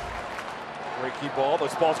 Great key ball.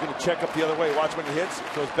 This ball's going to check up the other way. Watch when it hits.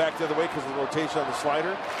 It goes back the other way because of the rotation on the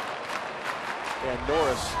slider. And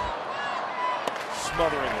Norris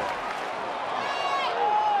smothering it.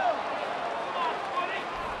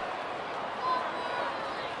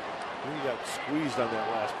 He got squeezed on that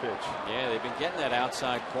last pitch. Yeah, they've been getting that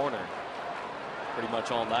outside corner pretty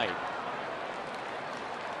much all night.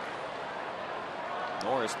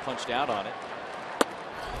 Norris punched out on it.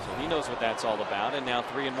 So he knows what that's all about, and now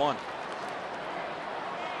 3-1.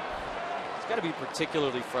 It's got to be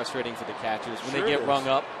particularly frustrating for the catchers when they get rung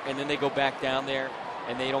up and then they go back down there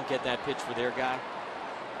and they don't get that pitch for their guy.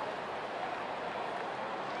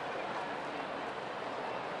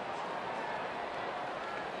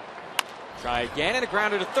 Try again, and a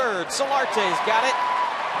grounder to third. Solarte's got it.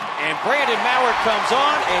 And Brandon Maurer comes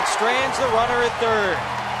on and strands the runner at third.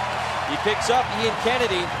 He picks up Ian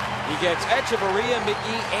Kennedy. He gets Echeverria,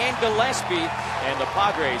 McGee, and Gillespie. And the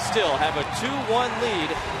Padres still have a 2-1 lead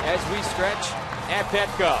as we stretch at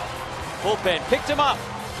Petco. Bullpen picked him up.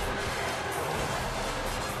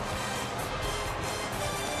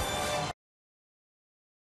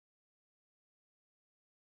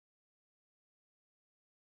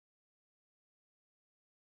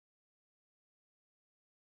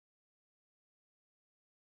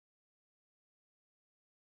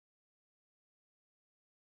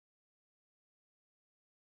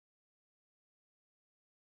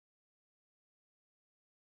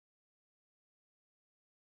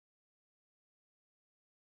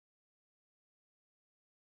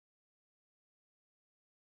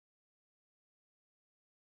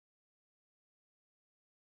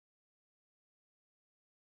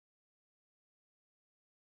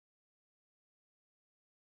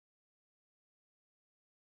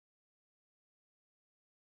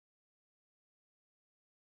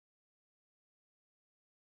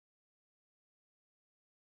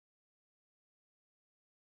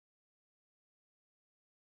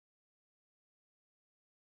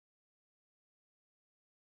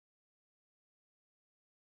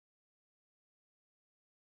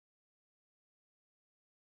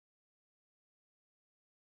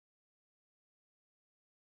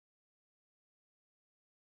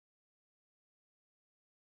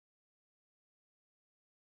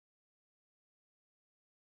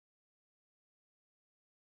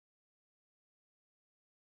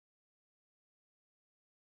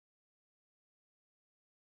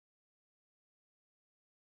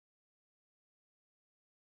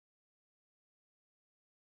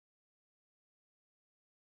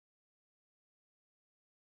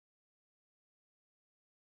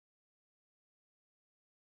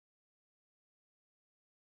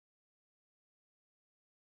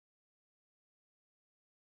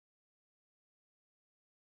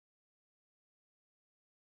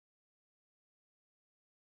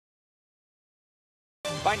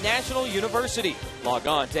 By National University. Log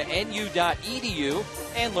on to nu.edu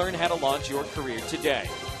and learn how to launch your career today.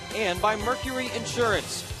 And by Mercury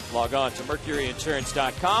Insurance. Log on to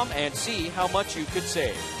mercuryinsurance.com and see how much you could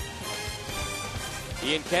save.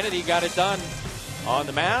 Ian Kennedy got it done on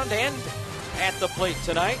the mound and at the plate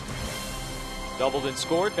tonight. Doubled and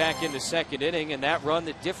scored back in the second inning, and that run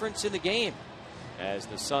the difference in the game as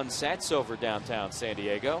the sun sets over downtown San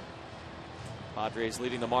Diego. Padres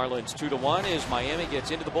leading the Marlins 2-1 as Miami gets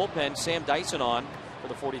into the bullpen. Sam Dyson on for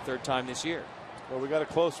the 43rd time this year. Well, we got a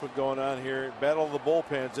close one going on here. Battle of the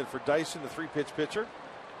bullpens, and for Dyson, the 3-pitch pitcher.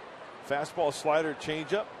 Fastball, slider,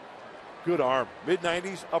 changeup. Good arm.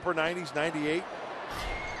 Mid-90s, upper 90s, 98.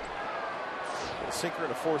 A sinker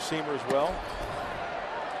and a four-seamer as well.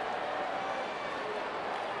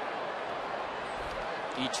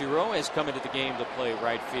 Ichiro has come into the game to play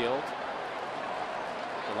right field.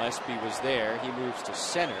 Gillespie was there. He moves to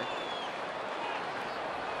center.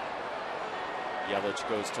 Yelich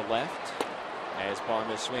goes to left as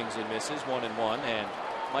Barma swings and misses. 1-1, and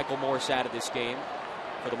Michael Morse out of this game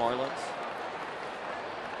for the Marlins.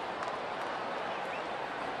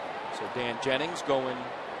 So Dan Jennings going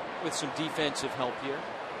with some defensive help here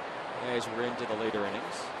as we're into the later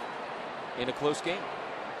innings in a close game.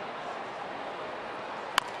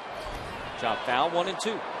 Chop foul,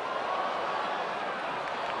 1-2.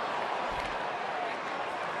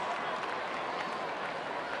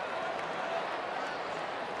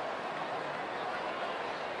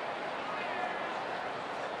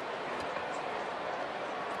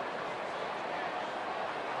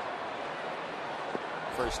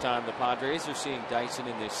 First time the Padres are seeing Dyson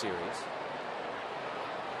in this series.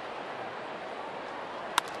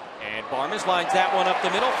 And Barmes lines that one up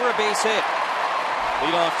the middle for a base hit.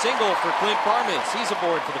 Leadoff single for Clint Barmes. He's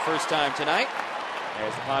aboard for the first time tonight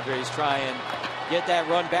as the Padres try and get that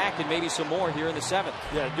run back and maybe some more here in the 7th.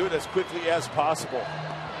 Yeah, do it as quickly as possible.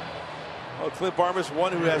 Well, Clint Barmes,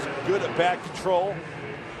 one who has good bat control.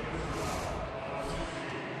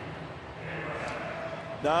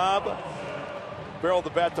 Knob, barrel the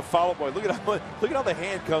bat to foul boy. Look at how the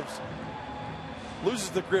hand comes. Loses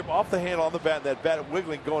the grip off the hand on the bat, and that bat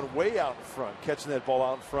wiggling, going way out in front, catching that ball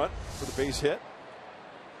out in front for the base hit.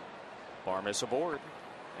 Barmes aboard,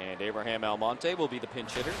 and Abraham Almonte will be the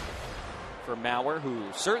pinch hitter for Mauer, who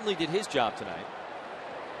certainly did his job tonight.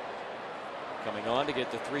 Coming on to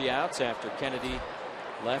get the 3 outs after Kennedy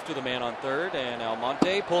left with a man on third, and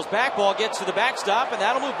Almonte pulls back, ball gets to the backstop, and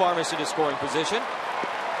that'll move Barmes into scoring position.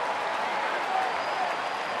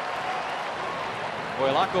 Boy,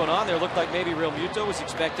 a lot going on there. Looked like maybe Real Muto was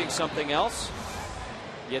expecting something else.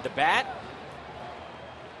 He had the bat.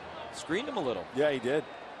 Screened him a little. Yeah, he did.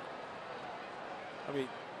 I mean,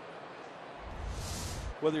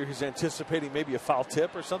 whether he's anticipating maybe a foul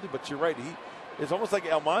tip or something, but you're right. It's almost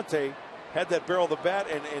like Almonte had that barrel of the bat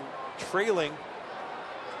and trailing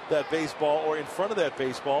that baseball or in front of that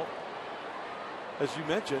baseball, as you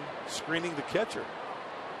mentioned, screening the catcher.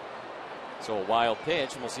 So a wild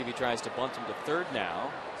pitch, and we'll see if he tries to bunt him to third now.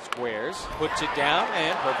 Squares, puts it down,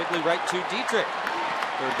 and perfectly right to Dietrich.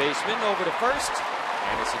 Third baseman over to first,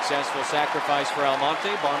 and a successful sacrifice for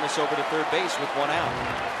Almonte. Barmes over to third base with 1 out.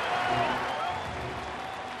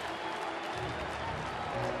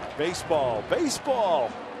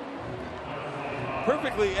 Baseball.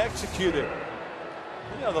 Perfectly executed.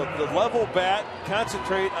 You know, the level bat,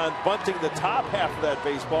 concentrate on bunting the top half of that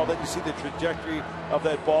baseball. Then you see the trajectory of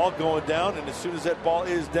that ball going down, and as soon as that ball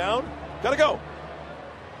is down, gotta go.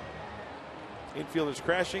 Infielders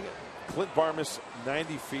crashing. Clint Barmes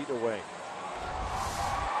 90 feet away.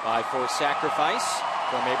 5-4 sacrifice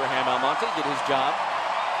from Abraham Almonte. Did his job.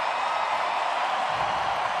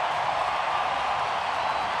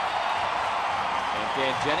 And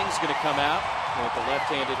Dan Jennings going to come out with the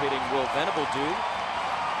left-handed hitting Will Venable do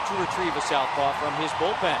to retrieve a southpaw from his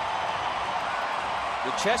bullpen.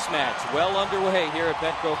 The chess match well underway here at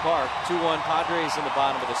Petco Park. 2-1 Padres in the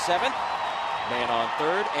bottom of the 7th. Man on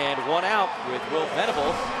third and 1 out with Will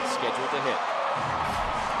Venable scheduled to hit.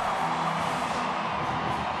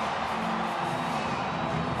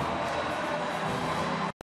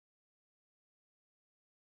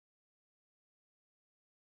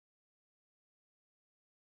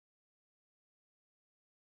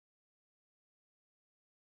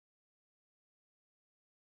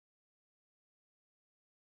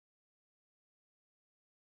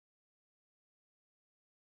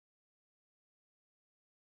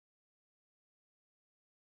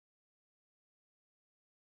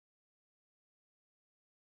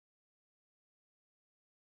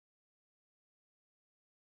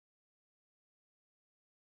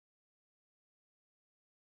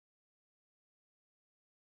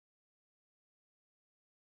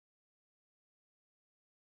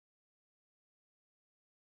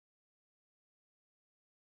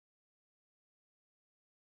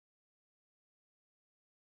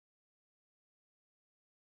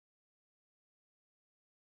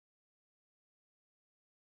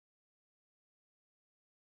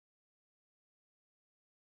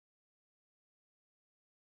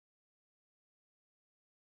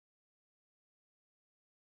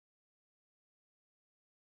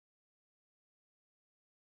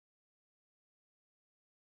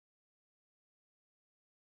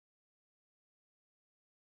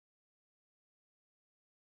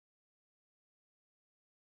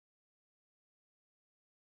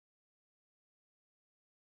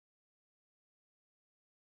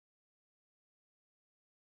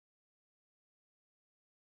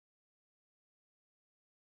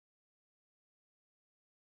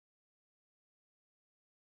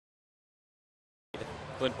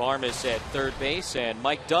 Clint Barmes at third base, and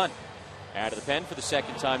Mike Dunn out of the pen for the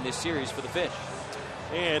 2nd time this series for the Fish.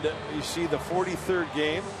 And you see the 43rd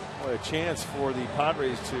game. What a chance for the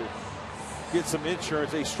Padres to get some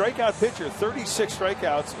insurance. A strikeout pitcher, 36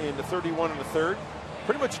 strikeouts in the 31 and the 3rd.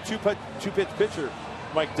 Pretty much a two-pitch pitcher,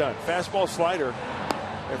 Mike Dunn. Fastball, slider,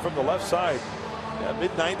 and from the left side,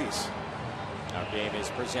 mid-90s. Our game is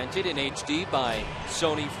presented in HD by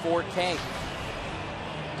Sony 4K.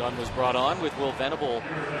 Dunn was brought on with Will Venable,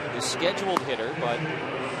 the scheduled hitter, but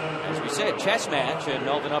as we said, chess match, and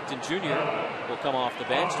Melvin Upton Jr. will come off the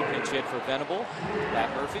bench to pinch hit for Venable.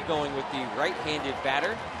 Pat Murphy going with the right-handed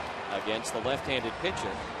batter against the left-handed pitcher.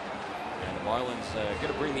 And the Marlins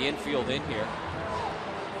going to bring the infield in here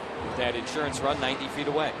with that insurance run 90 feet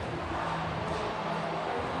away.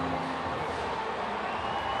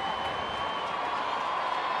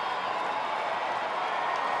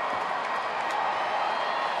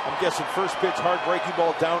 I'm guessing first pitch, hard breaking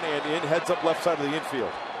ball down and in, heads up left side of the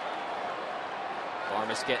infield.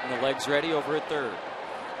 Varmus getting the legs ready over at third.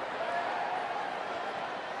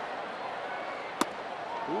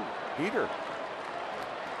 Ooh, heater.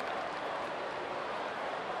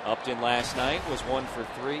 Upton last night was 1 for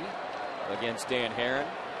 3 against Dan Herron.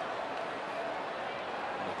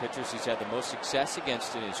 And the pitchers he's had the most success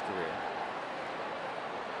against in his career.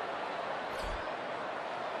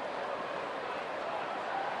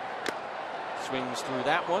 Swings through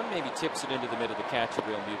that one, maybe tips it into the mid of the catch of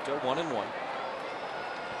Real Muto. 1-1.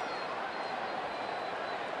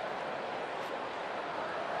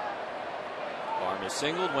 Varmus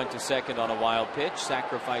singled, went to second on a wild pitch,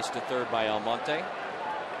 sacrificed to third by Almonte.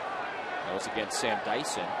 That was against Sam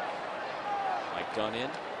Dyson. Mike Dunn in.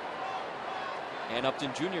 And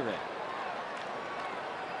Upton Jr. in.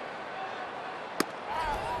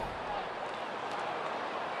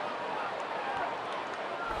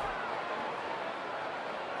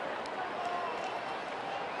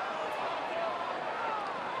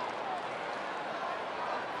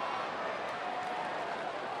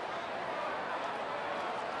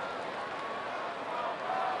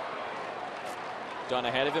 Dunn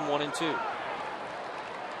ahead of him, 1-2.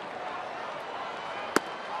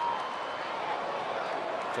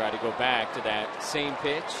 Try to go back to that same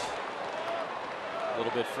pitch. A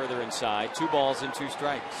little bit further inside. 2 balls and 2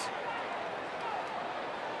 strikes.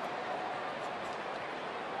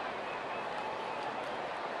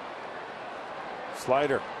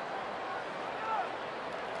 Slider.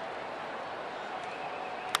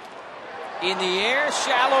 In the air,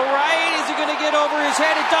 shallow right. Is he going to get over his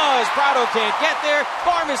head? It does. Prado can't get there.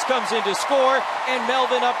 Varmus comes in to score, and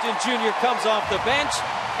Melvin Upton Jr. comes off the bench,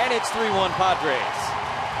 and it's 3-1 Padres.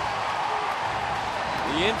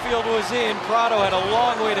 The infield was in. Prado had a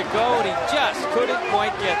long way to go, and he just couldn't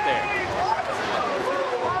quite get there.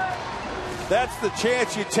 That's the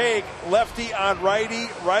chance you take. Lefty on righty,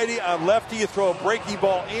 righty on lefty. You throw a breaking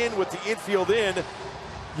ball in with the infield in.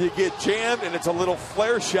 You get jammed, and it's a little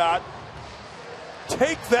flare shot.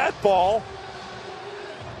 Take that ball.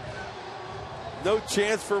 No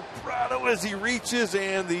chance for Prado as he reaches,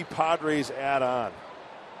 and the Padres add on.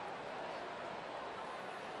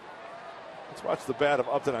 Let's watch the bat of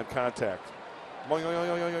Upton on contact. My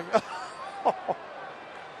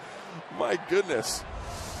goodness.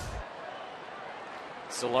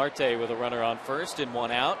 Solarte with a runner on first and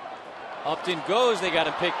 1 out. Upton goes. They got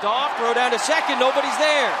him picked off. Throw down to second. Nobody's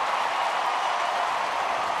there.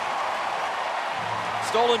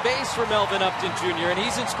 Stolen base for Melvin Upton Jr., and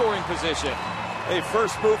he's in scoring position. Hey,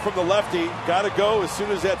 first move from the lefty. Got to go as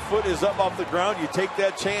soon as that foot is up off the ground. You take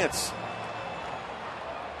that chance.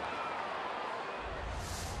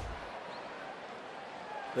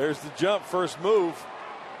 There's the jump, first move.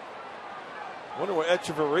 Wonder what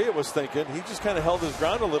Echeverria was thinking. He just kind of held his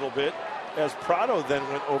ground a little bit as Prado then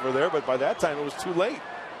went over there, but by that time it was too late.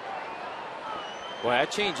 Well,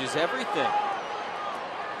 that changes everything.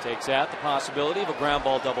 Takes out the possibility of a ground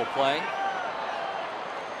ball double play.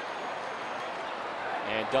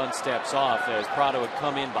 And Dunn steps off as Prado had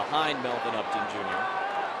come in behind Melvin Upton Jr.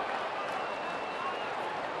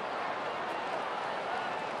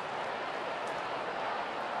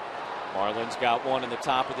 Marlins got one in the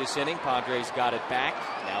top of this inning. Padres got it back.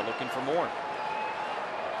 Now looking for more.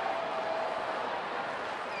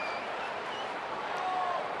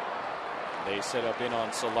 They set up in on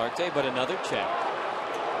Solarte, but another check.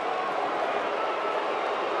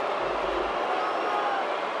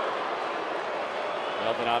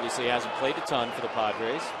 Melvin obviously hasn't played a ton for the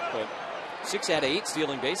Padres, but 6 out of 8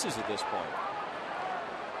 stealing bases at this point.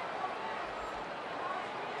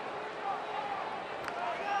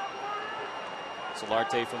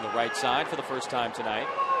 Solarte from the right side for the first time tonight.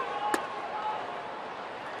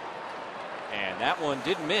 And that one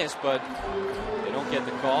didn't miss, but they don't get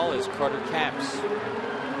the call as Carter Capps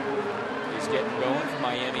is getting going from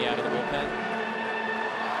Miami out of the bullpen.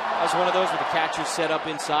 That's one of those where the catcher's set up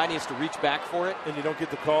inside. He has to reach back for it, and you don't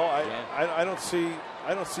get the call. I don't see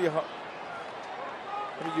how.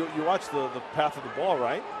 I mean, you watch the path of the ball,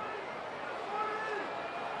 right?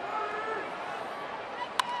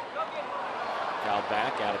 Fouled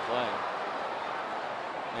back, out of play.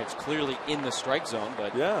 And it's clearly in the strike zone,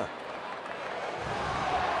 but yeah.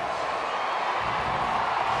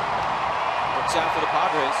 Works out for the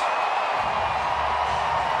Padres.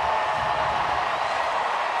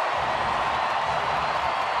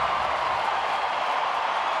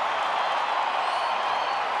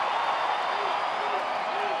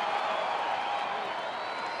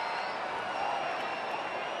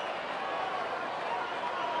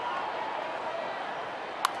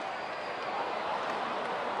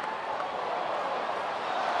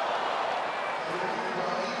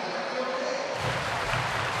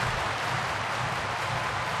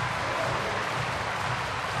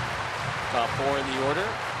 in the order,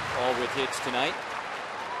 all with hits tonight.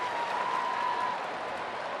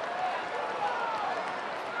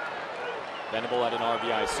 Venable had an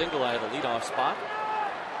RBI single out of the leadoff spot.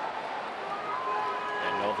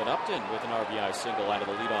 And Melvin Upton with an RBI single out of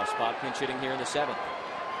the leadoff spot, pinch hitting here in the 7th.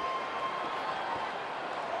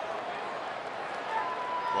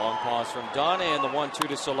 Long pause from Dunn, and the 1-2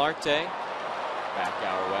 to Solarte. Back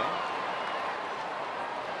our way.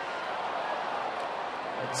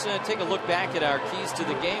 Let's take a look back at our keys to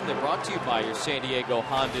the game. They're brought to you by your San Diego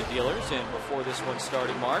Honda dealers. And before this one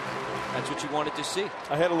started, Mark, that's what you wanted to see.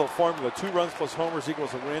 I had a little formula. 2 runs plus homers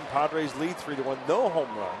equals a win. Padres lead 3-1. No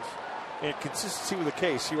home runs. And consistency with a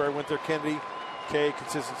K. See where I went there, Kennedy? K,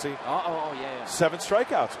 consistency. Yeah. 7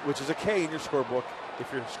 strikeouts, which is a K in your scorebook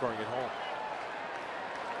if you're scoring at home.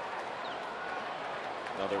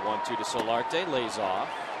 Another 1-2 to Solarte. Lays off.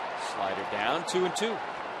 Slider down. 2-2.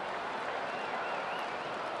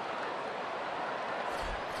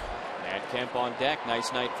 Matt Kemp on deck.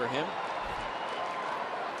 Nice night for him.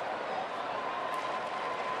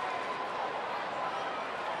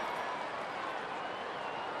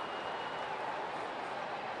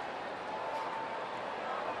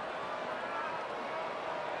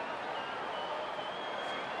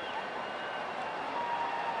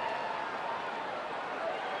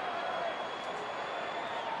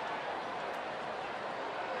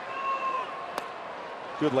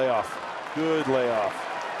 Good layoff. Good layoff.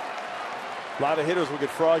 A lot of hitters will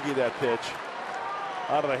get froggy that pitch.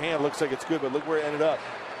 Out of the hand, looks like it's good, but look where it ended up.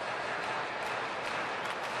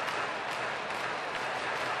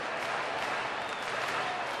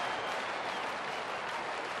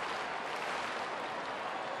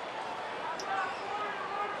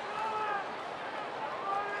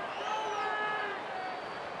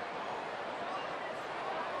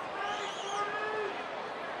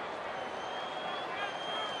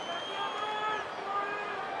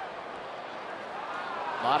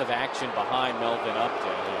 A lot of action behind Melvin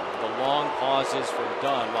Upton. The long pauses from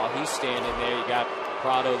Dunn while he's standing there. You got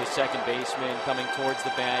Prado, the second baseman, coming towards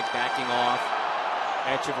the bag, backing off.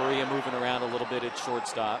 Echeverria moving around a little bit at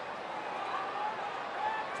shortstop.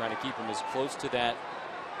 Trying to keep him as close to that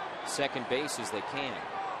second base as they can.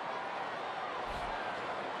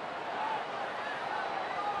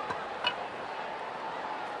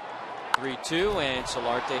 (3-2) and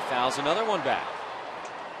Solarte fouls another one back.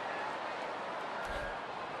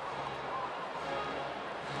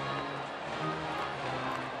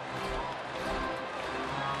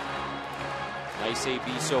 Nice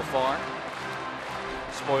AB so far.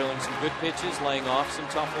 Spoiling some good pitches, laying off some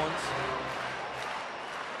tough ones.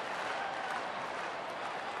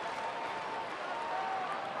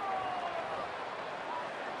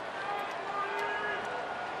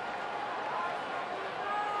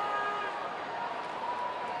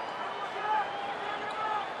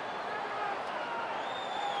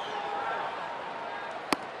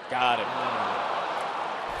 Got it.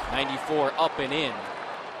 94 up and in.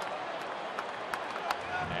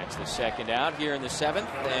 That's the second out here in the 7th,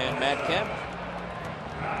 and Matt Kemp.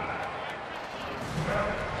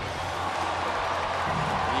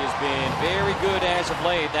 He has been very good as of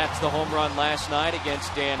late. That's the home run last night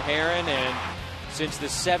against Dan Herron, and since the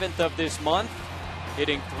 7th of this month,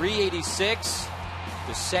 hitting .386,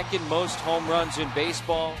 the second most home runs in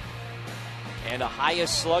baseball, and the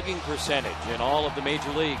highest slugging percentage in all of the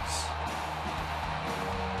major leagues.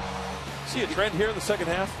 See a trend here in the second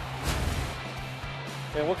half?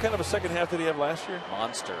 And what kind of a second half did he have last year?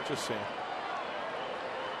 Monster. Just saying.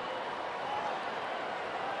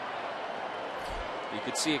 You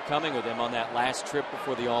could see it coming with him on that last trip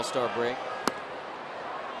before the All-Star break.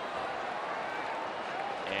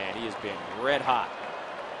 And he has been red hot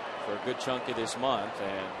for a good chunk of this month.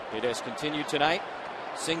 And it has continued tonight.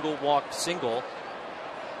 Single walked single.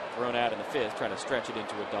 Thrown out in the 5th, trying to stretch it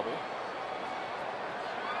into a double.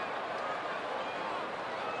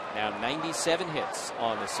 Now 97 hits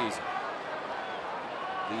on the season.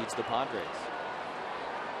 Leads the Padres.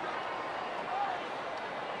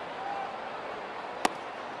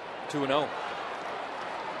 Two 2-0.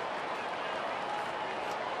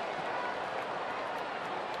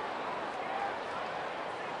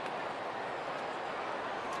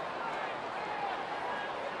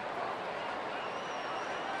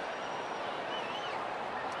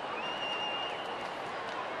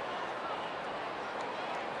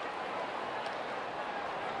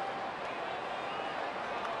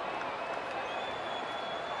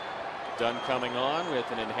 Dunn coming on with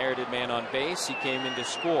an inherited man on base. He came in to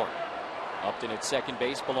score. Upton at second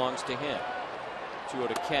base belongs to him. 2-0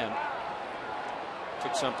 to Kemp.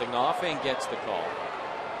 Took something off and gets the call.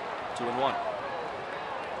 2-1.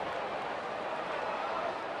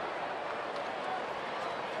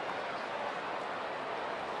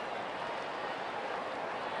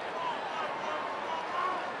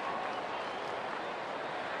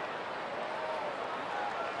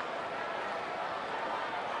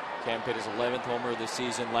 Kemp hit his 11th homer of the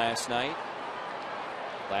season last night.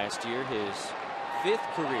 Last year, his 5th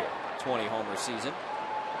career 20-homer season.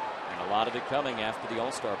 And a lot of it coming after the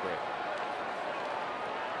All-Star break.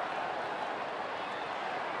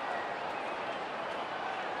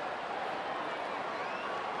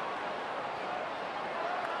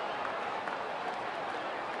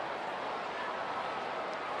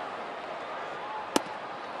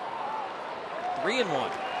 Three and one.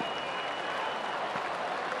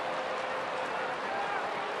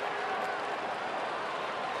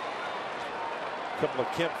 A couple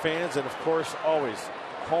of Kemp fans, and of course, always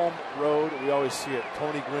home road. We always see a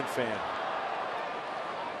Tony Gwynn fan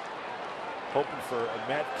hoping for a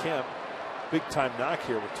Matt Kemp big time knock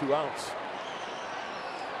here with 2 outs.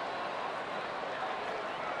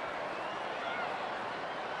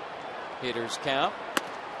 Hitters count,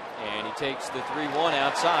 and he takes the 3-1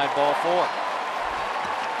 outside, ball 4.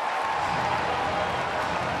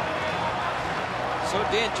 So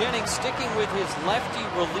Dan Jennings sticking with his lefty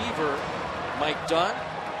reliever, Mike Dunn,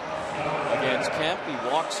 against Kemp. He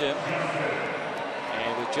walks him.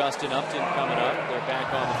 And with Justin Upton coming up, they're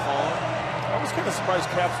back on the phone. I was kind of surprised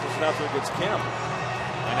Caps was not there against Kemp.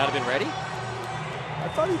 Might not have been ready? I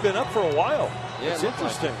thought he'd been up for a while. Yeah, it's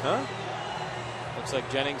interesting, huh? Looks like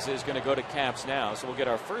Jennings is going to go to Caps now. So we'll get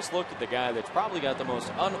our first look at the guy that's probably got the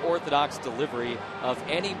most unorthodox delivery of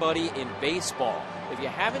anybody in baseball. If you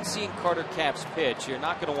haven't seen Carter Capps pitch, you're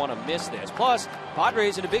not going to want to miss this. Plus,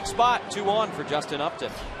 Padres in a big spot, 2-1 for Justin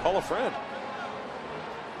Upton. Call a friend.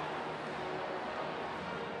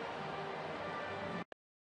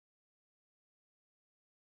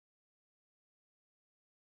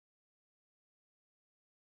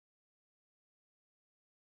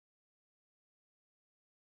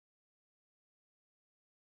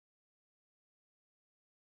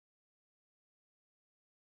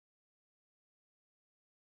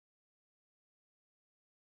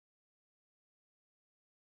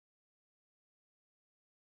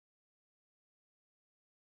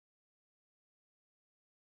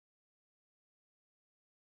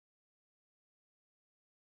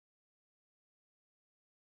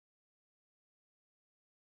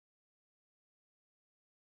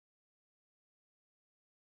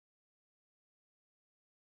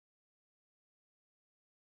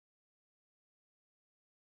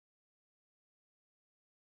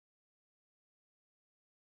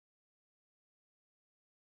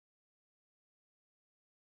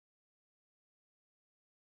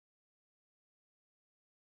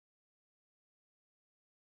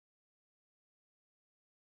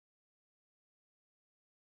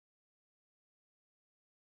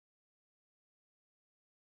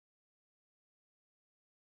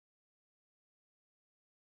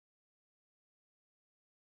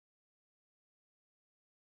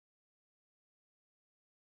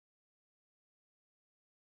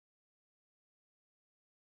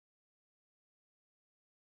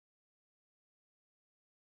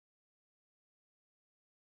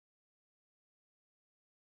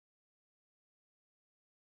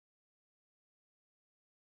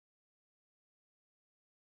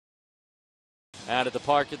 Out at the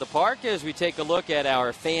park as we take a look at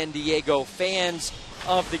our Fan Diego fans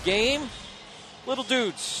of the game. Little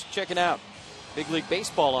dudes checking out Big League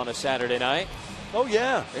Baseball on a Saturday night. Oh,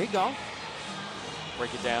 yeah. There you go.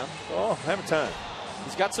 Break it down. Oh, have a time.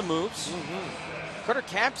 He's got some moves. Mm-hmm. Carter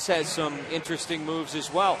Capps has some interesting moves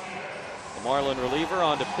as well. The Marlin reliever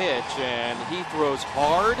on to pitch, and he throws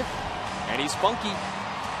hard, and he's funky.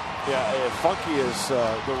 Yeah, funky is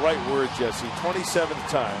the right word, Jesse. 27th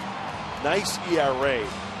time. Nice ERA.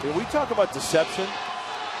 When we talk about deception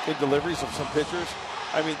in deliveries of some pitchers,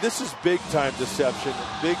 I mean, this is big-time deception,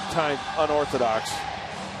 big-time unorthodox.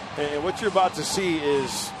 And what you're about to see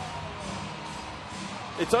is,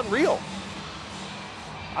 it's unreal.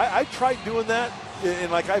 I tried doing that,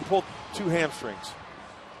 and like I pulled 2 hamstrings.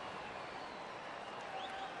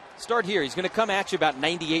 Start here. He's going to come at you about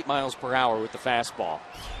 98 miles per hour with the fastball.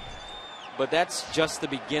 But that's just the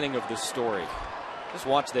beginning of the story. Just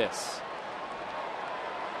watch this.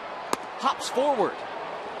 Hops forward.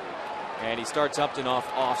 And he starts Upton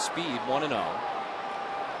off speed, 1-0.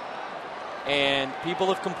 And people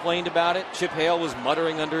have complained about it. Chip Hale was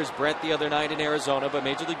muttering under his breath the other night in Arizona, but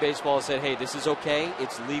Major League Baseball said, hey, this is okay.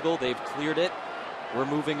 It's legal. They've cleared it. We're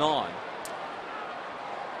moving on.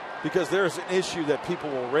 Because there's an issue that people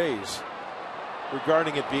will raise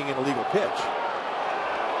regarding it being an illegal pitch.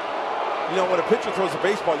 You know, when a pitcher throws a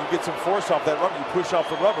baseball, you get some force off that rubber. You push off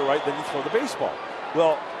the rubber, right? Then you throw the baseball.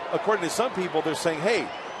 Well, according to some people, they're saying, hey,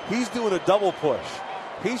 he's doing a double push.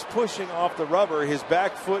 He's pushing off the rubber. His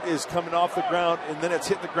back foot is coming off the ground, and then it's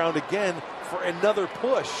hitting the ground again for another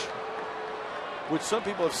push. which some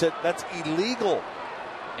people have said that's illegal.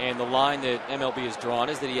 And the line that MLB has drawn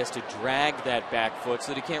is that he has to drag that back foot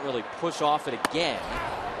so that he can't really push off it again.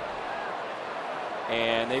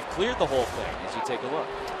 And they've cleared the whole thing as you take a look.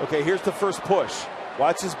 Okay, here's the first push.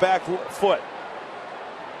 Watch his back foot.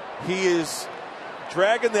 He is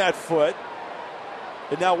dragging that foot.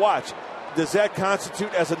 And now watch. Does that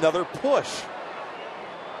constitute as another push?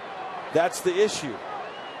 That's the issue.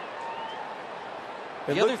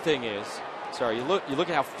 And the other thing is, sorry, you look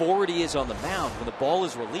at how forward he is on the mound when the ball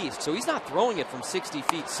is released. So he's not throwing it from 60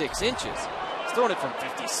 feet 6 inches. He's throwing it from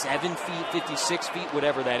 57 feet, 56 feet,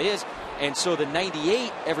 whatever that is. And so the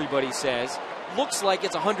 98, everybody says, looks like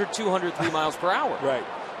it's 100, 200, 3 miles per hour. Right.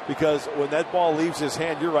 Because when that ball leaves his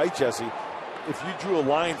hand, you're right, Jesse. If you drew a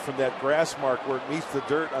line from that grass mark where it meets the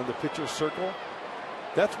dirt on the pitcher's circle,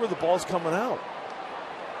 that's where the ball's coming out.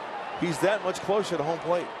 He's that much closer to home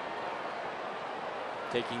plate.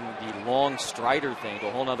 Taking the long strider thing to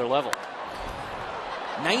a whole nother level.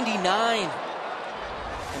 99.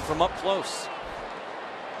 And from up close.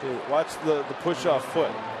 Okay, watch the push-off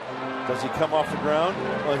foot. Does he come off the ground?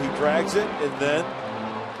 Well, he drags it and then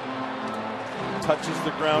touches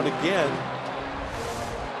the ground again.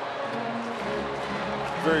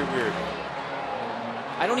 Very weird.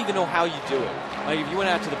 I don't even know how you do it. Like if you went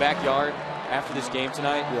out to the backyard after this game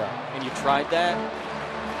tonight and you tried that,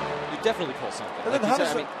 you'd definitely pull something. And like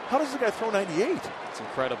then how does the guy throw 98? It's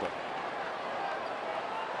incredible.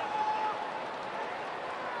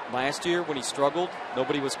 Last year when he struggled,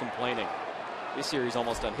 nobody was complaining. This year he's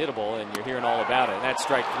almost unhittable, and you're hearing all about it. And that's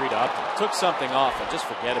strike 3 to Upton. Took something off and just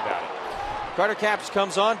forget about it. Carter Capps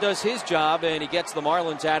comes on, does his job, and he gets the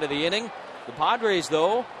Marlins out of the inning. The Padres,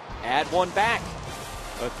 though, add one back.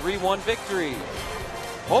 A 3-1 victory.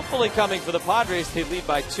 Hopefully coming for the Padres. They lead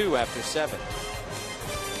by 2 after 7.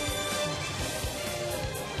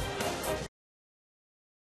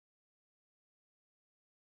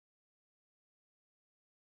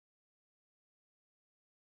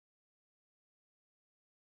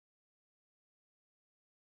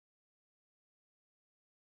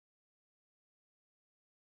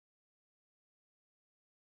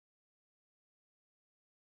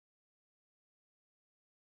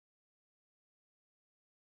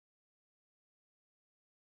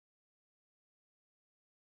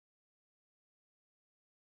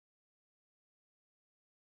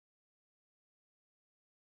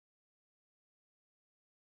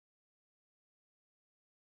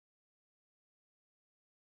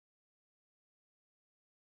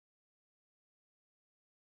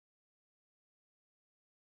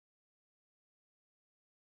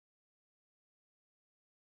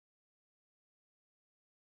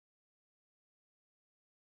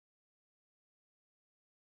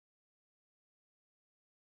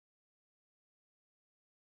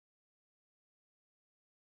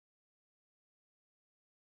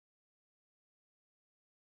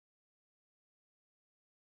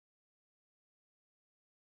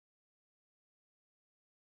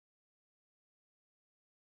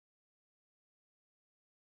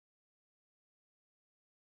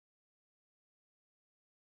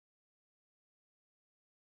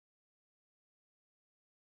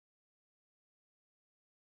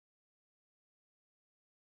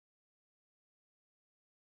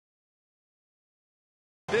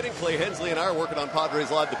 Clay Hensley and I are working on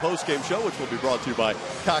Padres Live, the post-game show, which will be brought to you by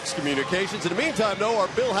Cox Communications. In the meantime, though, our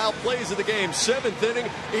Bill Howe plays of the game. 7th inning,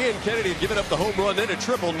 Ian Kennedy had given up the home run, then a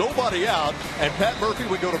triple, nobody out, and Pat Murphy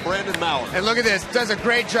would go to Brandon Maurer. And look at this, does a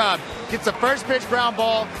great job. Gets the first pitch ground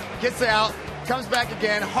ball, gets it out, comes back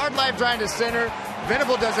again. Hard life drive to center.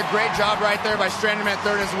 Venable does a great job right there by stranding him at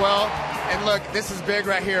third as well. And look, this is big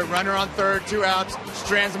right here. Runner on third, 2 outs,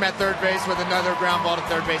 strands him at third base with another ground ball to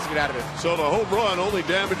third base to get out of it. So the home run only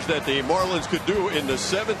damage that the Marlins could do in the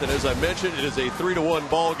 7th. And as I mentioned, it is a 3-1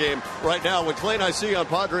 ball game right now. When Clay and I see on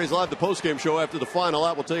Padres Live, the postgame show after the final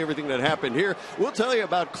out, we'll tell you everything that happened here. We'll tell you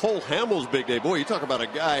about Cole Hamels' big day. Boy, you talk about a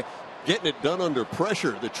guy getting it done under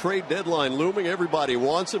pressure. The trade deadline looming. Everybody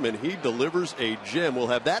wants him, and he delivers a gem. We'll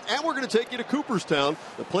have that, and we're going to take you to Cooperstown.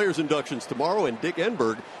 The players' inductions tomorrow, and Dick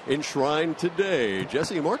Enberg enshrined today.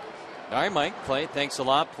 Jesse and Mark? All right, Mike, Clay, thanks a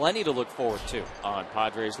lot. Plenty to look forward to on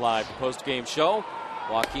Padres Live, the post-game show.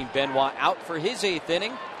 Joaquin Benoit out for his 8th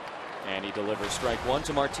inning, and he delivers strike 1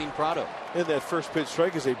 to Martin Prado. And that first pitch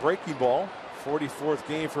strike is a breaking ball. 44th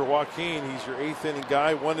game for Joaquin. He's your 8th inning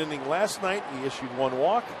guy. 1 inning last night. He issued 1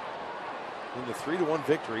 walk in the 3-1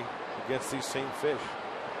 victory against these same fish.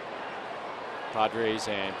 Padres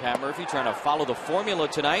and Pat Murphy trying to follow the formula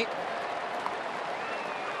tonight.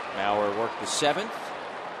 Maurer worked the 7th.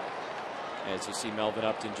 As you see Melvin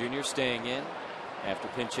Upton Jr. staying in. after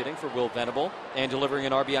pinch hitting for Will Venable and delivering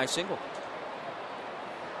an RBI single.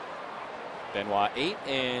 Benoit 8,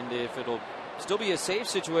 and if it'll still be a save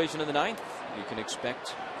situation in the 9th, you can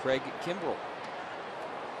expect Craig Kimbrell.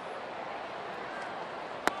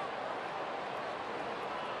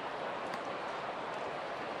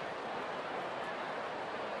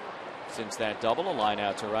 Since that double, a line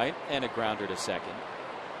out to right and a grounder to second.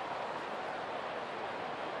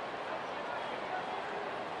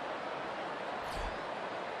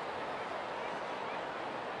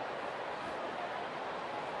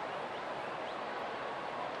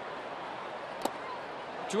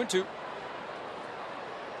 Two and two.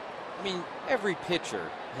 I mean, every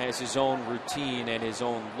pitcher has his own routine and his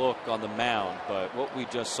own look on the mound, but what we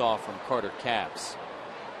just saw from Carter Capps,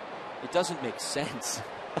 it doesn't make sense.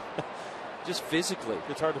 Just physically.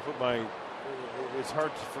 It's hard for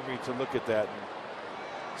me to look at that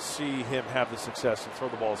and see him have the success and throw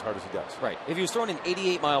the ball as hard as he does. Right. If he was throwing an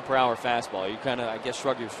 88-mile-per-hour fastball, you kind of, I guess,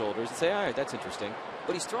 shrug your shoulders and say, all right, that's interesting.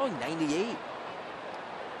 But he's throwing 98.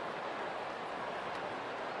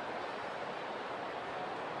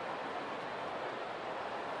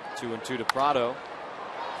 Two and two to Prado.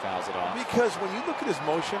 Fouls it off. Because when you look at his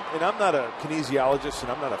motion, and I'm not a kinesiologist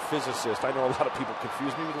and I'm not a physicist, I know a lot of people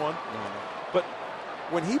confuse me with one. But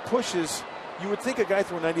when he pushes, you would think a guy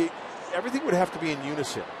throwing 98, everything would have to be in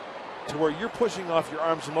unison to where you're pushing off your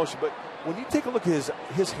arms in motion. But when you take a look at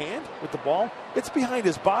his hand with the ball, it's behind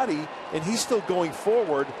his body and he's still going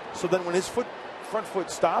forward. So then when his front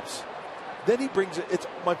foot stops, then he brings it.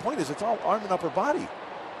 My point is, it's all arm and upper body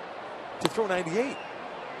to throw 98.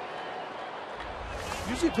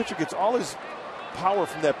 Usually a pitcher gets all his power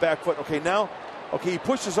from that back foot. Okay, he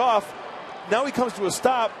pushes off. Now he comes to a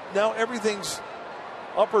stop. Now everything's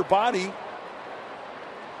upper body.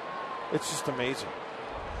 It's just amazing.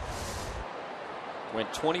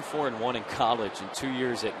 Went 24-1 in college in 2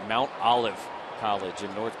 years at Mount Olive College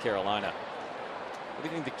in North Carolina. What do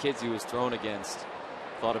you think the kids he was thrown against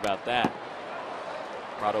thought about that?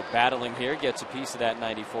 Prado battling here, gets a piece of that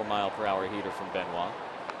 94-mile-per-hour heater from Benoit.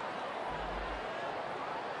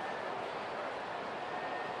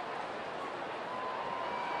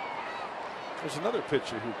 There's another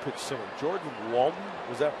pitcher who pitched similar. Jordan Walden,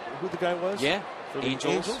 was that who the guy was? Yeah, for the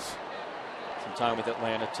Angels. Some time with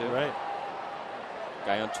Atlanta too. Right.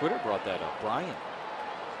 Guy on Twitter brought that up. Brian.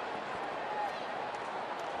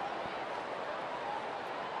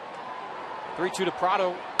 Three-two to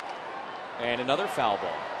Prado, and another foul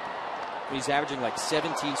ball. He's averaging like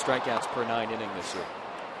 17 strikeouts per 9 inning this year.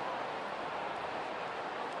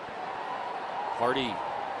 Party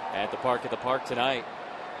at the Park tonight.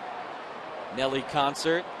 Nelly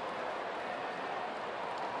concert.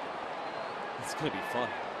 It's going to be fun.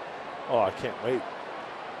 Oh, I can't wait.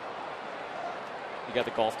 You got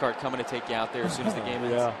the golf cart coming to take you out there as soon as the game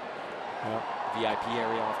ends. Yeah. VIP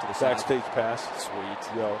area off to the side. Backstage pass.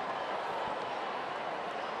 Sweet. Yo.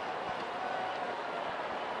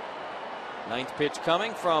 Ninth pitch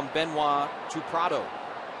coming from Benoit to Prado.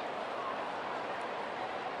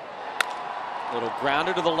 Little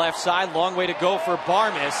grounder to the left side. Long way to go for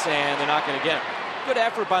Barmes, and they're not going to get him. Good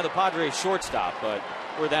effort by the Padres shortstop, but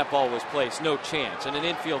where that ball was placed, no chance. And an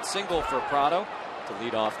infield single for Prado to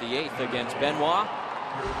lead off the 8th against Benoit.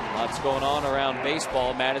 Lots going on around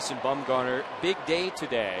baseball. Madison Bumgarner, big day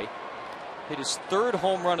today. Hit his 3rd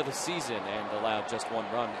home run of the season and allowed just 1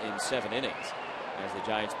 run in 7 innings. As the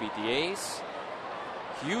Giants beat the A's.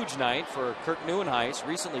 Huge night for Kirk Neuenhuis,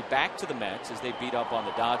 recently back to the Mets as they beat up on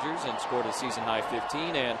the Dodgers and scored a season-high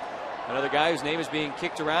 15. And another guy whose name is being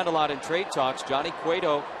kicked around a lot in trade talks, Johnny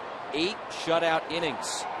Cueto, 8 shutout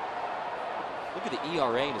innings. Look at the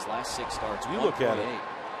ERA in his last 6 starts. You look at it.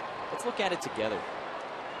 Let's look at it together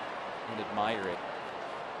and admire it.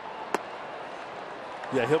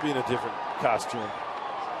 Yeah, he'll be in a different costume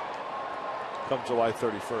come July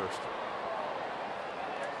 31st.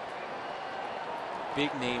 Big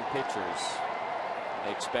name pitchers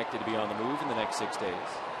expected to be on the move in the next 6 days.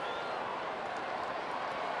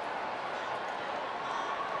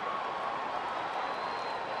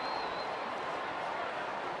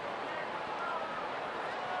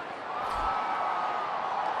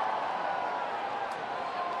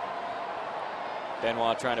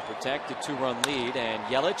 Benoit trying to protect a 2-run lead, and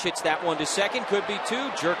Yelich hits that one to second. Could be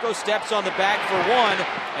 2. Jerko steps on the bag for 1,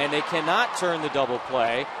 and they cannot turn the double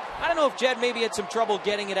play. I don't know if Jed maybe had some trouble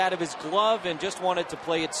getting it out of his glove and just wanted to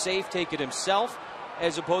play it safe, take it himself,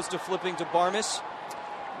 as opposed to flipping to Barmes.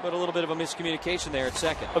 But a little bit of a miscommunication there at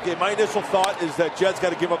second. Okay, my initial thought is that Jed's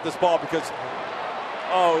got to give up this ball because,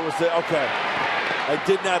 okay. I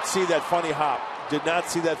did not see that funny hop.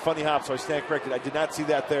 So I stand corrected. I did not see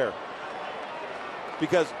that there.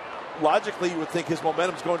 because logically you would think his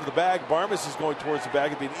momentum's going to the bag. Barmes is going towards the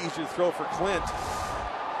bag. It'd be an easier throw for Clint.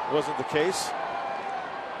 Wasn't the case.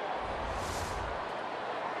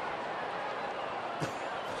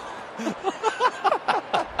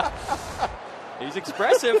 He's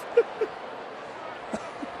expressive.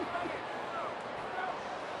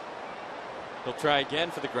 He'll try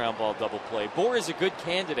again for the ground ball double play. Bohr is a good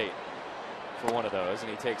candidate for one of those, and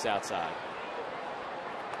he takes outside.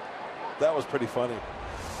 That was pretty funny.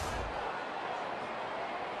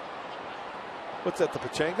 What's that, the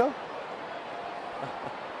Pachango?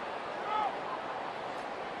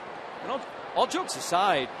 All jokes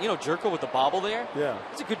aside, Jerko with the bobble there. Yeah.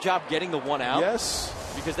 It's a good job getting the one out. Yes.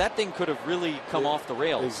 Because that thing could have really come off the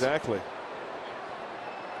rails. Exactly.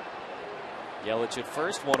 Yelich at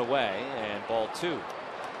first, one away, and ball 2 to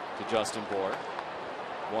Justin Bohr.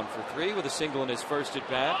 1 for 3 with a single in his first at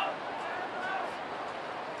bat.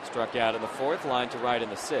 Struck out in the 4th, line to right in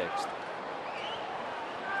the 6th.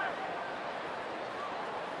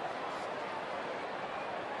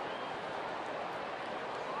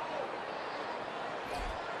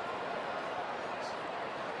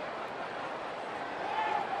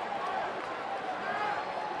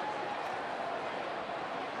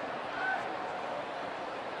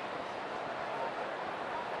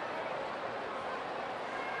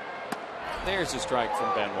 There's a strike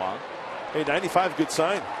from Benoit. Hey, 95, good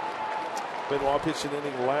sign. Benoit pitched an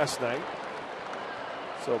inning last night.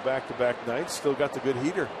 So back-to-back nights. Still got the good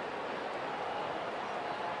heater.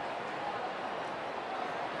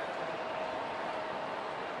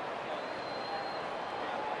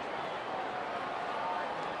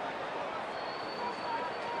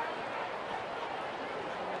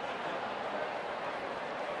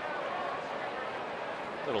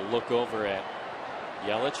 Little look over at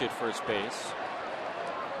Yelich at first base.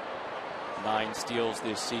 9 steals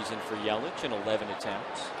this season for Yelich in 11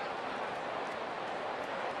 attempts.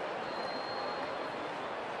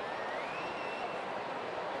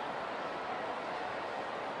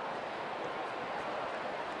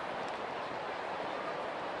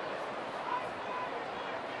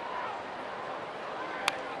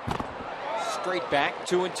 Straight back,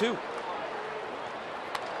 2-2.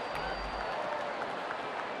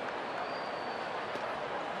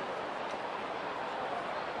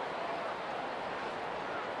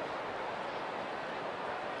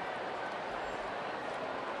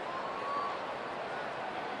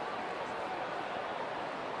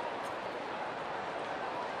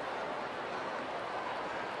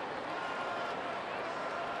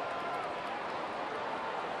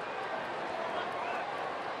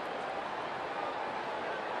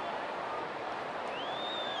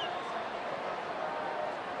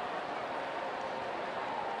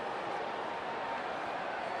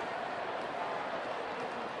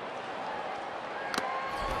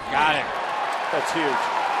 Got it. That's huge.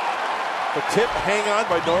 The tip hang on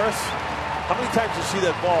by Norris. How many times do you see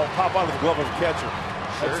that ball pop out of the glove of the catcher?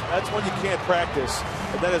 That's one you can't practice,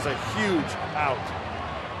 and that is a huge out.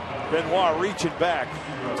 Benoit reaching back,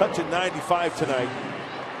 touching 95 tonight,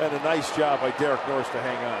 and a nice job by Derek Norris to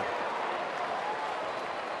hang on.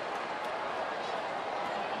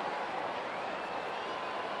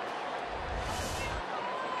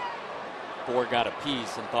 Bohr got a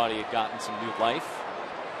piece and thought he had gotten some new life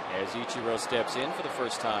as Ichiro steps in for the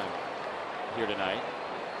first time here tonight.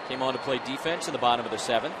 Came on to play defense in the bottom of the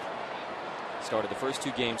 7th. Started the first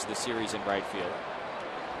 2 games of the series in right field.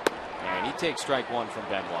 And he takes strike 1 from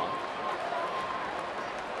Benoit.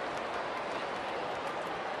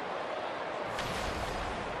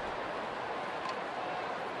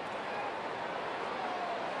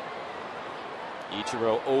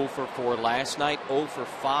 Ichiro 0 for 4 last night, 0 for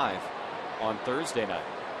 5 on Thursday night.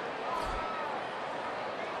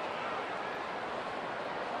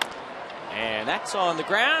 And that's on the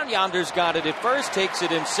ground. Yonder's got it at first, takes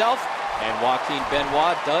it himself, and Joaquin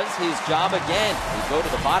Benoit does his job again. We go to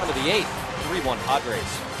the bottom of the 8th, 3-1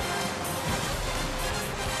 Padres.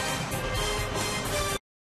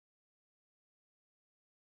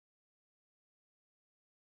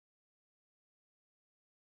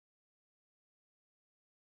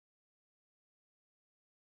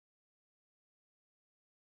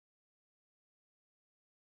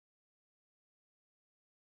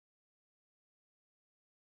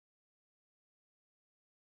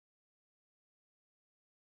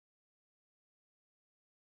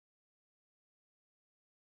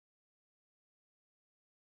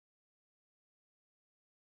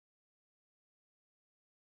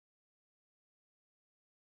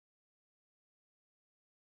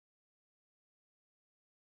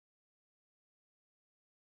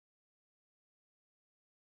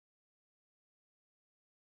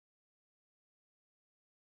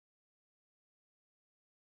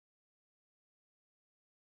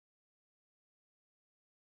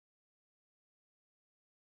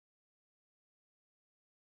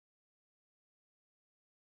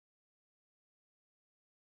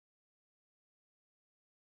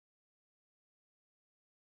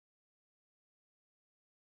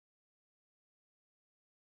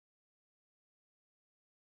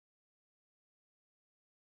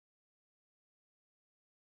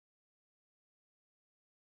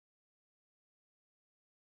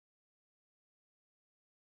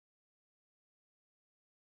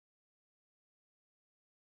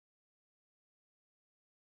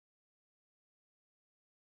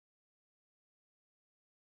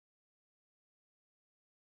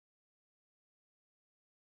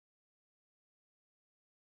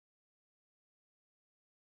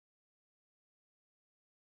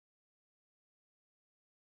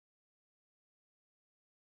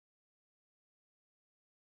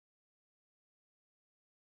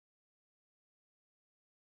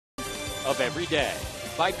 of every day.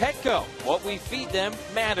 By Petco, what we feed them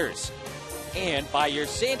matters. And by your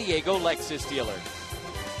San Diego Lexus dealer.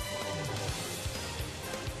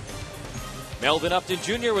 Melvin Upton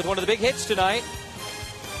Jr. with one of the big hits tonight.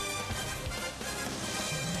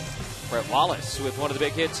 Brett Wallace with one of the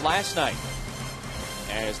big hits last night,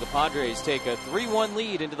 as the Padres take a 3-1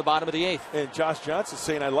 lead into the bottom of the 8th. And Josh Johnson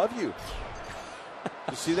saying, "I love you."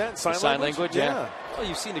 You see that? Sign language? Yeah. Well,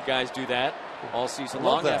 you've seen the guys do that all season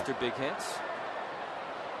long after big hits.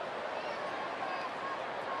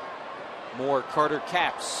 More Carter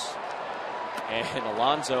Capps. And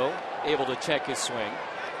Alonso able to check his swing.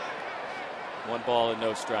 1 ball and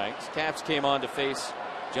no strikes. Capps came on to face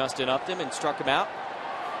Justin Upton and struck him out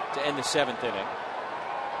to end the 7th inning.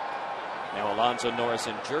 Now Alonso, Norris,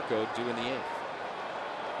 and Jerko due in the 8th.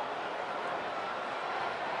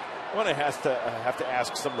 I'm going to have to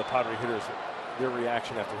ask some of the Padre hitters their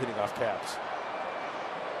reaction after hitting off Capps.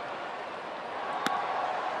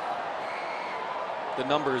 The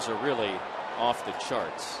numbers are really off the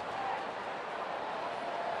charts.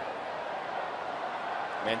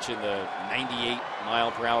 Mentioned the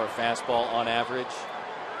 98-mile-per-hour fastball on average.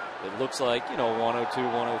 It looks like, 102,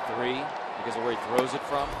 103 because of where he throws it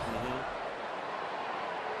from.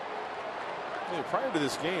 Prior to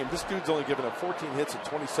this game, this dude's only given up 14 hits at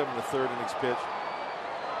 27 to 3rd innings pitch.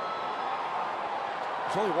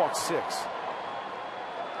 He's only walked 6.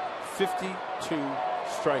 52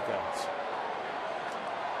 strikeouts.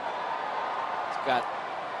 He's got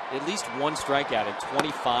at least 1 strikeout in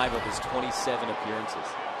 25 of his 27 appearances.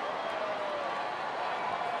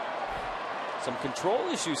 Some control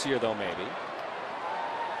issues here, though, maybe.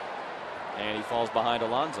 And he falls behind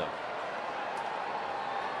Alonso.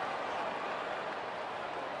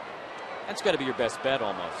 That's got to be your best bet,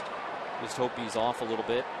 almost. Just hope he's off a little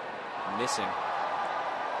bit. Missing.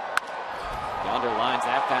 Yonder lines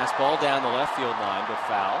that fastball down the left field line, but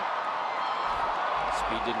foul.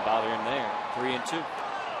 Speed didn't bother him there. 3-2.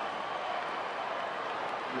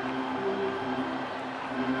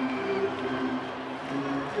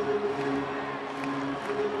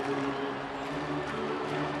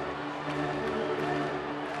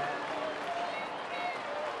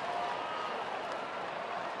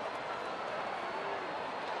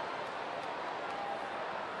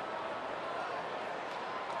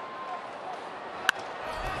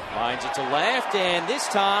 Lines it to left, and this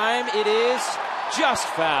time it is just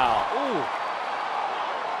foul. Ooh.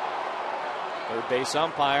 Third base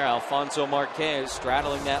umpire Alfonso Marquez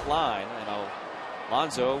straddling that line, and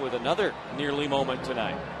Alonso with another nearly moment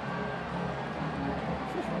tonight.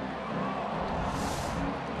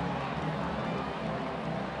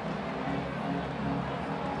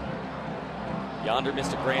 Yonder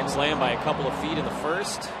missed a grand slam by a couple of feet in the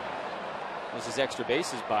first. Was his extra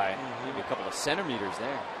bases by maybe a couple of centimeters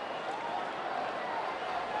there.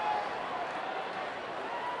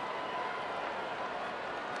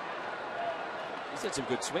 He's had some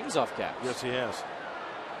good swings off Capps. Yes, he has.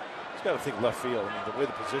 He's got to think left field. I mean, the way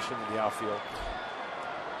the position in the outfield.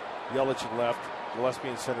 Yelich in left, Gillespie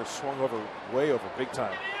in center, swung over, way over, big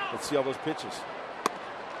time. Let's see all those pitches.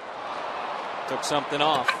 Took something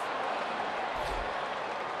off.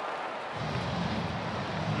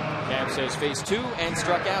 Capps says phase 2 and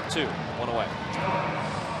struck out 2. 1 away.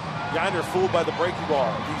 Yonder fooled by the breaking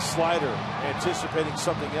ball. The slider, anticipating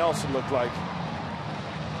something else, it looked like.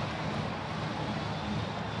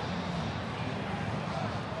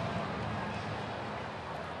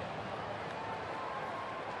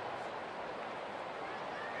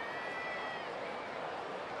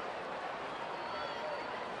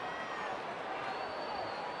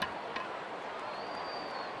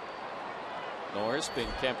 Norris been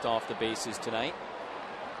kept off the bases tonight.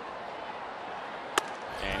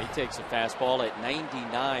 And he takes a fastball at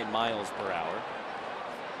 99 miles per hour.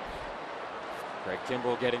 Craig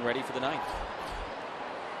Kimbrell getting ready for the 9th.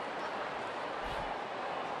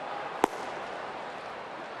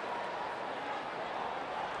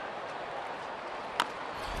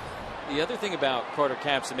 The other thing about Carter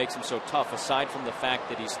Capps that makes him so tough, aside from the fact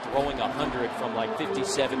that he's throwing 100 from like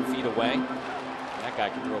 57 feet away, that guy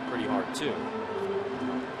can throw pretty hard too,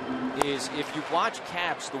 is if you watch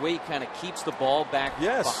Capps, the way he kind of keeps the ball back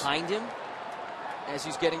behind him as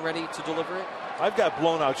he's getting ready to deliver it. I've got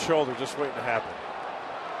blown out shoulder just waiting to happen.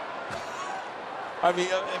 I mean,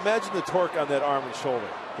 imagine the torque on that arm and shoulder,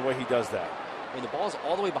 the way he does that. I mean, the ball's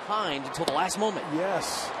all the way behind until the last moment.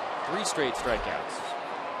 Yes. 3 straight strikeouts.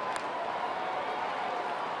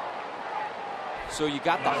 So you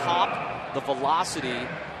got the hop, the velocity,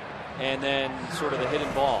 and then sort of the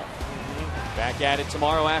hidden ball. Back at it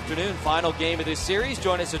tomorrow afternoon. Final game of this series.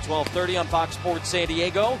 Join us at 12:30 on Fox Sports San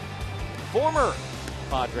Diego. former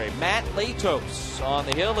Padre Matt Latos on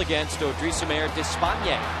the hill against Odrisamer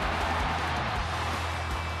Despaigne.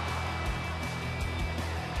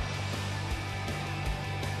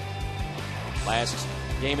 Last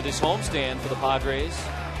game of this homestand for the Padres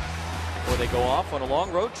before they go off on a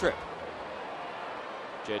long road trip.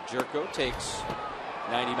 Jed Jerko takes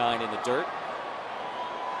 99 in the dirt.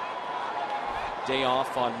 Day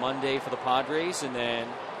off on Monday for the Padres, and then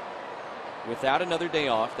without another day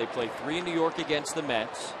off, they play 3 in New York against the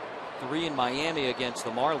Mets, 3 in Miami against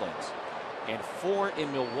the Marlins, and 4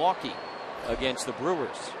 in Milwaukee against the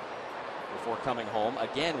Brewers before coming home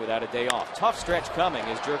again without a day off. Tough stretch coming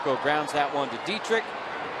as Jerko grounds that one to Dietrich,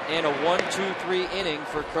 and a 1-2-3 inning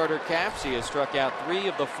for Carter Capps. He has struck out 3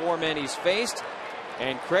 of the 4 men he's faced,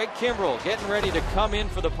 and Craig Kimbrell getting ready to come in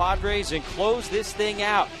for the Padres and close this thing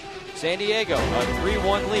out. San Diego, a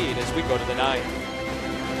 3-1 lead as we go to the 9th.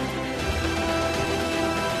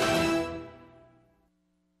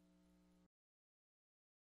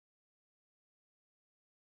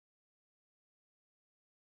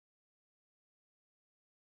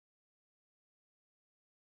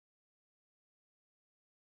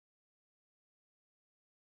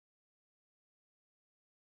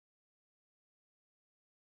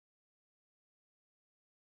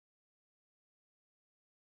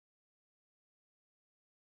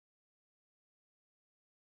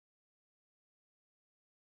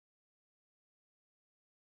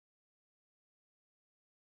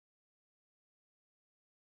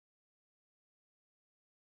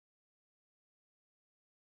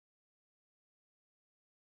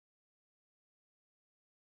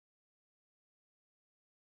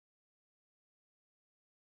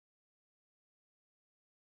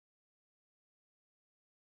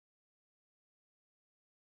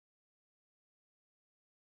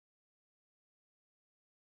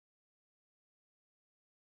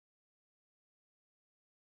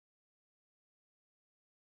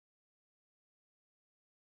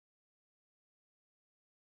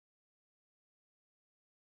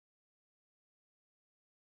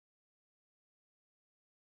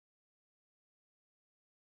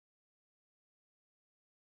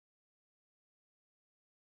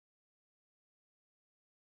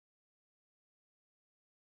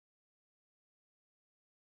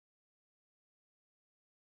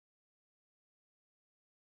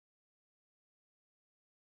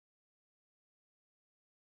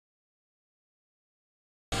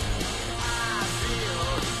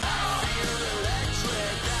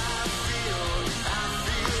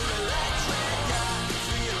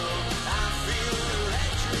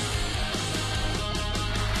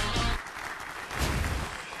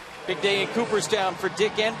 Big day in Cooperstown for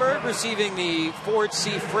Dick Enberg, receiving the Ford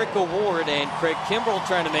C. Frick Award, and Craig Kimbrell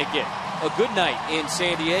trying to make it a good night in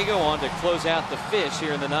San Diego on to close out the Fish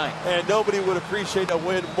here in the 9th. And nobody would appreciate a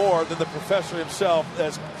win more than the professor himself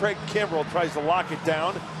as Craig Kimbrell tries to lock it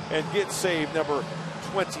down and get save number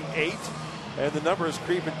 28. And the number is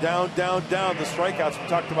creeping down, down, down. The strikeouts we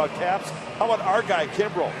talked about, Caps. How about our guy,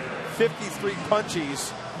 Kimbrell? 53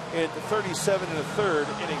 punchies in 37 1/3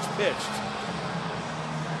 innings pitched.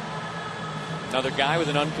 Another guy with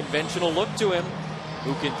an unconventional look to him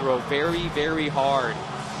who can throw very, very hard.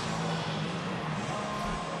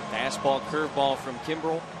 Fastball, curveball from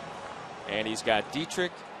Kimbrell. And he's got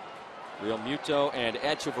Dietrich, Real Muto, and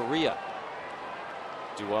Echeverria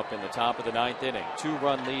due up in the top of the 9th inning.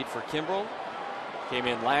 2-run lead for Kimbrell. Came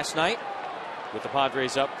in last night with the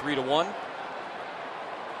Padres up 3-1.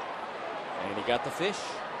 And he got the Fish.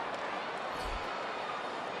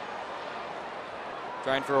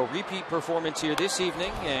 Trying for a repeat performance here this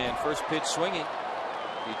evening, and first pitch swinging.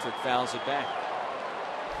 Dietrich fouls it back.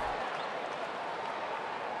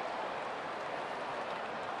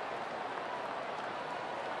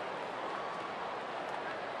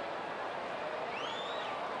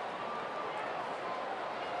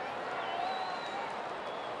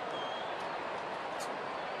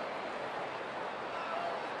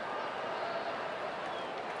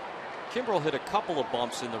 Kimbrell hit a couple of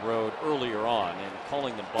bumps in the road earlier on, and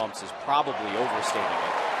calling them bumps is probably overstating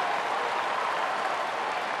it.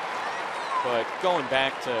 But going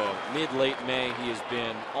back to mid-late May, he has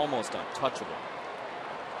been almost untouchable.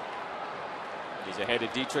 He's ahead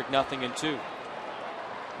of Dietrich, 0-2.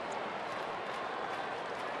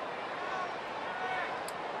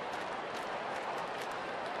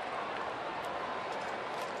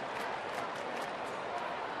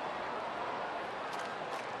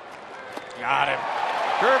 Got him.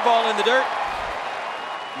 Curveball in the dirt.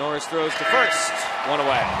 Norris throws to first. 1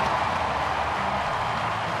 away.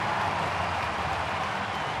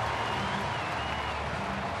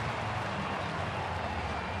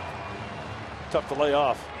 Tough to lay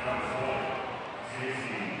off.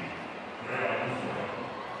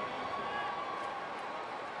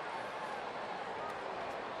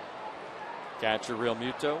 Catcher Real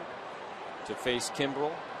Muto to face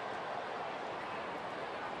Kimbrel.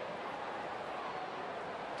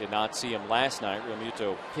 Did not see him last night. Real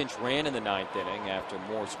Muto pinch ran in the 9th inning after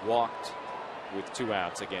Morse walked with 2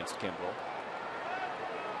 outs against Kimbrel.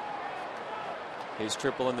 His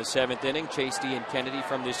triple in the 7th inning chased Ian Kennedy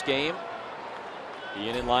from this game.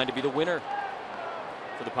 Ian in line to be the winner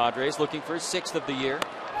for the Padres, looking for his 6th of the year.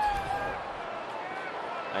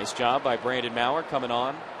 Nice job by Brandon Maurer coming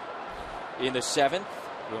on in the 7th.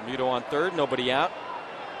 Real Muto on 3rd, nobody out.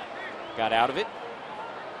 Got out of it.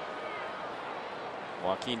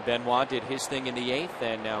 Joaquin Benoit did his thing in the 8th,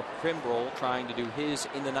 and now Kimbrel trying to do his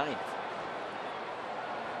in the 9th.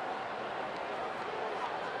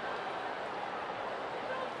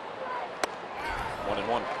 One and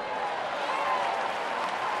one.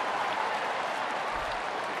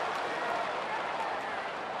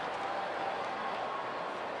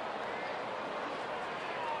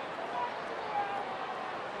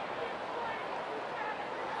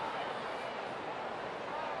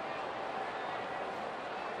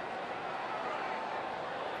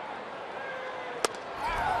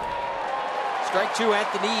 Strike 2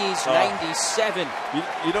 at the knees, 97.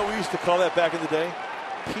 You know what we used to call that back in the day?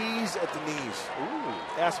 Peas at the knees.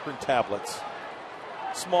 Ooh, aspirin tablets.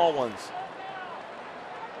 Small ones.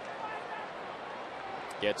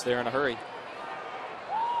 Gets there in a hurry.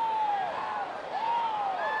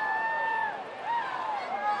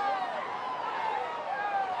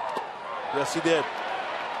 Yes, he did.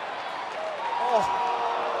 Oh.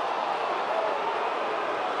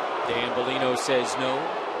 Dan Bellino says no.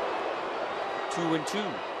 2-2.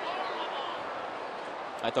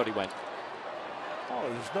 I thought he went. Oh,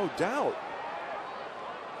 there's no doubt.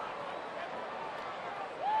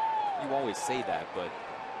 You always say that, but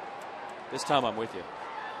this time I'm with you.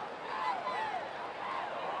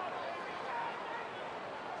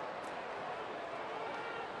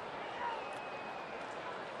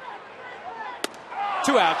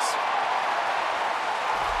 Two outs.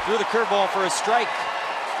 Threw the curveball for a strike.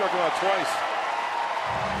 Struck him out twice.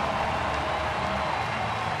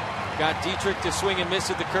 Got Dietrich to swing and miss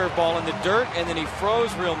at the curveball in the dirt, and then he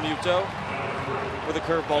froze Real Muto with a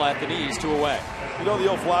curveball at the knees, 2 away. You know, the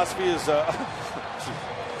old philosophy is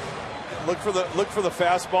look for the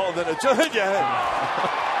fastball and then adjust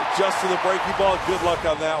to the breaking ball. Good luck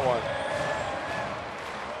on that one.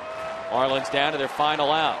 Marlins down to their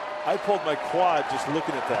final out. I pulled my quad just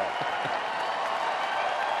looking at that.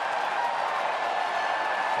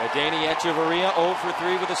 Danny Echeverria 0 for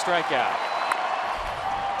 3 with a strikeout.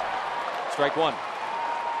 Strike 1.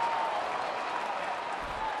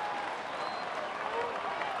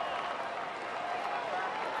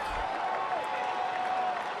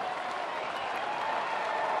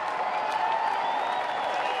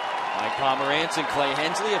 Mike Pomerantz and Clay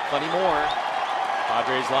Hensley have plenty more.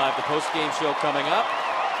 Padres Live, the post-game show coming up.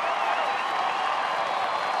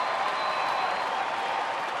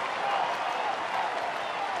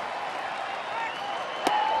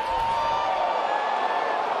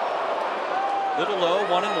 Little low,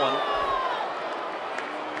 1-1.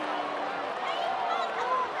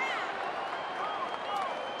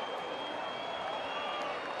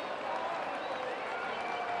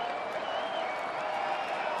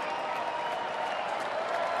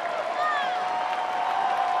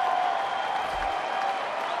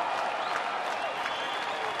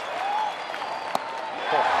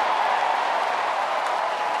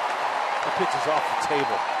 The pitch is off the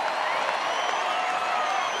table.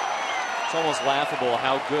 It's almost laughable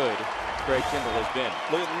how good Craig Kimbrel has been.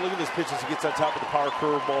 Look at this pitch as he gets on top of the power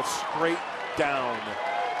curveball, straight down.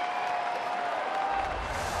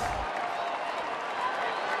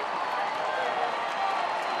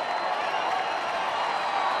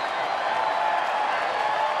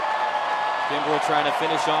 Kimbrel trying to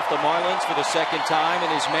finish off the Marlins for the 2nd time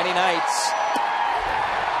in as many nights.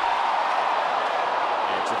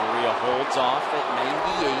 Echeverria holds off at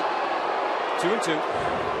 98. 2-2.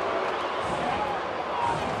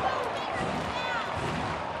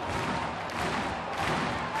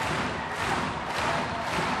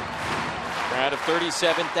 Crowd of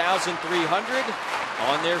 37,300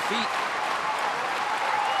 on their feet.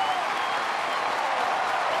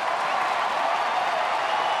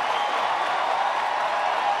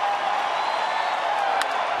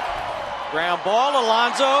 Ground ball,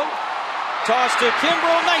 Alonso. Toss to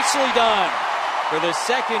Kimbrel, nicely done. For the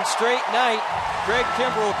 2nd straight night, Craig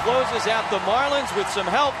Kimbrel closes out the Marlins with some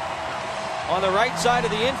help on the right side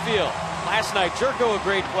of the infield. Last night, Jerko a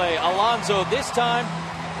great play. Alonso this time.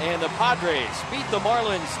 And the Padres beat the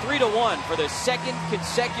Marlins 3-1 for the second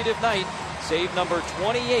consecutive night. Save number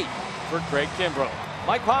 28 for Craig Kimbrough.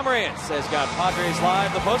 Mike Pomerantz has got Padres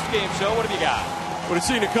Live, the postgame show. What have you got? Well, to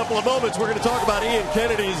see in a couple of moments, we're going to talk about Ian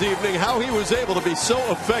Kennedy's evening, how he was able to be so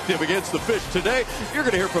effective against the Fish today. You're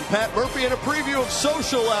going to hear from Pat Murphy and a preview of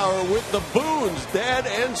Social Hour with the Boones, dad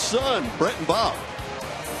and son, Brett and Bob.